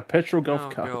 a petrol golf oh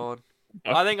cart. god.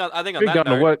 Oh. I think on You're that going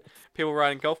to note, work. people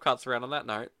riding golf carts around. On that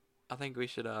note, I think we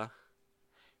should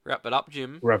wrap it up,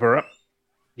 Jim. Wrap her up.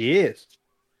 Yes.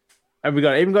 And we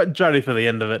even got Johnny for the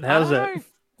end of it. How's I that? know,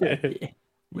 Yeah.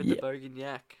 with Yeah. the bogan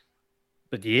yak.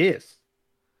 But yes.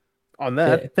 On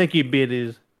that, Yeah. thank you,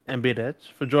 beardies and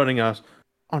beardettes, for joining us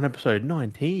on episode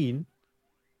 19.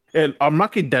 And I'm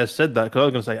lucky Daz said that because I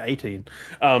was going to say 18.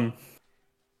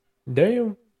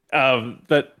 Damn.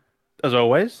 But as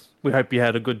always, we hope you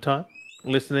had a good time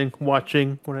listening,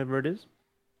 watching, whatever it is.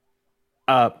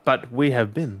 But we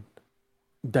have been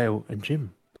Dale and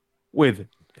Jim with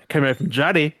came out from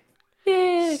Johnny.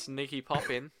 Yeah. Sneaky pop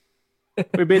in.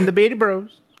 We've been the Beardy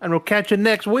Bros, and we'll catch you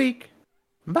next week.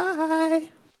 Bye.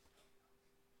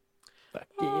 Fuck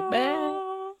yeah,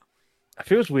 man. It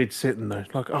feels weird sitting there.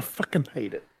 Like, I fucking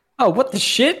hate it. Oh, what the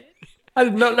shit? I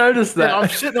did not notice that. I'm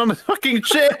sitting on the fucking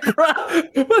chair.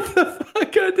 What the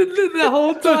fuck? I did it the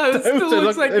whole time. It still So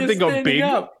looks like you're everything got standing big.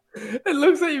 up. It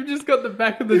looks like you've just got the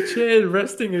back of the chair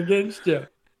resting against you.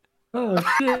 Oh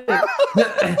shit!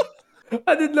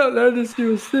 I did not notice you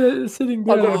were sitting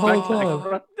I down got the a whole backpack.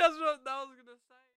 time. That's what